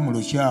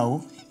n'ekiwemulo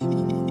kyawo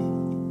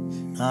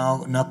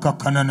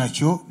n'akkakkana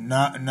nakyo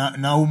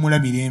n'awumula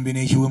mirembe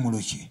n'ekiwemulo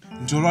kye.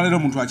 Nti olwaleero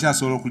omuntu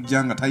akyasobola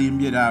okujja nga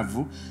tayimbye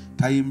laavu,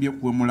 tayimbye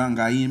kuwemula,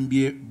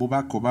 ng'ayimbye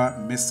bubaka oba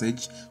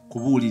message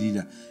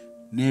kubuulirira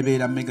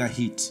n'ebeera mega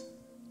hit.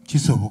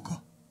 Kisoboka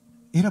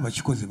era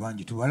bakikoze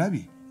bangi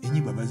tubalabye.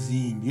 Ennyimba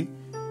baziyimbye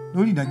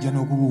oli najja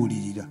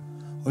n'okubuulirira,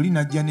 oli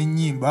najja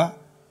n'ennyimba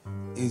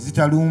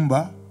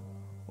ezitalumba,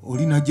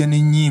 oli najja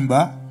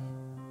n'ennyimba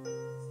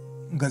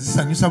nga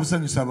zisanyusa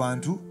busanyusa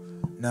bantu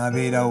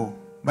n'abeerawo.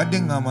 Badde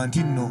ŋŋamba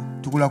nti nno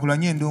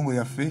tukulakulanye endongo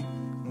yaffe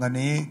nga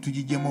naye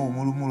tugijjemu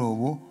obumulumulo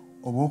obwo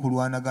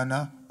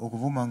obw'okulwanagana,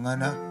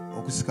 okuvumaŋŋana,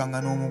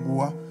 okusikaŋŋana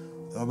omuguwa.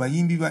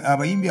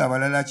 Abayimbi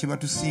abalala kye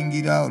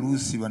batusingira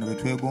oluusi bano be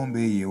twegomba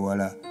eyo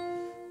ewala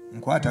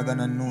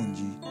nkwatagana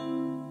nnungi.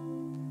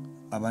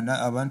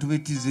 Abantu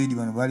b'ettizeedi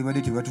bano baali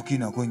badde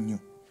tebatukinako nnyo.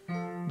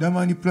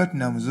 Diamond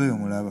Platnumz oyo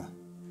mulaba.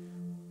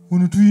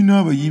 Wano tulina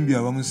abayimbi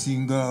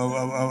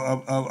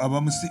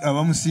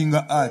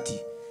abamusinga ati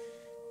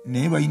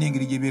naye balina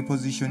engeri gye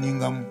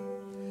bepositioningamu.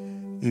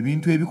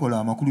 Ebintu ebikola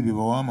amakulu bye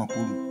bawa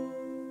amakulu,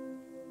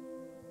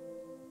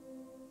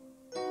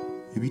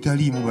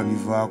 ebitaliimu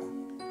babivaako.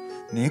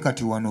 Naye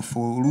kati wano fe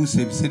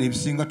oluusi ebiseera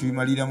ebisinga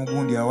tubimalira mu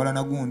gundi awala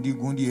na gundi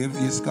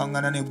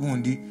yesikangana ne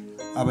gundi.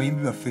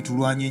 Abayimbi baffe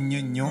tulwanye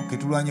nnyo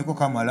ketulwanyeko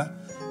kamala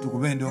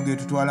tukuba endongo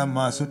etutwala mu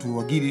maaso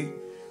tuwagire.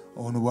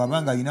 Ono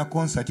bw'aba nga alina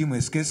konsati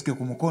mwesikesike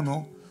ku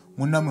mukono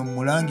munnammwe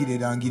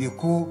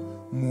mulangirerangireko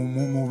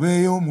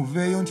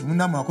muveeyo nti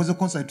munnammwe akoze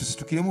konsati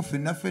tusitukiremu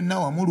ffenna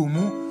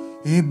wamulumu.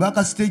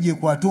 Baka stage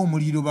ekwate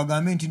omuliro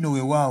bagambe nti no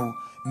weewaawo.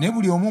 Ne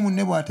buli omu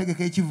munne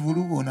bw'ategeka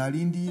ekivulu ono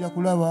alindirira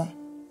kulaba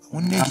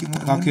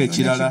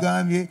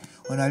ekigambye,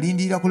 ono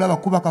alindirira kulaba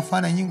kuba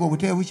kafaananyi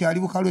ng'obutebe bukyali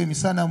bukalu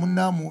emisana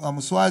munnaamu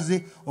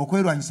amuswaze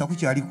okwerwanyisa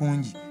kukyali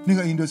kungi.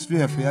 Ninga industry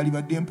yaffe yali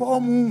badde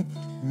mpoomu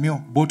nnyo.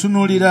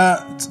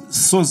 Bw'otunuulira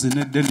Sozi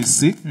ne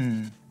Dennis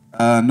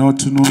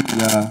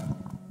n'otunuulira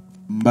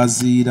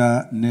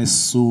Mbaziira ne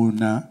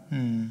Ssuuna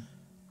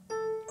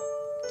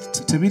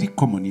tebiri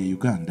common ya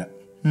Uganda.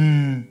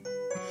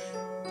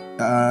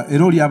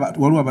 Era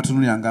waliwo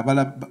abatunuulira nga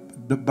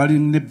bali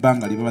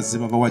n'ebbanga lye babazze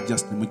babawa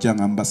just ne mujja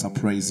nga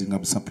surprise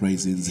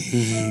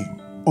nze.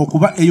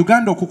 Okuba e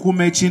Uganda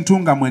okukuuma ekintu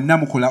nga mwenna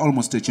mukola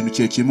almost ekintu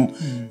kyekimu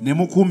ne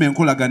mukuuma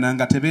enkolagana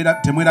nga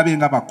temwerabye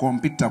nga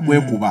bakompita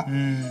kwekuba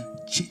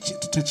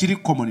tekiri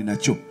common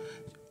nakyo.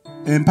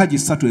 Empagi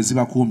 3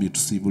 ezibakuumye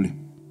tusiibule.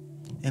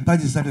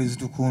 Empagi 3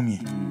 ezitukuumye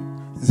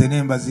nze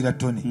ne Mbaziira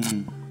Tony.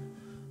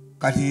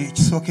 Kati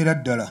kisookera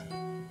ddala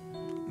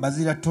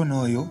Mbaziira Tony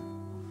oyo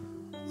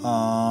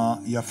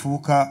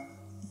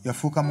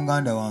yafuuka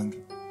muganda wange.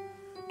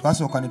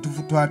 Twasooka ne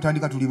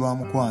twatandika tuli ba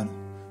mukwano.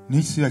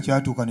 N'ekiseera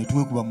kyatuuka ne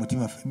tuwekuba mu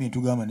mutima ffembi ne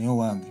tugamba naye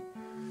wange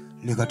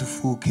leka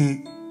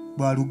tufuuke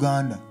ba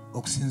Luganda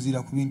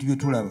okusinziira ku bintu bye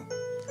tulaba.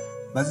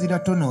 Mbaziira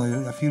Tony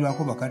oyo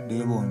yafiirwako bakadde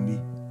be bombi.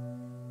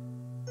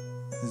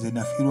 Nze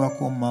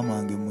nafiirwako mama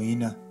wange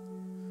muyina.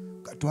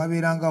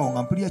 Katwabeerangawo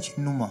nga mpulira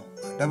kinnuma.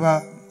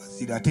 Ndaba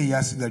Mbaziira ate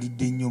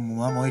yasigalidde nnyo mu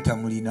maama we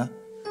tamulina.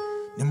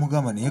 Ne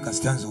mugamba naye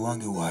kasita nze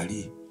wange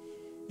waali.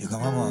 Leka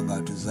maama wange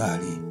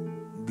atuzaale.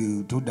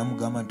 Todda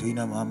mugamba nti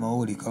tolina maama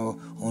wo leka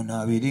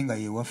ono abeere nga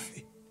ye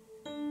waffe.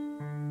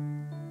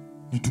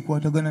 Ne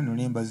tukwatagana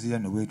ne Mbaziira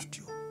ne bwe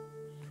tutyo.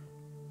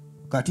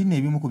 Kati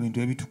n'ebimu ku bintu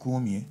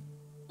ebitukuumye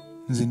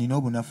nze nina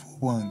obunafu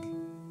bwange.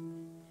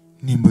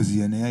 Ne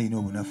Mbaziira naye alina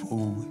obunafu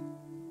obubwe.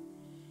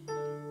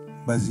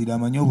 Mbaziira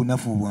amanyi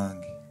obunafu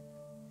bwange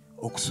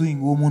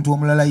okusuyinga omuntu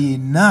omulala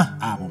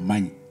yenna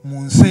abumanyi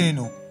mu nsi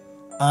eno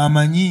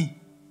amanyi.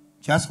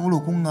 Kyasobola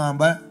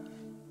okuŋŋamba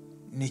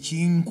ne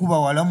kinkuba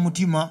wala mu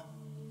mutima.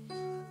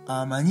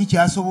 Amanyi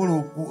kyasobola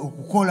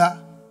okukola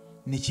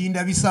ne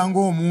kindabisa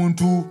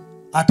ng'omuntu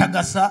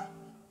atagasa.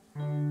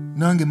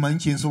 Nange manyi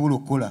kyensobola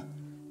okukola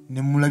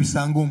ne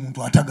mulabisa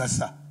ng'omuntu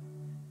atagasa.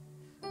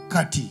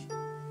 Kati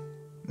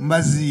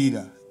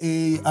Mbaziira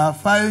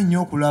afaayo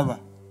nnyo okulaba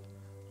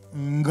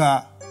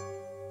nga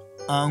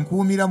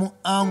ankuumira mu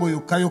ango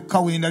yokka yokka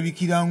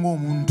wendabikira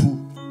ng'omuntu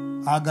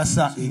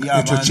agasa eri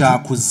ekyo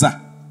kyakuza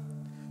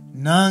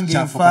nange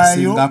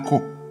nfaayo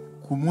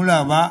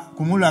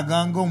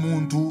kumulaga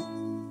ng'omuntu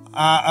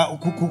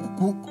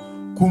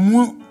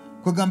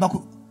kwegamba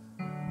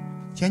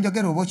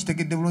kyenjogera oba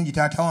okitegedde bulungi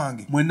taata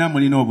wange mwenna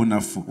mulina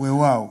obunafu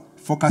weewaawo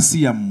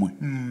fokasi yammwe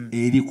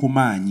eri ku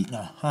maanyi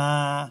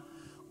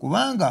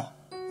kubanga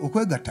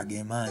okwegatta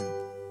ge maanyi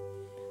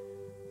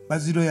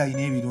Mbaziira oyo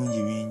alina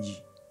ebirungi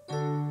bingi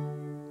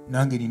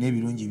nange nina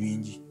ebirungi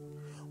bingi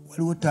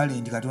waliwo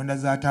talenti Katonda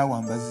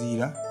zaataawa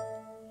Mbaziira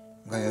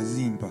nga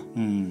yazimpa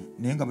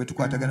naye nga bwe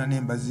tukwatagana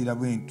n'Embaziira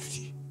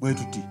bwe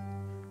tuti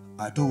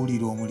ate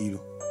owulira omuliro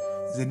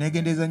nze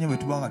neegendeeza nnyo bwe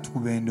tuba nga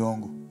tukuba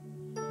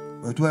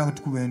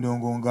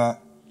endongo nga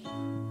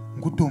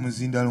nkutta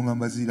omuzindalo nga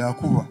Mbaziira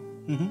akuba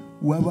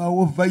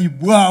wabaawo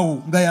vibe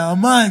awo nga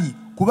y'amaanyi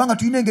kubanga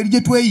tulina engeri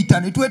gye tweyita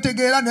ne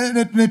twetegeera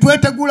ne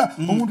twetegula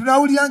omuntu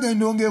n'awulira nga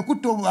endongo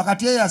ekutta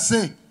akati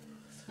eyase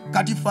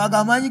kati ffe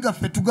agamaanyi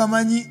gaffe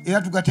tugamanyi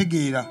era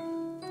tugategeera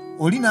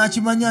oli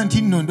n'akimanya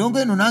nti nno ndongo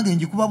eno nange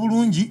njikuba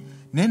bulungi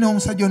naye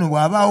n'omusajja ono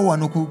bw'abaawo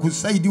wano ku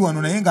sayidi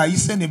wano naye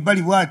ng'ayise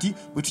n'ebbali bw'ati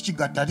bwe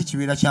tukigatta ate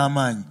kibeera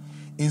ky'amaanyi.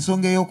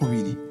 Ensonga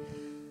ey'okubiri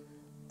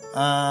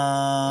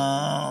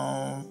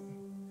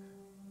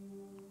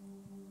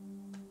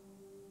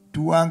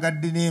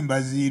tuwangadde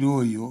n'Embaziira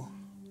oyo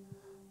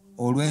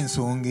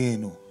olw'ensonga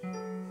eno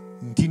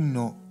nti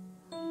nno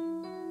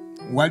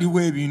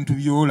waliwo ebintu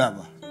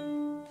by'olaba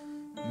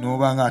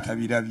n'oba nga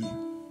atabirabye.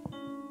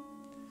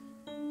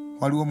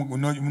 Waliwo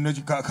muno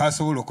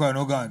kasobola okukola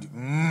n'ogamba nti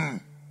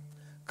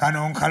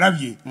kano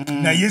nkalabye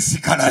naye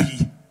sikalabye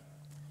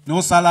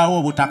n'osalawo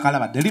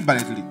obutakalaba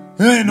deliberately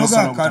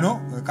n'ogamba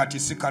kano kati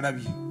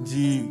sikalabye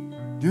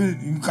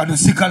kano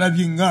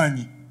sikalabye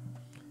ŋŋaanyi.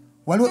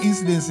 Waliwo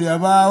incidence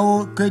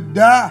yabaawo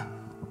kedda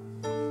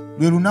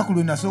lwe lunaku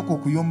lwe nasooka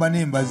okuyomba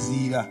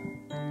n'Embaziira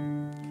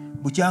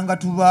bukyanga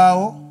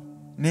tubaawo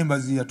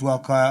n'Embaziira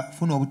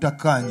twakafuna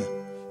obutakkaanya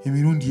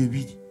emirundi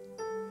 2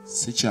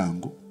 si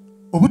kyangu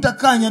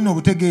obutakkaanya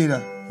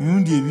n'obutegeera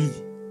emirundi 2.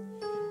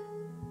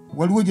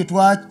 Waliwo gye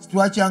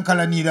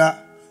twakyankalanira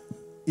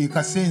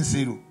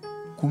ekasensero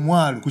ku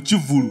mwalo ku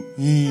kivulu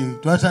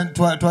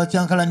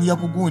twakyankalanira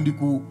ku gundi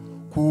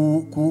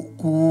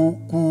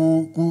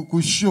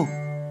ku show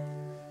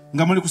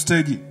nga muli ku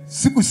stage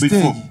si ku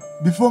stage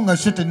before nga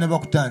show tenaba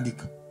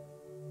kutandika.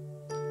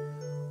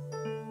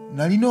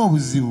 Nalina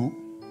obuzibu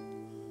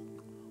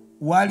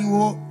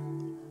waliwo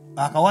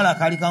akawala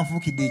akaali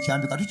kanfuukidde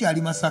ekyambi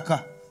katukyali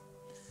Masaka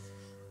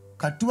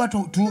kati tuba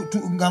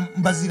nga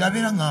Mbaziira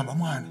abeera ngamba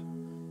mwana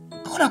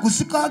kawala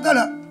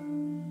kusikagala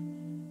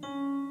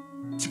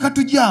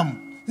kikatujyamu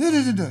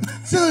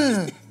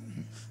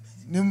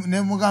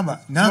nemugamba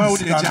nange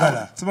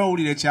sikagala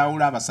sibawulire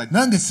kyawula abasajja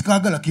nange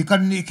sikagala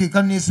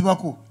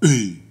kekaneesibako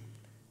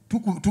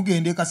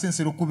tugenda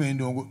ekasensero okuba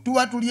endongo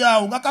tuba tuli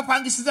awo nga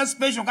kapangisiza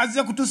special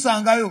kazze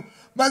kutusangayo.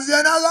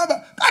 Mbaziira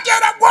n'agamba kati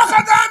era gwe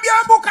akagambye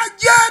mbuka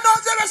jjeeno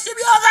nze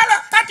sibyagala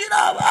kati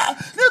naaba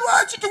ne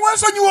lwaki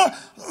tuwesonyiwa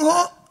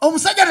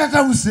omusajja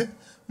tatabuse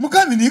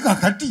mugambi naye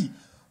kakati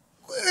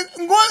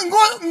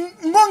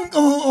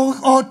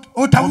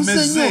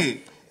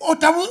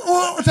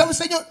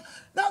otabuse nnyo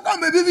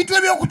n'agamba ebyo bintu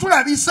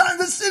ebyokutulabisa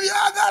nze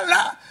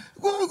sibyagala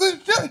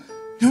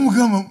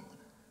nemugamba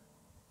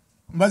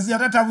Mbaziira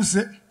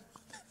tatabuse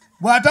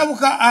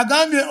bw'atabuka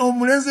agambye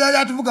omulenzi yali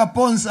atuvuga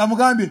Ponce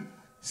amugambye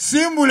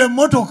simbule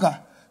emmotoka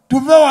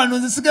tuve wano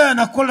nzisigala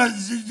nakola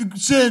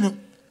kyeno.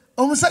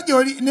 Omusajja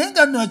oli naye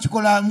nga nno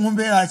akikola mu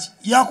mbeera ki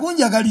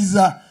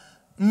yakunjagaliza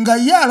nga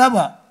ye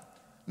alaba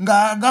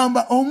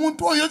ng'agamba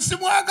omuntu oyo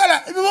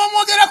simwagala ebyo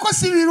bamwogerako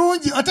si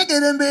birungi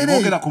otegeera embeera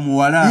bamwogera ku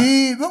muwala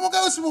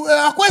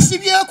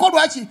akwesibyeko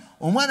lwaki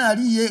omwana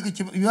aliye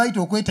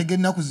byayita okwetega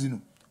ennaku zino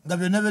nga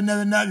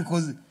byonna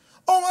bikoze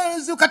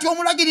omwana kati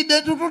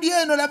omulagiridde tutuli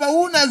eno laba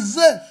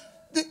wuunazze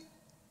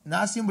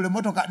n'asimbula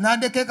emmotoka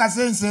n'andeka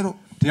ekasensero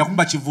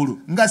teyakuba kivulu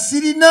nga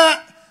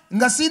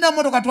sirina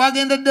mmotoka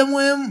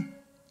twagendeddemu emu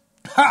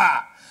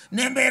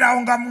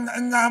nembeerawo nga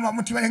ŋŋamba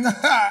mutima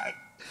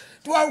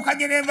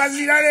twawukanye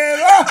n'Embaziira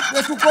leero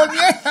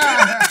wetukomye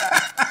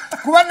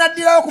kuba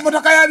naddirawo ku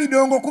mmotoka ya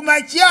bidongo ku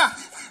makya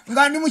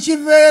nga ndi mu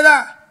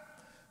kiveera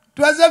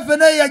twaze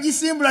ffena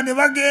yagisimbula ne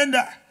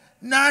bagenda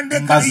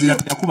Mbaziira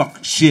yakuba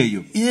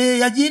sheeyo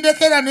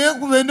yagindekera naye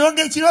nkuba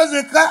endongo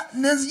ekirozeka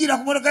nenzijira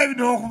ku mmotoka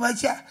y'ebidongo ku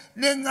makya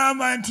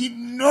neŋŋamba nti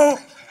no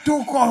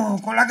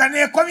tukolagana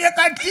ekomye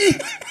kati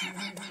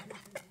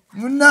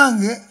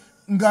munnange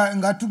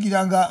nga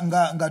tugira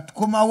nga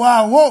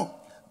tukomawaawo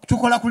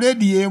tukola ku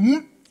leediyo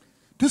emu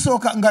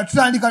tusooka nga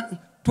tutandika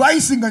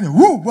twayisinganya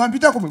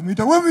bwampitako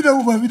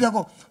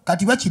bwampitako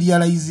kati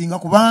bakiriyalayizinga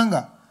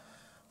kubanga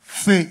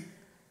ffe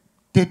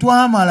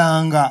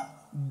tetwamalanga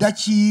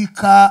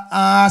dakiika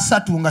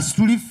 3 nga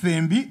situli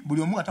ffembi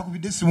buli omu nga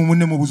takubidde essimu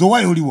munne mubuuza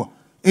owaayo oliwa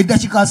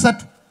eddakiika 3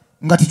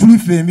 nga tituli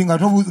ffembi nga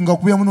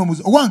kubyamu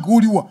n'omubuuza owange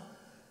oliwa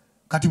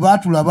kati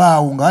baatulaba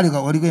awo nga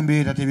waliko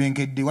embeera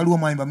tebenkedde waliwo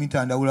mwayimba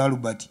mitandawula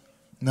Albert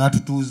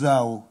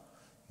n'atutuuzaawo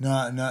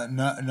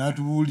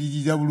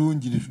n'atubuulirira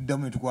bulungi ne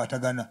tuddamu ne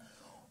tukwatagana.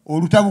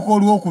 Olutabuko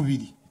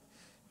olwokubiri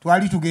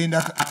twali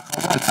tugenda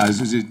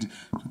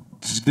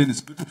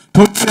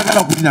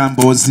toyagala kulina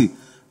mboozi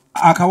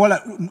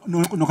akawala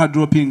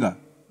nokadropinga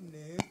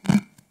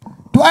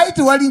twali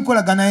tewali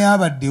nkolagana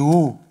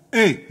yabaddewo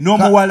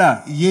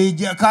n'omuwala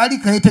kaali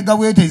keetega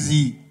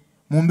bwetezi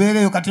mu mbeera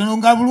eyo kati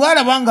nga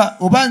bulwala banga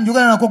oba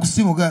njogera nako ku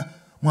ssimu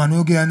mwana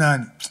oyogera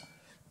nani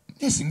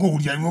singa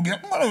owulira yogera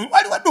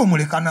wali wadde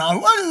omuleka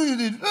naawe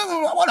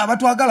wala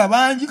abatwagala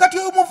bangi kati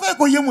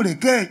omuveeko ye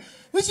muleke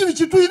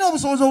biki tulina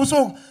obusobozi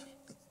obusooka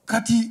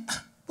kati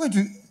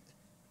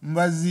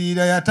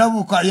Mbaziira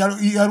yatabuka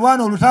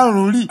yalwana olutalo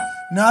luli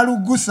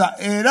n'aluggusa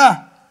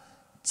era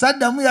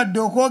saddamu yadde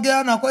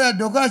okwogera nako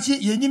yadde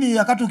okaki yennyini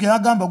yakatuuka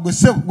yagamba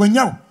gwe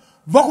nyawo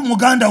va ku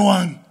muganda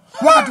wange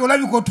kuba kati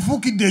olabika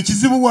otufuukidde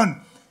ekizibu wano.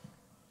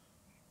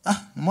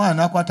 Omwana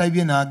n'akwata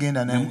bye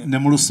n'agenda ne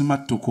mu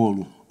lusimattuko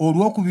olwo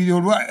olwokubiri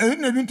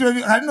nebintu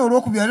alina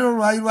olwokubiri ali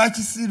olwali lwa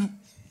kisiru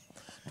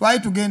twali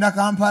tugenda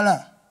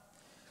Kampala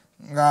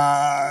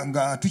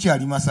nga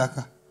tukyali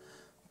Masaka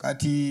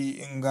kati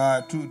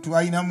nga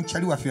twalina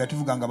mukyali waffe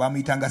yatuvuga nga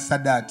bamuyitanga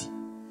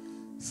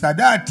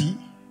Sadaati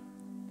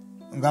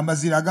nga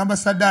Mbaziira agamba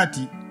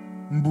Sadaati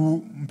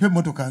mpe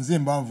motoka nze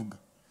mbanvuga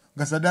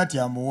nga Sadaati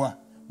amuwa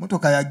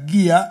motoka ya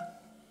giya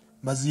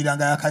Mbaziira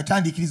nga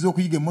yakatandikiriza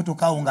okuyiga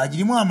emmotoka awo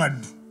ng'agirimu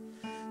amaddu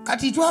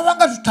kati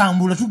twabanga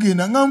tutambula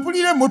tugenda nga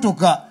mpulira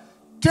emmotoka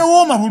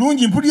tewooma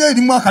bulungi mpulira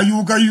erimu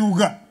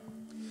akayuugayuuga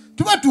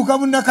tubatuuka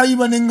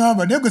munnakayiba ne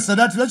ŋŋamba naye gwe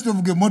Sadaati lwaki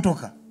tovuga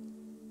emmotoka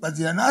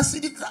Mbaziira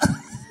n'asirika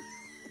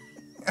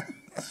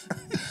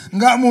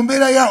nga mu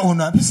mbeera ya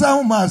ono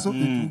apisaamu maaso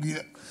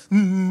etugira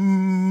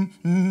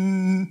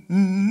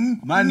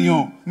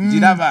manio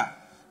giraba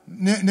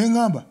ne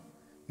ŋŋamba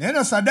naye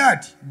no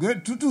Sadaati gwe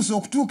tutuuse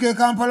okutuuka e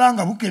Kampala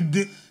nga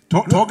bukedde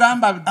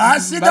togamba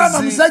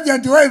asigamba musajja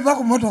nti waiva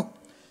ku motoka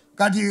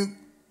kati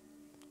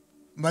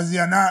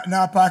Mbaziira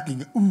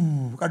n'apaakinga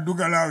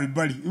kaddugala awo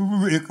ebbali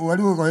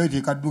waliwo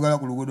kawete kaddugala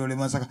ku luguudo lwe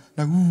Masaka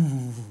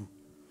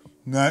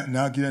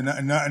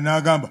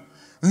n'agamba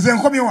nze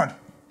nkomye wano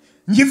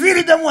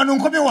njiviiriddemu wano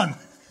nkomye wano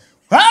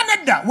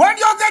nedda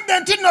wandyogedde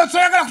nti nno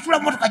soyagala kutula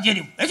mu motoka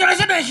gyerimu ekyo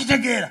nakyo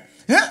nekitegeera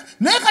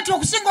naye kati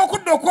okusinga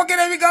okudda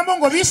okwogera ebigambo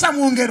ng'obiisa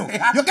mu ngero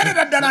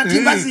yogerera ddala nti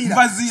Mbaziira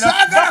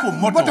saagala ku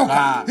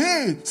motoka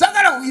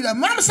saagala kugira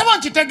mamusaba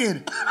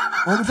nkitegeere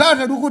olutalo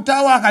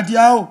telukutaawo akati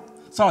awo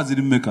sawa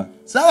ziri mmeka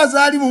sawa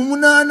zaali mu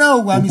 8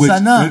 awo gwa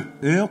misana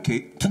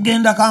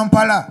tugenda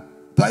Kampala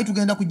twali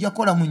tugenda kujja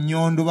kukola mu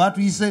Nnyondo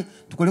baatuyise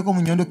tukoleko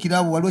mu Nnyondo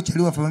kirabo waliwo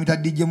kyali waffe bamita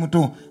DJ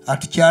muto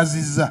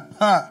atukyazizza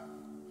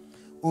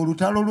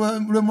olutalo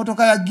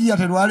lw'emmotoka ya giya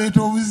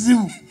telwaleeta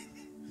obuzibu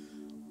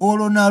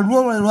olwo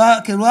nalwo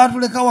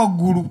lwatuleka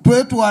waggulu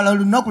twetwala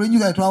lunaku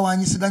lwenjuga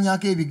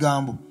twawanyisiganyako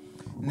ebigambo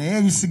naye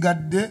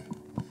ebisigadde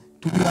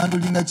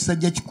tubirandulinga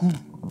kisajja kikulu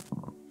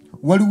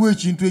waliwo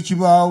ekintu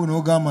ekibaawo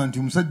n'ogamba nti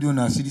omusajja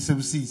ono asirise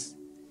busiisi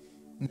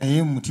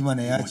naye mu mutima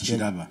naye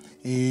akiraba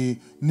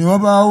ne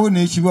wabaawo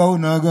n'ekibaawo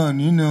n'agamba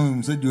nti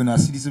omusajja ono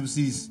asirise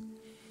busiisi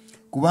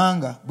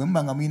kubanga bwe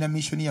muba nga mulina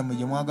missoni yammwe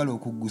gye mwagala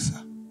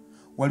okuggusa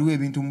waliwo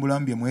ebintu mu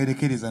bulamu bye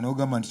mwerekereza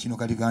n'ogamba nti kino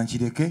kati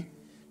kankireke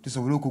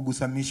tusobole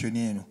okuggusa mission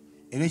eno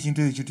era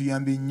ekintu ekyo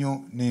kituyambye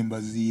nnyo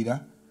n'Embaziira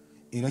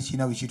era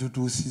kirina bwe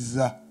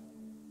kitutuusizza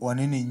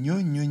wanene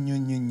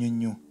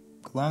nnyo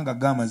kubanga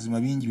g'amazima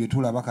bingi bye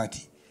tulaba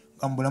kati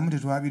nga mu bulamu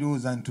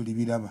tetwabirowooza nti tuli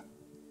biraba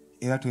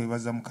era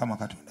twebaza Mukama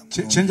Katonda.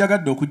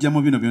 Kyenjagadde okujja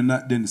mu bino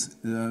byonna Dennis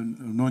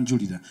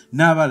nonjulira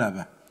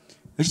n'abalaba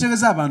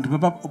ekitegeeza abantu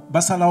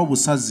basalawo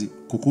busazi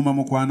kukuuma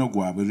mukwano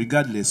gwabwe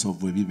regardless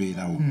of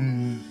ebibeerawo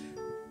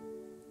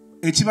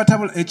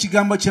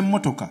ekigambo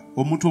ky'emmotoka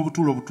omuntu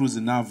obutuulo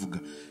obutuuzi n'avuga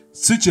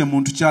si kye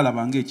muntu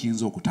kyalaba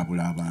ng'ekiyinza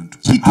okutabula abantu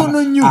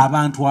kitono nnyo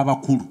abantu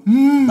abakulu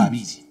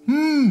babiri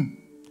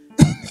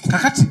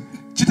kakati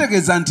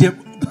kitegeeza nti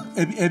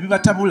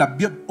ebibatabula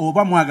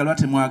oba mwagala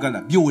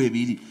temwagala byo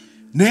weebiri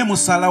naye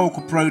musalawo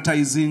ku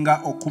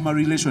prioritizinga okuma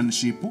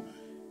relationship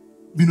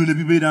bino ne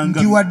bibeeranga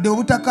nti wadde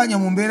obutakkaanya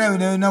mu mbeera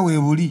yonna yonna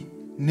weebuli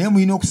naye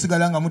mulina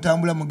okusigala nga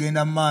mutambula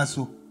mugenda mu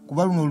maaso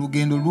kuba luno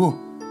olugendo lwo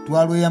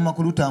twalweyama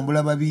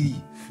kulutambula babiri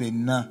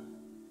ffenna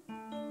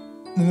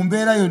mu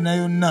mbeera yonna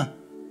yonna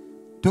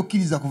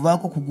tokkiriza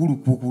kuvaako kugulu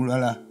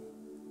kulala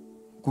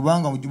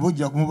kubanga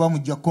bojja kumuba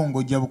mujja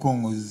kukongojja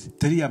bukongozi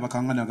teri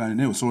yabakangana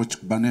naye osobola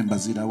kikuba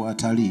n'Embaziira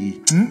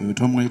waatali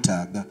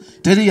tomwetaaga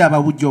teri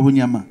yababujja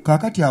obunyama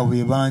kaakati abo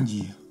be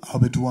bangi abo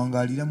be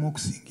tuwangaaliramu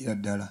okusingira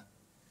ddala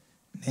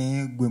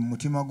naye gwe mu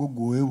mutima gwo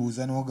gwe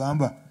weebuuza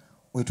n'ogamba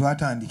we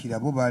twatandikira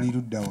bo baali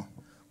luddawa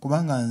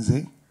kubanga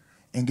nze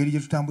engeri gye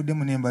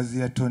tutambuddemu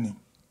n'Embaziira Tony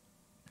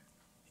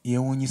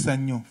yeewuunyisa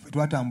nnyo ffe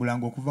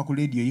twatambulanga okuva ku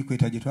leediyo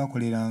Yikweta gye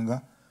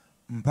twakoleranga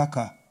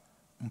mpaka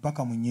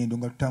mu Nnyendo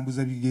nga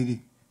tutambuza bigere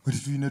nga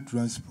tetulina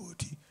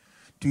transport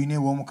tulina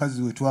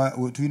ew'omukazi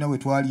tulina we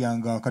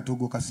twalyanga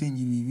akatogo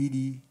kasingi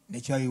 2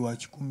 ne caayi wa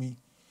 10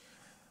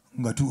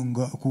 nga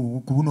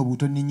ku buno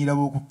buto nninyira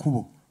b'oku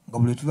kkubo nga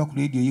buli tuva ku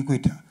leediyo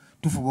Yikweta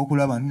tufuba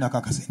okulaba nti nako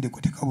akasente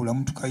kwe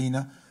tekabulamu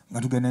tukayina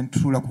nga tugenda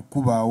netutula ku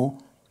kkubaawo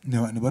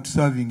ne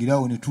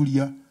batusavingirawo ne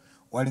tulya.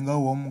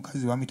 Walingawo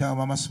omukazi bamitanga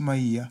Mama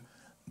Sumayiya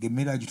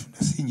ng'emmere agitunda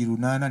singi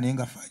 8 naye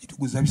nga fe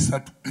agituguza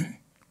 3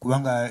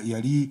 kubanga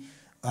yali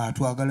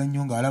atwagala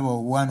nnyo ng'alaba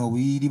obwana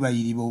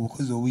obuyiribayiriba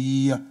obukozi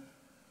obuyiiya.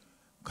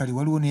 Kale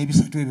waliwo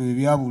n'ebisatu ebyo bye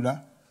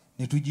byabula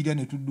ne tugirya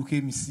ne tudduka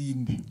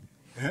emisinde.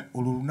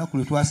 Olwo olunaku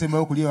lwe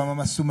twasembayo kulya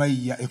Mama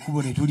Sumayiya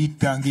ekkubo ne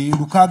tulitta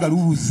ng'olukaaga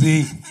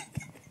lubuze.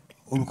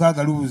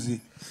 Olukaaga lubuze.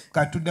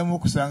 Kati tuddamu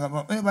okusanga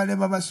bale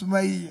Mama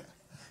Sumayiya.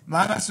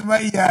 Mama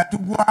Sumayiya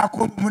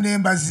tugwako mune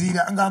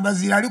Mbaziira nga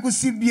Mbaziira ali ku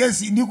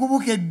CBS ndi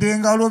kubukedde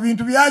nga olwo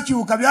bintu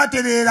byakyuka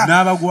byatereera.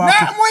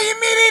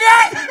 Muyimirire!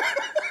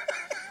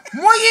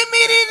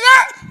 Muyimirire!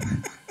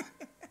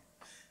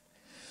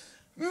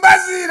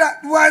 Mbaziira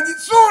lwangi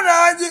Ssuuna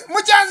wangi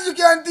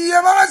mukyanzijukira nti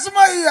ye Mama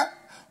Sumayiya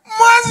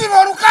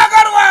mwaziba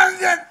olukaaga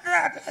lwange.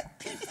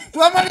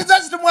 Twamaliza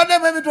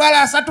kitumwaddemu emitwalo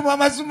 3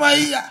 Mama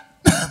Sumayiya.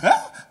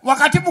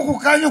 Wakati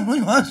mukukanyo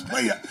Mama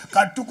Sumayiya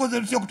kati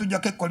tukoze tutya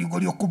okutujjako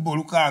ekkoligoli okubba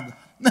olukaaga.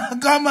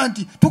 Nagamba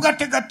nti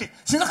tugatte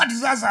singa kati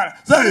zazaala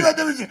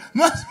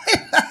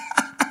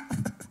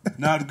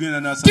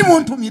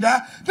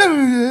timuntumira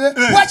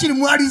wakiri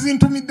mwali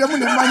zintumiddemu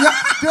nemanya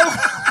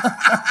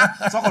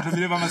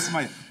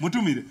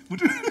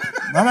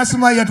Mama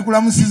Sumayiya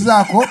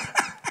tukulamusizaako.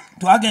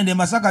 Twagenda e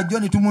Masaka jjo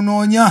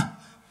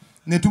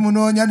ne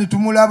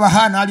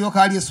tumulaba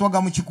n'alyoka ali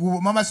eswaga mu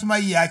kikubo. Mama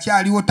Sumayiya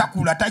akyaliwo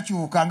takula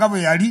takyuka nga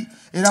bwe yali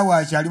era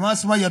waakyali. Mama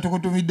Sumayiya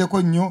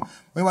tukutumiddeko nnyo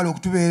webale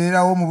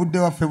okutubeererawo mu budde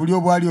waffe buli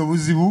obwali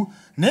obuzibu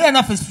naye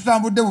naffe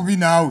tutambudde bubi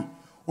naawe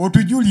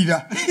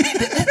otujulira.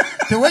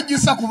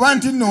 Tewejjusa kuba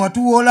nti nno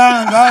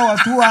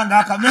watuwanga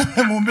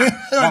akamere mu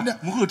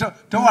mbeera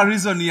towa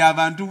reason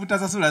y'abantu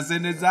butasasula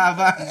sente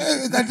z'abantu.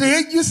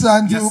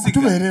 Teyejjusa nti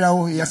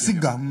okutubeererawo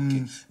yasiga.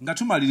 Nga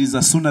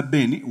tumaliriza Ssuuna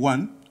Ben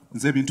 1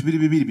 nze ebintu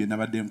bibiri bye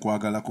nabadde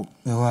nkwagalako.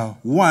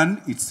 One,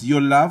 it's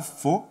your love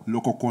for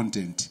local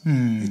content.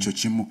 Ekyo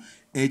kimu.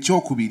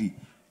 Ekyokubiri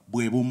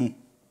bwe bumu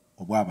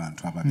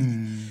obw'abantu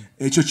ababiri.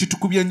 Ekyo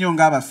kitukubye nnyo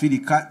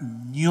ng'Abafirika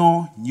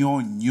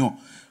nnyo.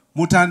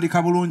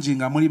 Mutandika bulungi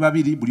nga muli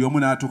babiri buli omu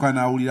n'atuuka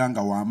n'awulira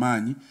nga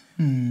w'amaanyi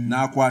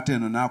n'akwata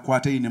eno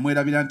n'akwata eyi ne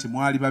mwerabira nti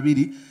mwali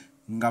babiri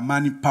nga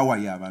money power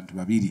y'abantu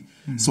babiri.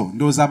 So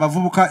ndowooza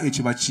abavubuka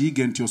ekyo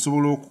bakiyige nti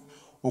osobola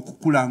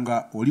okukula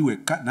nga oli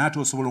wekka n'ate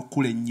osobola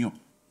okukula ennyo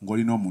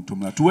ng'olina omuntu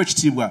omulala. Tuwe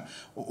ekitiibwa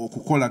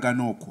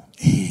okukolagana okwo.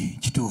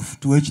 Kituufu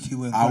tuwe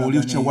ekitiibwa awo oli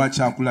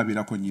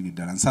kyakulabirako nnyini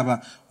ddala.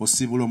 Nsaba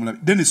osiibula omulabi.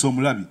 Dennis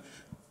omulabi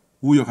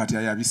wuuyo kati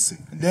ayabisse.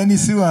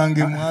 Dennis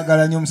wange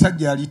mwagala nnyo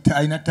omusajja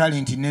alina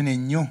talenti nnene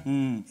nnyo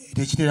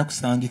tekitera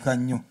kusangika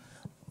nnyo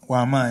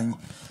w'amaanyi.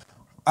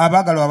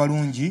 Abaagalwa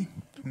abalungi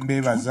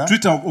mbeebaza.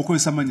 Twitter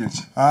okozesa mannya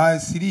ki?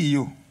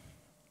 Siriiyo.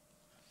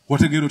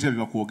 Wategeera otya bye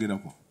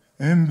bakwogerako?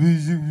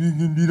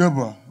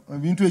 Mbiraba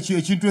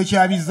ekintu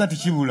ekyabizza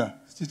tekibula.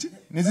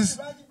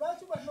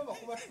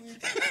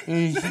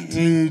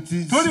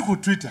 Toli ku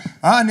Twitter.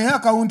 Naye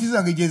akawunti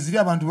zange gye ziri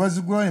abantu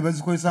bazigula ne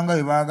bazikozesa nga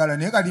bwe baagala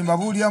naye kati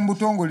mbabuulira mu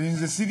butongole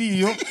nze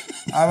siriiyo.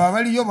 Abo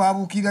abaliyo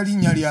baabuukira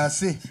linnya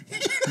lyase.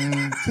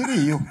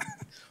 Siriiyo.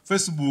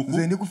 Facebook.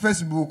 Nze ndi ku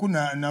Facebook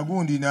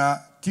nagundi na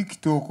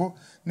TikTok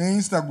ne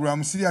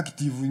Instagram siri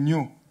active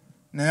nnyo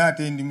naye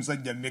ate ndi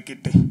musajja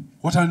mmekete.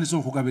 Watandise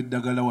okugaba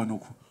eddagala wano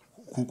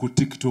ku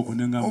TikTok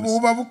n'engamba.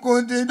 Obuba bu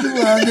content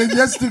bwange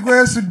just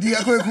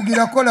kwesuddia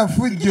kugira kola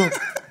fujjo.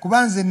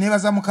 Kubanze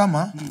nebaza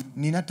Mukama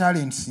nina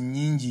talents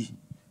nyingi.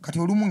 Kati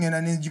olumu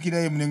ngenda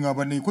nejjukirayo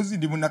munengaba ne kozi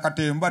ndi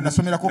munakatemba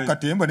nasomerako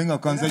katemba nenga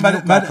kanza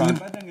nnyo kaka.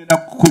 Ngenda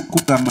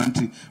kugamba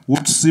nti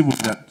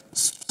wotusibulira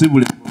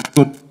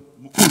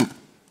mukulu.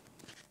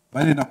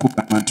 Bale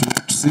nakugamba nti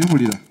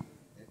wotusibulira.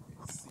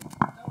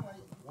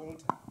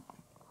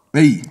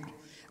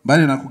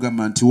 Bale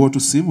nakugamba nti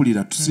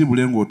wotusibulira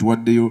tusibule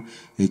ng'otuwaddeyo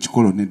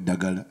ekikolo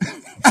n'eddagala.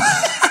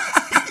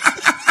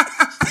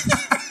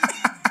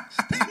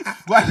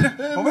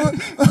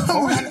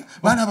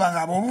 Bana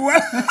banga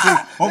bobuwala.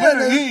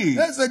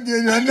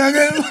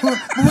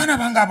 Bana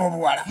banga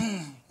bobuwala.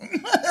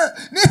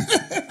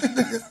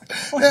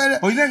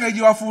 Oyinenga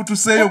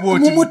egiwafuutuseeyo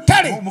bw'oti.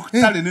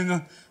 Mukutale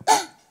nenga.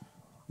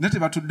 Nate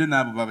batudde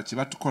n'abo baba kye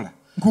batukola.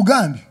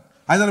 Nkugambye.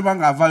 Ayizala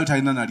banga avaayo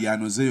talina nali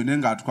anozeeyo naye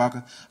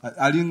ng'atukaka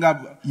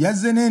alinga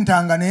yazze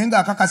n'entanga naye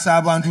ng'akakasa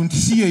abantu nti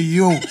si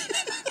yeyo.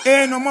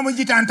 Eno mwe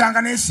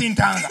mugitantanga naye si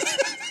ntanga.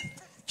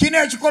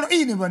 Kino ekikolo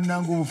ne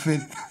bannanga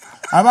obufere.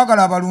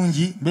 Abagala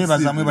abalungi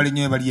beebaza mwe bali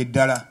nnyo bali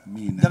eddala.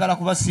 Njagala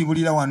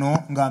kubasiibulira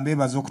wano nga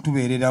mbeebaza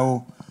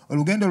okutubeererawo.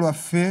 Olugendo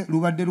lwaffe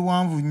lubadde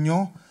luwanvu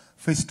nnyo.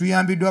 Ffe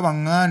tuyambiddwa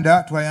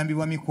baŋŋanda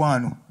twayambibwa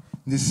mikwano.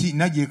 Nze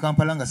najja e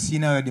Kampala nga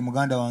siinayo yadde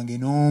muganda wange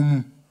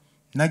n'omu.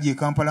 Najja e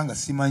Kampala nga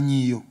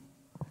simanyiiyo.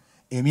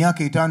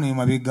 Emyaka 5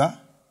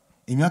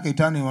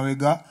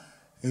 emabega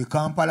e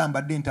Kampala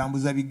mbadde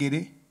ntambuza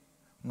bigere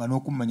nga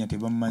n'okumanya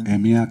tebammanyi.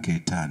 Emyaka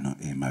 5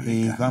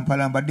 emabega.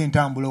 Kampala mbadde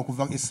ntambula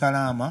okuva e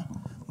Salama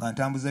nga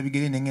ntambuza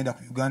bigere ne ngenda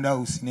ku Uganda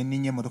House ne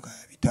nninnya emmotoka ya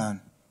 5.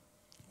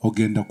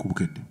 Ogenda ku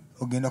Bukedde.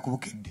 Ogenda ku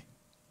Bukedde.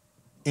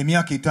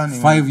 emyaka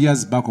 5 5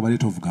 years back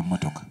obaleta ovuga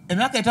mmotoka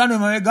emyaka 5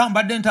 emabega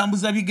mbadde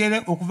ntambuza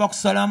bigere okuva ku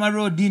Salama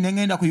Road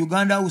nengenda ku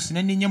Uganda House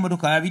nenninnya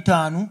emmotoka ya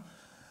 5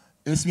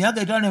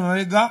 emyaka 5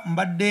 emabega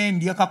mbadde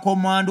ndya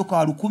kakomando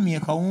ka 1000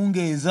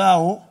 ekawungeezi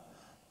awo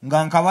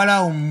nga nkabala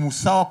awo mu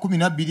ssaawa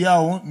 12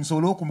 awo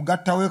nsobola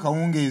okumugattawo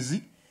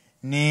ekawungeezi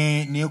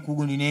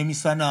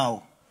n'emisana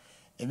awo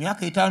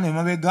emyaka 5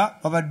 emabega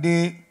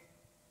babadde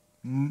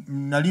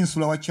nali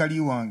nsula wa kyali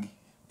wange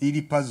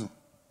liri puzzle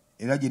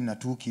era gye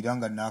natuukira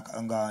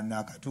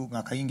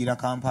nga kayingira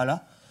Kampala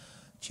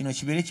kino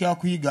kibeere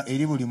kyakuyiga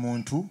eri buli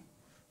muntu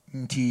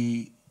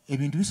nti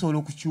ebintu bisobola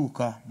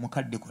okukyuka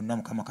mukadde konna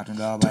Mukama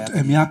Katonda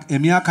w'abaaya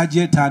emyaka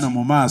gye 5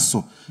 mu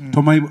maaso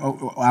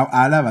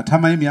alaba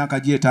tamanyi emyaka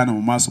gye 5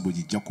 mu maaso bwe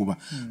gijja kuba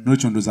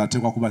n'ekyo ndooza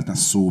ateekwa kuba na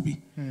ssuubi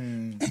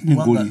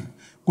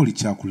guli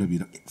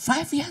kyakulabira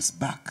 5 years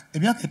back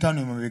emyaka 5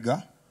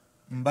 emabega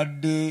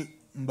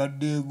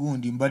mbadde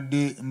gundi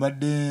mbadde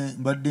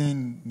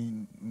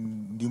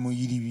ndi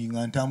muyiribi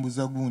nga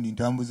ntambuza gundi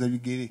ntambuza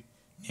bigere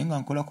naye nga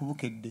nkola ku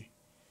bukedde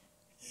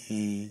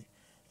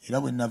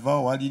era bwe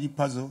navaawo waliri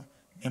puzzle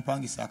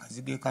nempangisa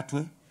akazige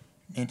katwe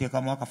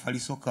nenteekamu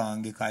akafaliso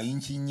kange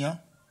kayinkinya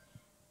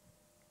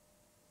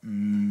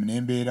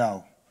nembeera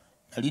awo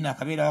nali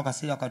nakabeerawo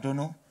akaseera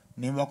katono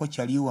nembako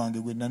kyali wange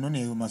gwe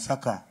nanone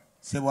Masaka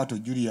Sebwato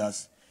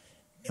Julius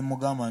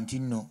nemugamba nti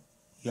nno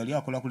yali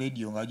akola ku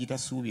radio ng'agita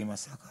Ssuubi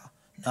Masaka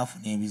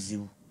n'afuna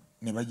ebizibu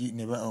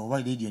oba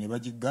radio ne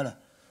bagiggala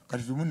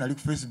kati tumu nali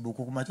ku Facebook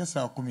ku makya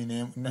saa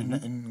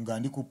 10 nga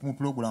ndi mu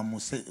program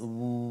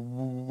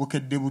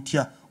bukedde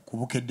butya ku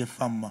bukedde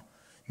famma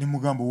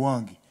nemugamba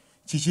wange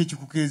kiki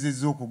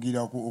ekikukeezezza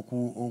okugira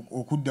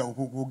okudda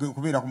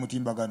okubeera ku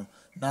mutimbagano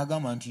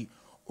n'agamba nti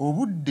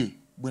obudde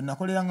bwe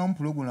nakolerangamu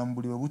program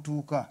buli bwe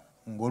butuuka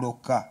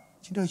ngolokka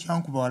kintu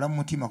ekyankuba wala mu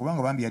mutima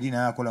kubanga bambi yali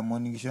naye akola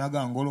morning show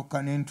naga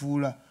ngolokka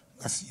n'entuula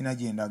nga siina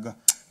gye ndaga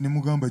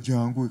nemugamba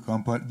jangu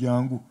Kampala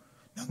jangu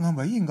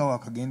nagamba yinga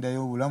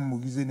wakagendayo obulamu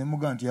bugize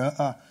nemugamba nti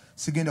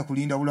sigenda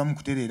kulinda bulamu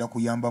kutereera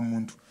kuyamba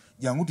muntu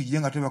jangu tujje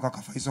nga twebaka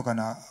kafaiso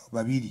kana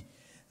babiri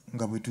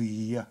nga bwe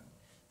tuyiya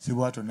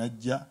Sebwato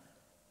najja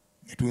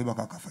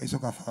netwebaka kafaiso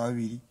kafa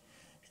babiri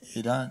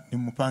era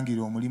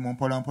nemupangira omulimu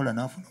mpola mpola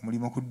n'afuna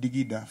omulimu ku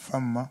Digida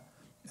famma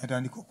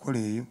natandika okukola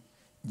eyo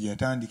gye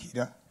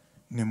yatandikira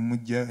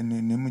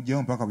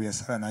nemujjawo mpaka bwe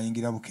yasala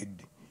n'ayingira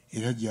bukedde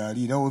era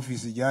gyali era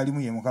ofiisi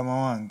gyalimu ye mukama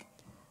wange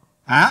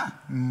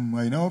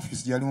alina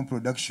ofiisi gyali mu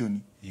production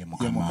ye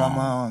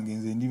mukama wange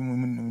nze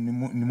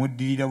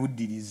nimuddirira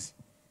buddirizi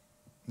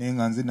naye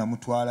nga nze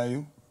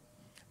namutwalayo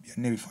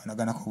byonna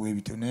ebifaanaganako bwe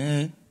bito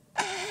naye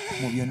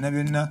mu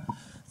byonna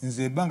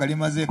nze ebbanga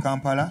limaze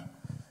Kampala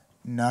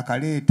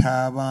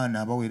nakaleeta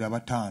abaana abawera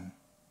 5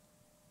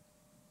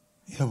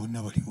 era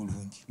bonna bali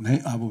bulungi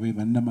naye abo be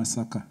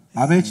bannamasaka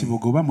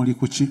ab'ekibogo oba muli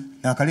ku ki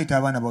nakaleeta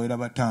abaana bawera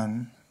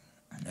 5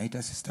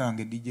 nayita sister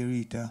wange DJ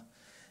Rita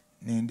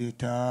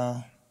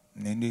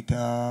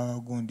nendeeta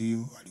gundi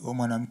waliwo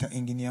omwana amita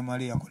engineer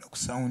Male yakola ku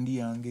sound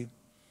yange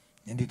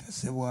nendeeta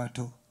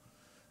Sebwato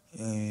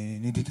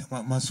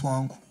nendeeta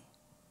Maswanku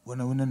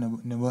bona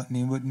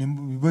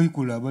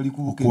nebaikola bali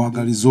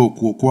kubukwagaliza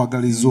okwo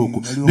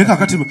naye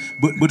kakati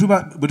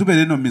bwe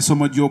tubeera eno mu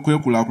misomo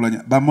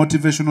gy'okwekulaakulanya ba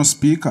motivational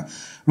speaker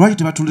lwaki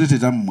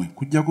tebatuleetera mmwe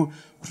kujjako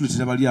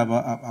kutuleetera bali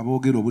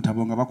aboogera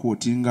obutabo nga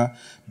bakwotinga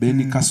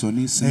Benny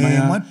Kasoni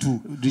Simaya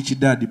Rich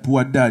Dad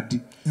Poor Dad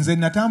nze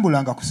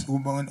natambulanga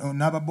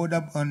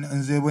n'ababoda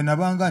nze bwe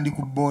nabanga ndi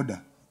ku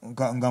boda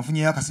nga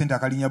nfunyeyo akasente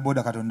akalinya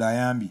boda Katonda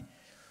ayambi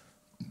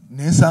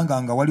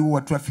nensanga nga waliwo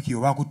wa traffic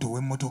oba akutta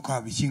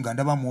ow'emmotoka biki nga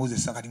ndaba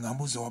muwozesa kati nga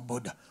mbuuza wa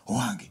boda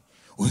owange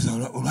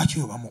olwaki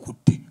oyo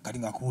bamukutte kati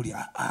nga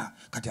kuwulira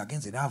kati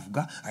agenze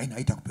n'avuga aye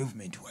nayita ku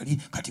pavement wali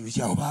kati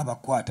biki awo baba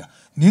bakwata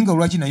naye nga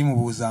lwaki naye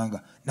mubuuzanga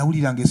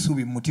nawuliranga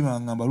essuubi mu mutima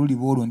ngamba luli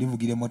bwolwo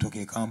ndivugira emmotoka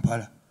e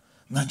Kampala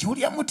nga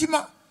nkiwulira mu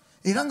mutima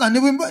era nga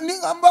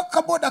ningamba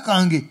kaboda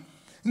kange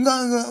nga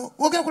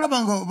ogera kulaba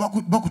nga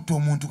bakutta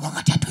omuntu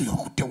kakati ate oyo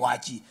okutte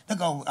waki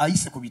naga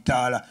ayise ku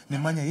bitaala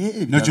nemanya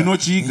nakyo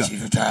n'okiyiga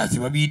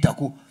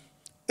babiyitako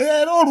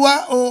era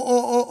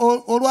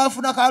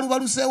olwafuna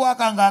kalubaluseewo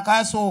akanga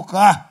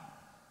akasooka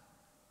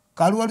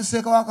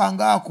kalubaluseeka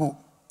wakanga ako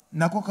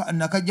nako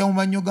nakajja mu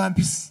mannyo ga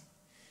mpisi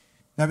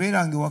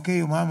nabeeranga ewaka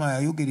eyo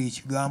maama yayogera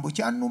ekigambo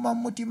kyannuma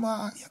mu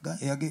mutima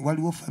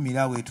waliwo famire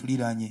awo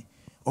etuliranye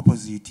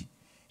opposite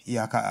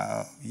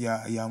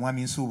ya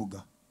mwami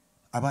Nsubuga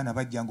abaana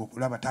bajjanga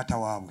okulaba taata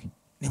waabwe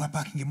ne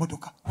bapakinga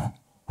emmotoka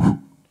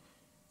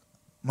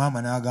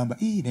maama n'agamba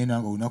naye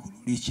nange olunaku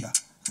lulikya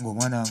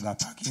ng'omwana wange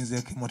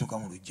apakinzeeko emmotoka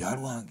mu lujja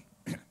lwange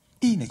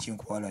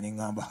nekinkwala ne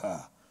ŋŋamba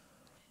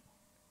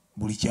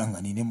buli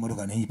kyanga nina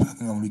emmotoka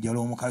neyipakinga mu lujja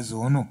lw'omukazi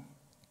ono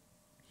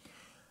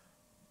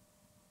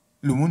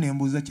lumu ne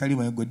mbuuza kyali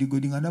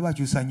godi nga ndaba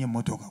akyusa nnyo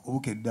emmotoka ku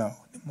bukedde awo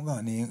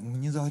nemugamba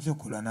nyinza watya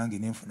okukola nange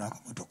nenfuna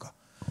akamotoka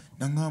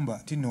naŋŋamba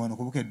nti nno wano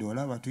ku bukedde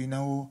olaba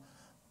tulinawo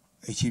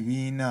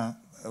ekibiina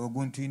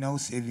ogundi tulinawo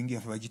saving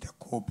yaffe bagita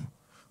COP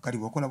kati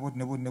bw'okola booti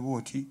ne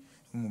booti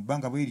mu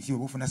bbanga bweriti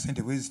oba ofuna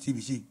ssente bweziti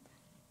biki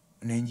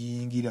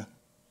nenjiyingira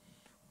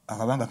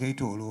akabanga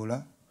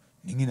keetooloola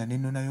nengenda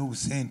nennonayo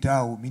obusente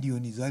awo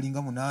miliyoni zalinga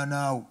 8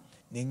 awo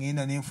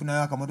nengenda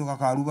nenfunayo akamotoka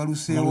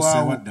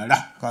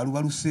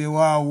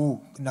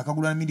kalubaluseewaawo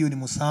nakagula miliyoni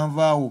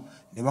 7 awo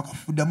ne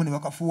bakafuddamu ne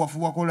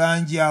bakafuuwafuuwako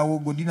langi awo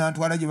godi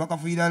nantwala gye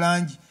bakafuuyira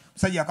langi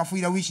musajja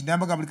akafuuyira wiiki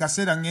nambaga buli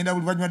kaseera ngenda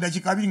buli luvannyuma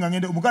dakiika 2 nga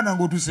ngenda omuganda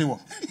nga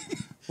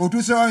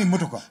otuusewa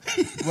emmotoka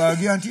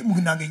bwagira nti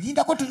nange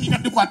gindako tulina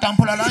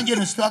tukwatambula langi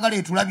eno sitwagala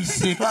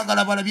etulabise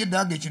twagala balabye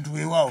eddaga ekintu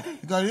weewaawo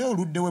kale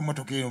oluddewo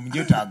emmotoka eyo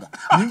mugyetaaga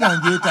ninga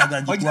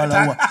ngyetaaga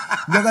ngitwalawa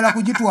njagala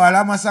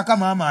kugitwala Masaka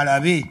maama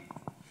alabe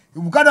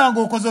omuganda wange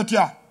okoze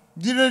otya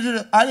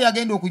ali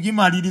agenda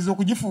okugimaliriza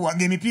okugifuuwa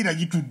ng'emipiira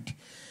gitudde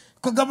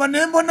kagamba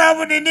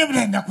nembonaabone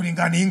nebulenda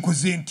kulinga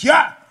nenkoze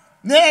ntya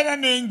neera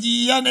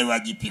nenjiya ne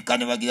bagipika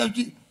ne bagira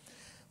ki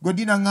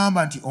Godina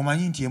ngamba nti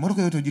omanyi nti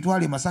emotoka yoto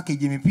gitwale Masaka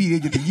ejje emipiira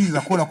egyo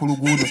tegiza kola ku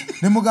luguudo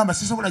ne mugamba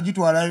sisobola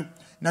gitwalayo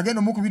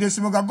nagenda mukubira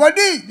esimu ga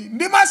Godi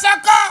ndi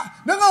Masaka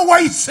nga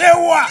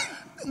waisewa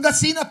nga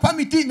sina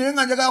permit ne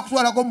nga njagala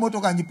kutwala ko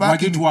motoka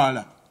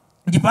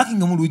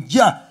ngiparking mu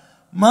lujja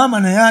maama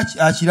naye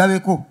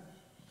akirabeko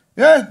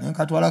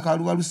nkatwala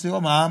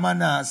kalubalusewa maama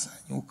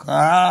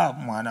nasanyuka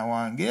mwana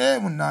wange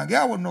munnange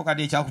awo nno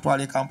kati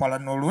ekyakutwala Kampala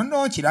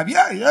nolwo kirabye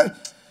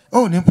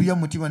nempulira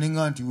mu mutima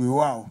nenga nti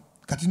weewaawo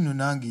kati nno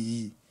nange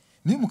yi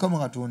ni Mukama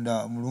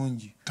Katonda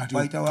mulungi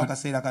bayitawo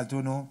akaseera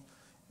katono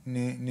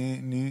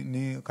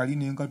kali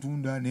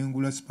nenkatunda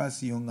nengula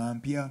spasiyo nga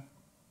mpya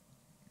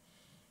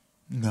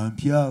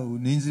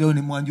nenzirawo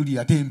ne mwanjuli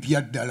ate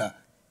empya ddala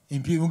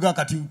empya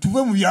kati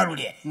tuve mu byalo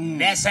lye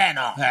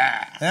neseno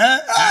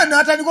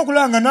natandika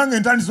okulanga nange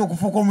ntandise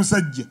okufuuka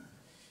omusajja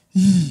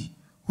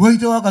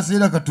wayitawo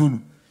akaseera katono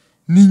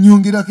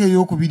ninyongerako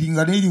eyokubiri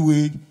nga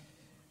neriweeri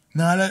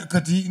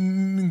kati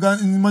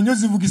manyo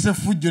zivugise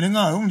fujjo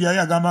nenga omundi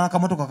agamba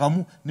akamotoka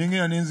kamu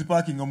nengera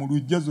nenziparkinga mu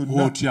lujja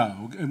zonna otya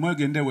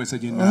mwegende wese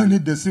jinna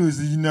nedda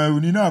siwezi jinnayo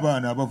nina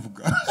abaana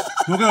abavuga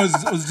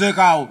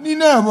ozekaawo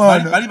nina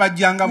abaana bali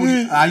bajjanga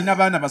buli alina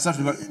abaana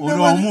basatu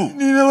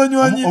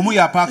omu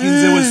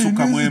yapakinzewo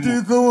essuka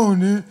mwemu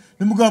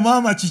ne mugamba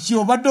maama kiki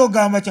obadde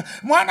ogamba kya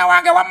mwana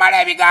wange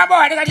wamala ebigambo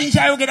ate kati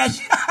nkyayogera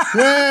ki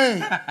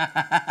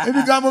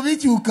ebigambo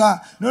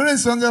bikyuka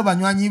nolwensonga eyo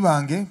banywanyi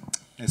bange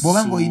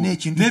bwobanga olina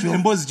ekintu kyo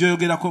emboozi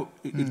gyoyogerako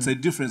it's a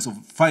difference of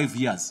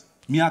 5 years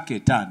myaka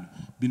 5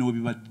 bino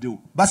webibaddewo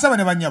basaba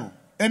ne bannyabo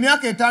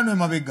emyaka 5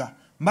 emabega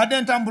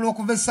mbadde ntambula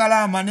okuva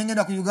Salaama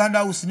nengenda ku Uganda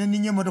House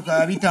neninnya emmotoka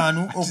ya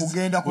 5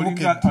 okugenda ku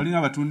Bukedi alina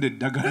abatunda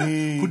eddagala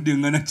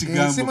kuddengana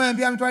kigambo esimu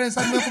empya mitwalo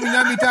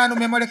 315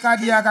 memole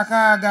kaadi ya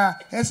kakaaga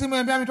esimu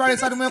empya mitwalo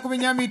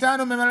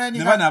 315 memole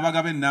ne bana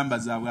abagaba ennamba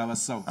zaabwe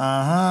abasawo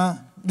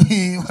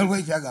waliwo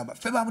ekyagamba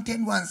ffe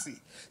bamutendwansi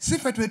si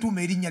ffe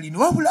twetuuma erinnya lino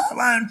wabula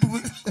abantu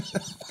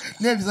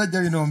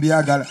n'ebisajja bino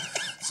mbyagala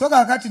so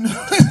kakati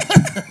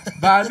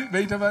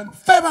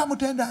ffe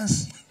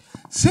bamutendansi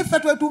si ffe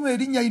twetuuma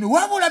erinnya lino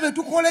wabula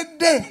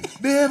betukoledde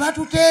be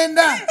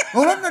batutenda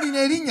olwo nno lino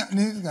erinnya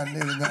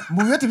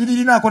mubyo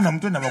tebirinaako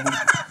namutwe nabagulu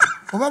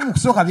oba mu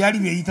kusooka byali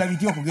byeyita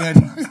biti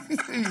okugenda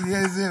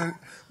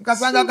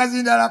nkasanga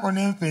akazindalako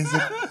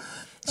nenfenseko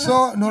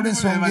so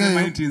n'olwensonga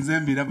eyo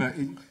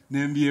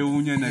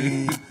nembyewuunya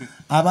naye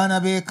abaana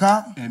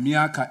beeka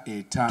emyaka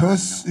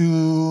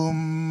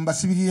 5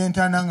 basibirira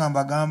entaana nga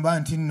mbagamba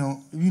nti nno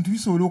ebintu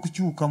bisobola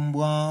okukyuka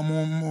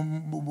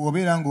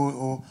bw'obeera nga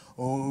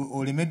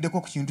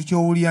olemeddeko ku kintu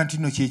ky'owulira nti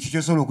nno kyekyo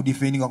kyosobola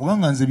okudifendinga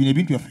kubanga nze bino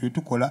ebintu byaffe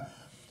byetukola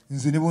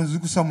nze ne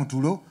bonzikusa mu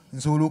tulo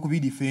nsobola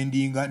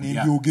okubidifendinga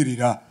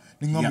nembyogerera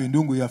nengamba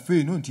endongo yaffe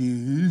eno nti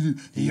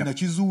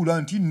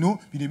nakizuula nti nno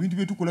bino ebintu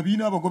byetukola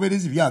birina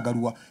abagoberezi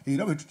byagalwa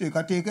era bwe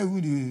tuteekateeka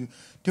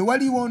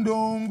tewaliwo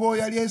ndongo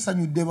yali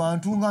esanyudde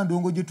bantu nga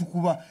ndongo gye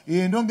tukuba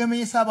endongo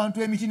emenyesa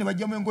abantu emiti ne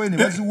bajjamu engoye ne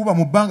baziwuba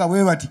mu bbanga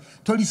bwe bati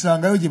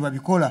tolisangayo gye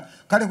babikola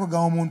kale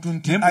kwegamba omuntu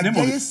nti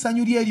ajjayo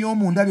essanyu lye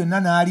ery'omunda lyonna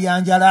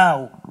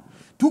n'alyanjalaawo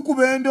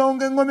tukuba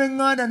endongo engoma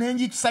eŋŋanda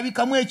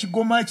nengitusabikamu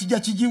ekigoma ekijja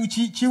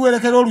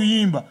kiwerekera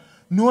oluyimba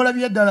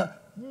n'olabye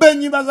ddala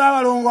benyimba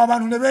z'abalongo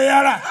abantu ne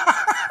beeyala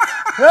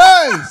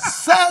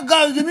saga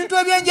ebintu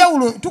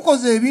ebyenjawulo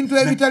tukoze ebintu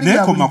ebitali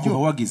bya bulijjo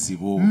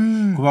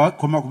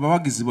koma ku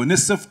bawagizi bo ne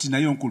safety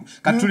nayo nkulu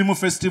kati tuli mu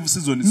festive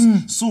season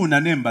Ssuuna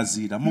ne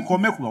Mbaziira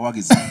mukome ku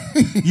bawagizi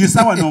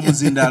yisawa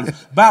n'omuzindaalo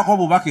baako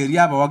obubaka eri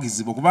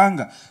abawagizi bo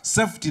kubanga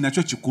safety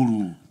nakyo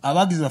kikulu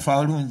abawagizi bafa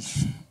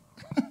bulungi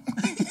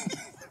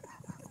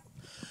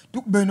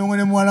tukuba endongo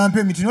ne muwalampa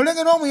emiti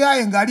nolenge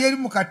n'omuyaye ng'ali eri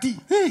mu kati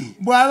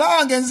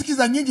bw'abanga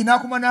enzikiza nnyingi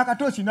n'akuma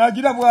n'akatooki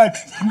n'agira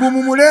bw'ati mbu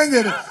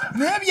mumulengere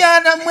naye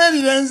byana mmwe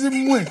ebirenzi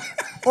mmwe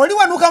oli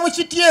wanuka mu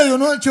kiti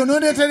eyo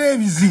kyonondeetera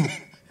ebizibu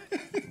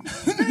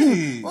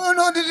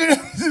onondeetera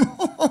ebizibu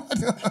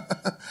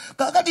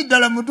kakati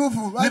ddala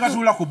mutuufu ne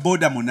batuula ku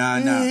boda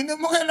 8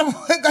 mugenda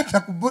mugatta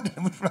ku boda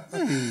mutula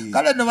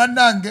kale nno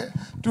bannange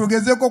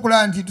tugezeeko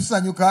okulaba nti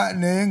tusanyuka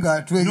naye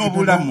nga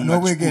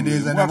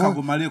n'obwegendereza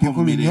nabwo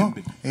kikulu nnyo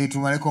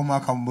tumaleko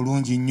omwaka mu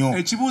bulungi nnyo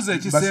ekibuuzo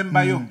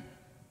ekisembayo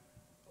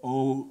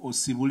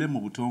osibule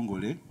mu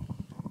butongole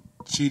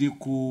kiri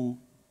ku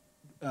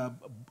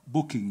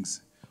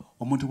bookings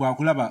omuntu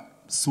bwakulaba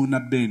Ssuuna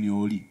Ben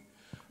oli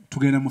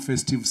tugenda mu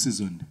festive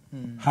season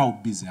how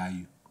busy are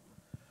you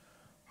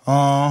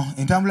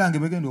entambula yange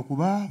begenda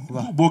okuba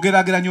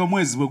bwogerageranya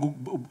omwezi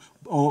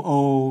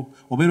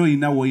obeera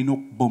olina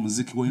okuba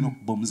omuziki olina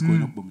okuba omuziki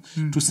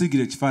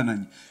tusiigire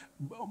ekifaananyi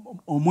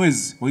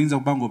omwezi oyinza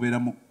kuba nga obeera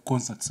mu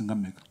concerts nga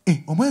mmeka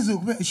omwezi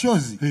okuba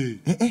shows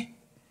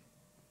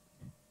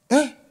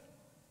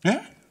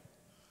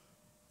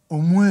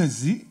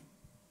omwezi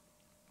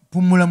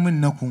pumulamu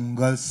ennaku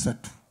nga 3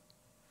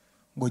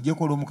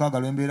 ng'ojjeko olw'omukaaga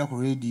lwembeera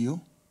ku radio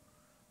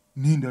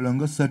n'endala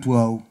nga 3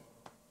 awo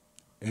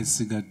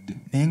esigadde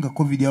naye nga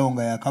covid awo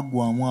nga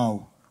yakaggwamu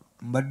awo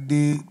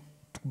mbadde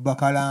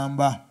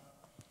bakalamba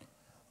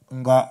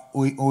nga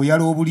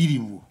oyala obuliri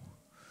bwo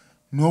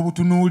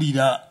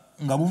n'obutunuulira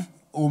nga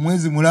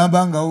omwezi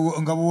mulamba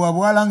nga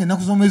bwabwalange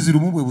ennaku z'omwezi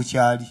lumu bwe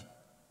bukyali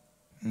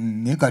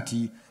naye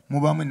kati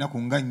mubaamu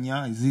ennaku nga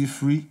 4 eziri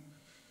free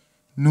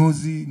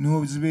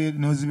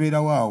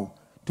n'ozibeerawo awo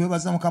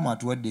twebaza Mukama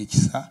atuwadde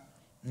ekisa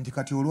nti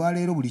kati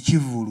olwaleero buli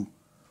kivulu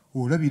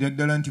olabira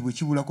ddala nti bwe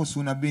kibulako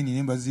Ssuuna Ben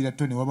ne Mbaziira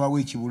Tony wabaawo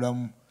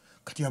ekibulamu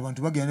kati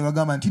abantu bagenda ne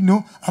bagamba nti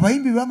no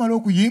abayimbi bamala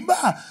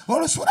okuyimba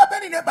olwo Ssuuna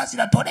Ben ne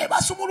Mbaziira Tony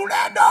basumulula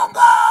endongo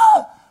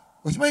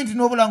okimanyi nti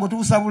n'obulango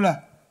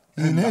tubusabula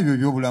naye ebyo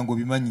ebyobulango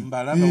bimanyi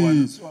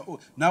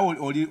naawe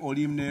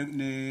oli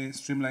ne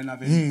Streamline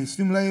Avenue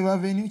Streamline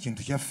Avenue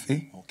kintu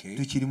kyaffe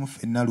tukirimu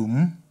ffenna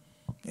lumu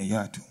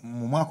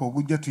mu mwaka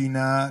ogujja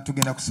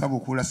tugenda kusaba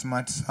okuula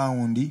smart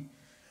sound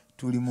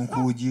tuli mu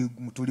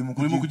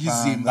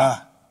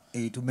kugipanga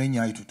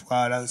tumenya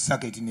tutwala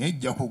saketi naye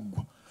ejja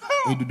kuggwa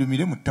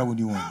edudumire mu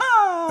ttawuni wano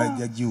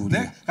bajja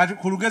giwulira kati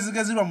ku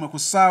lugezigezi lwammwe ku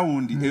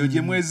sound eyo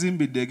gye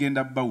mwezimbidde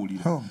egenda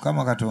bawulira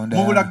Mukama Katonda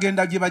mubula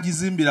genda gye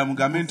bagizimbira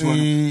mugambe nti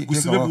wano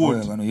gusibe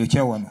bwoti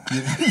yokya wano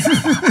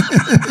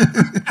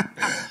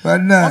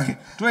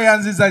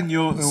tweyanziza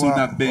nnyo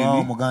Ssuuna Ben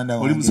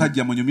oli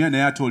musajja munyumya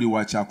naye ate oli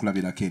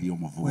wakyakulabirako eri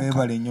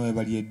webale nnyo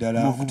webali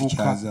eddala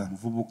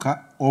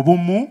muvubuka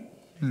obumu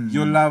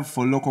your love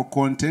for local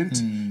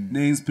content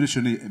ne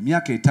inspiration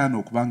emyaka 5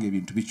 okubanga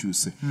ebintu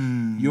bikyuse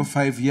yo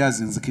 5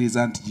 years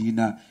nzikiriza nti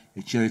gina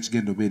ekiro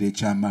ekigenda obeera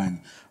ekyamaanyi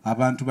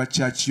abantu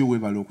bakyakiyo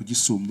webale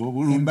okugisumba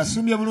obulungi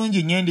mbasumbye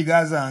bulungi nnyo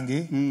endiga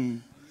zange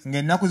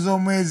ng'ennaku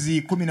z'omwezi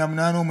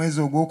 18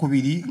 omwezi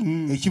ogwokubiri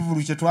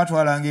ekivulu kye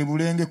twatwalanga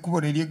ebulenge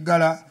ekkubo ne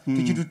lyeggala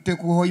tukitutte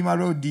ku Hoima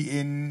Road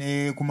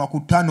ku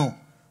Makutano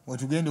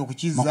wetugenda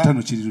okukizza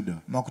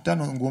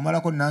Makutano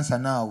ng'omalako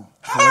Nansanaawo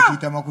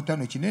bakiyita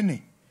Makutano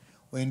kinene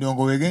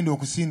endongo wegenda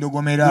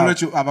okusindogomera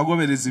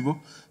abagoberezi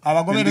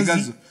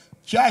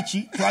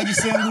kyaki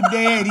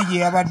twagisenguddeyo eri gye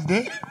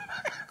yabadde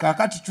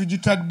kakati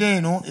tugitadde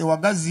eno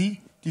ewagazi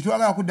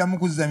titwagala kuddamu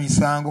kuzza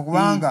misango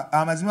kubanga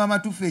amazima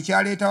amatuufu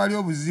ekyaleeta wali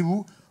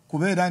obuzibu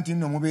kubeera nti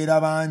nno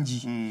mubeera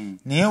bangi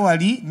naye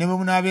wali ne bwe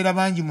munaabeera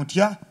bangi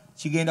mutya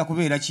kigenda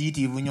kubeera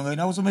kiyitiivu nnyo nga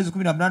inaku somwezi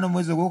 18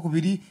 omwezi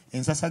ogwokubiri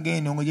ensasa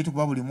g'endongo gye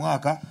tukuba buli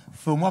mwaka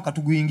ffe omwaka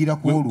tuguyingira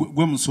ku olwo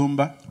gwe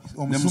omusumba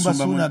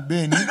Ssuuna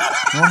Ben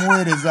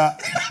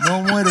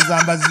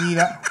n'omuweereza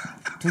Mbaziira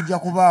tujja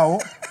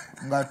kubaawo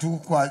nga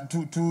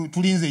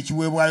tulinze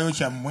ekiweebwayo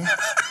kyammwe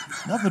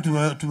naffe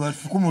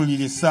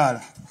tubafukumulire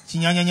essaala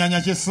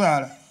kinyanyanyanya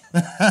ky'essaala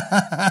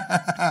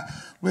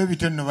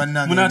bwebityo nno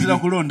bannange munaatera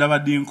kulonda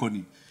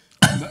badinkoni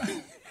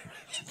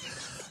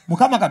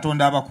Mukama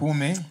Katonda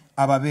abakuume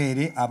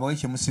ababeere abawe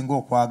kye musinga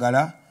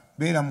okwagala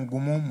beera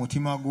mugumu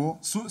mutima gwo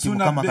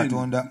Mukama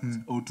Katonda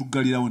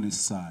otuggalirawo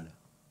n'essaala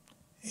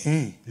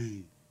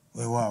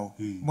weewaawo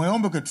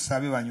mweyombeke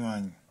tusabe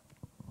banywanyi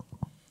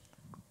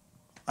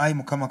ayi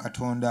Mukama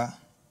Katonda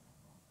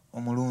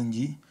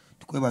omulungi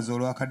tukwebaza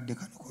olwakadde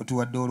kano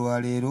kotuwadde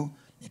olwaleero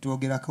ne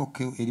twogerako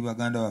eri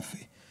baganda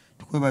baffe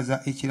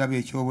tukwebaza ekirabo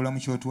eky'obulamu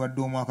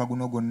kyotuwadde omwaka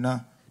guno gwonna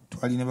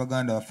twali ne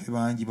baganda baffe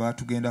bangi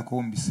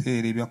baatugendako mu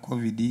biseera ebya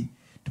covid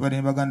tubadde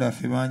ne baganda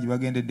baffe bangi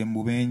bagendedde mu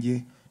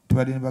bubenje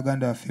tubadde ne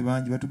baganda baffe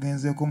bangi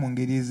batugenzeeko mu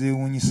ngeri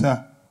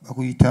ezeewuunyisa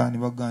bakuyita ne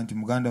bagamba nti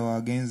muganda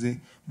waagenze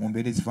mu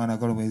mbeera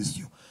ezifaanagalo bwe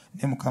zityo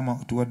naye Mukama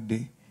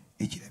otuwadde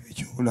ekirabo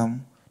eky'obulamu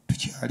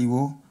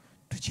tukyaliwo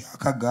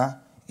tukyakaga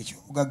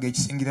ekyobugagga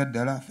ekisingira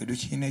ddala ffe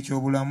tukirina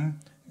ekyobulamu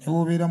ne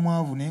bw'obeera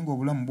mwavu naye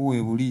ng'obulamu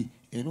buwe buli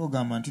era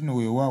ogamba nti no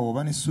weewaawo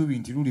oba n'essuubi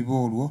nti luliba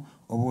olwo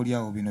oba oli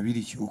awo bino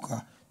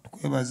birikyuka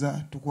tukwebaza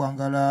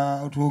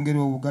tukwangala otwongere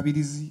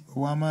obugabirizi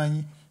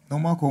obw'amaanyi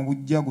n'omwaka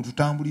ogujja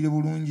gututambulire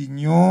bulungi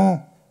nnyo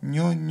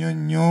nnyo nnyo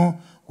nnyo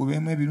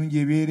gubeemu ebirungi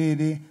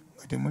ebyereere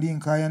nga temuli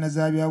nkaayana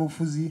za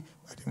byabufuzi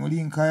nga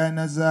temuli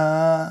nkaayana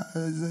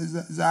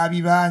za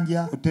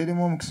bibanja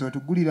oteeremu omukisa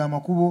otugulire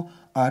amakubo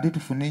ate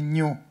tufune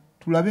nnyo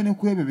tulabe ne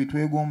ku ebyo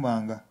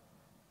bitwegombanga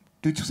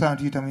tukisaana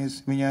tuyita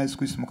mu Yesu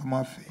Kristo Mukama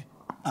waffe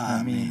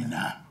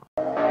amiina.